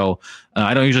that. So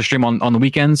I don't usually stream on the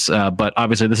weekends, but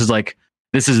obviously this is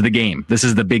the game. This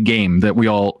is the big game that we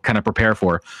all kind of prepare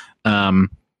for.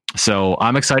 So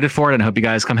I'm excited for it, and I hope you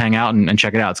guys come hang out and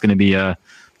check it out. It's going to be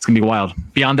wild.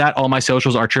 Beyond that, all my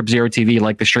socials are Trip0TV.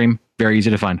 Like the stream, very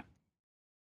easy to find.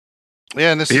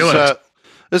 Yeah, and this is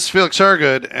Felix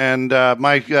Hargood, and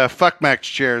my FuckMax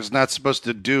chair is not supposed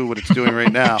to do what it's doing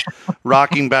right now,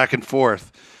 rocking back and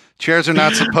forth. Chairs are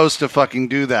not supposed to fucking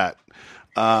do that.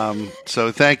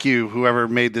 So thank you, whoever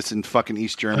made this in fucking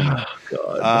East Germany. Oh,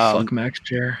 God, the FuckMax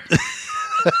chair.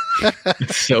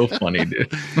 It's so funny,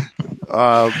 dude.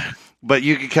 But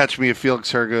you can catch me at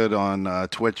Felix Hergood on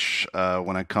Twitch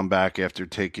when I come back after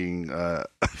taking a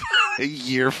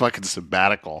year fucking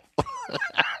sabbatical.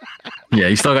 Yeah,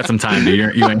 you still got some time,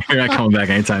 dude. You're not coming back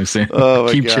anytime soon. Oh,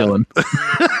 keep chilling.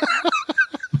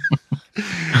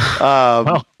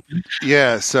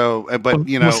 Yeah. So, but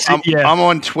I'm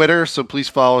on Twitter, so please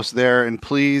follow us there, and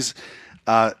please.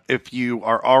 If you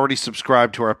are already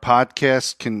subscribed to our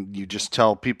podcast, can you just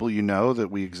tell people that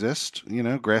we exist?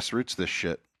 Grassroots this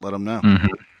shit. Let them know. Mm-hmm.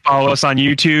 Follow us on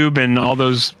YouTube and all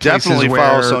those. Definitely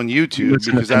follow us on YouTube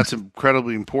because that's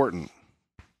incredibly important.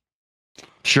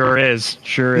 Sure is.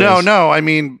 No. I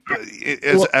mean,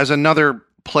 as another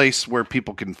place where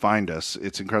people can find us,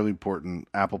 it's incredibly important.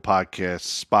 Apple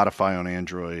Podcasts, Spotify on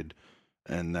Android,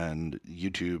 and then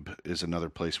YouTube is another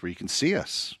place where you can see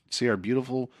us, see our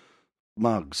beautiful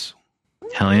mugs.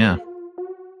 Hell yeah.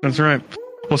 That's right.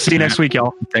 We'll see you next week,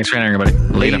 y'all. Thanks for having everybody.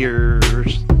 Later.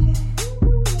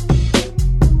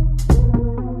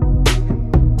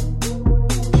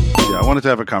 I wanted to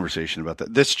have a conversation about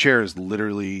that. This chair is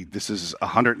this is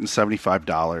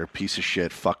 $175 piece of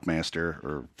shit Fuckmaster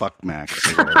or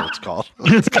FuckMax or whatever it's called.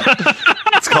 It's called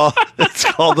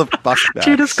the FuckMax. Did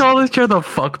you just call this chair the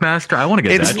Fuckmaster? I want to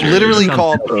get that. It's literally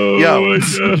called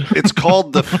it's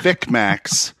called the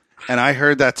FickMax, and I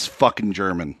heard that's fucking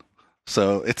German.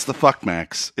 So it's the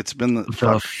FuckMax. It's been the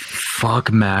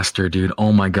Fuckmaster, dude.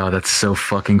 Oh my God, that's so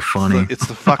fucking funny. It's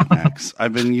the FuckMax.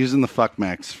 I've been using the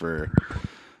FuckMax for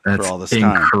all this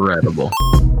time. Incredible.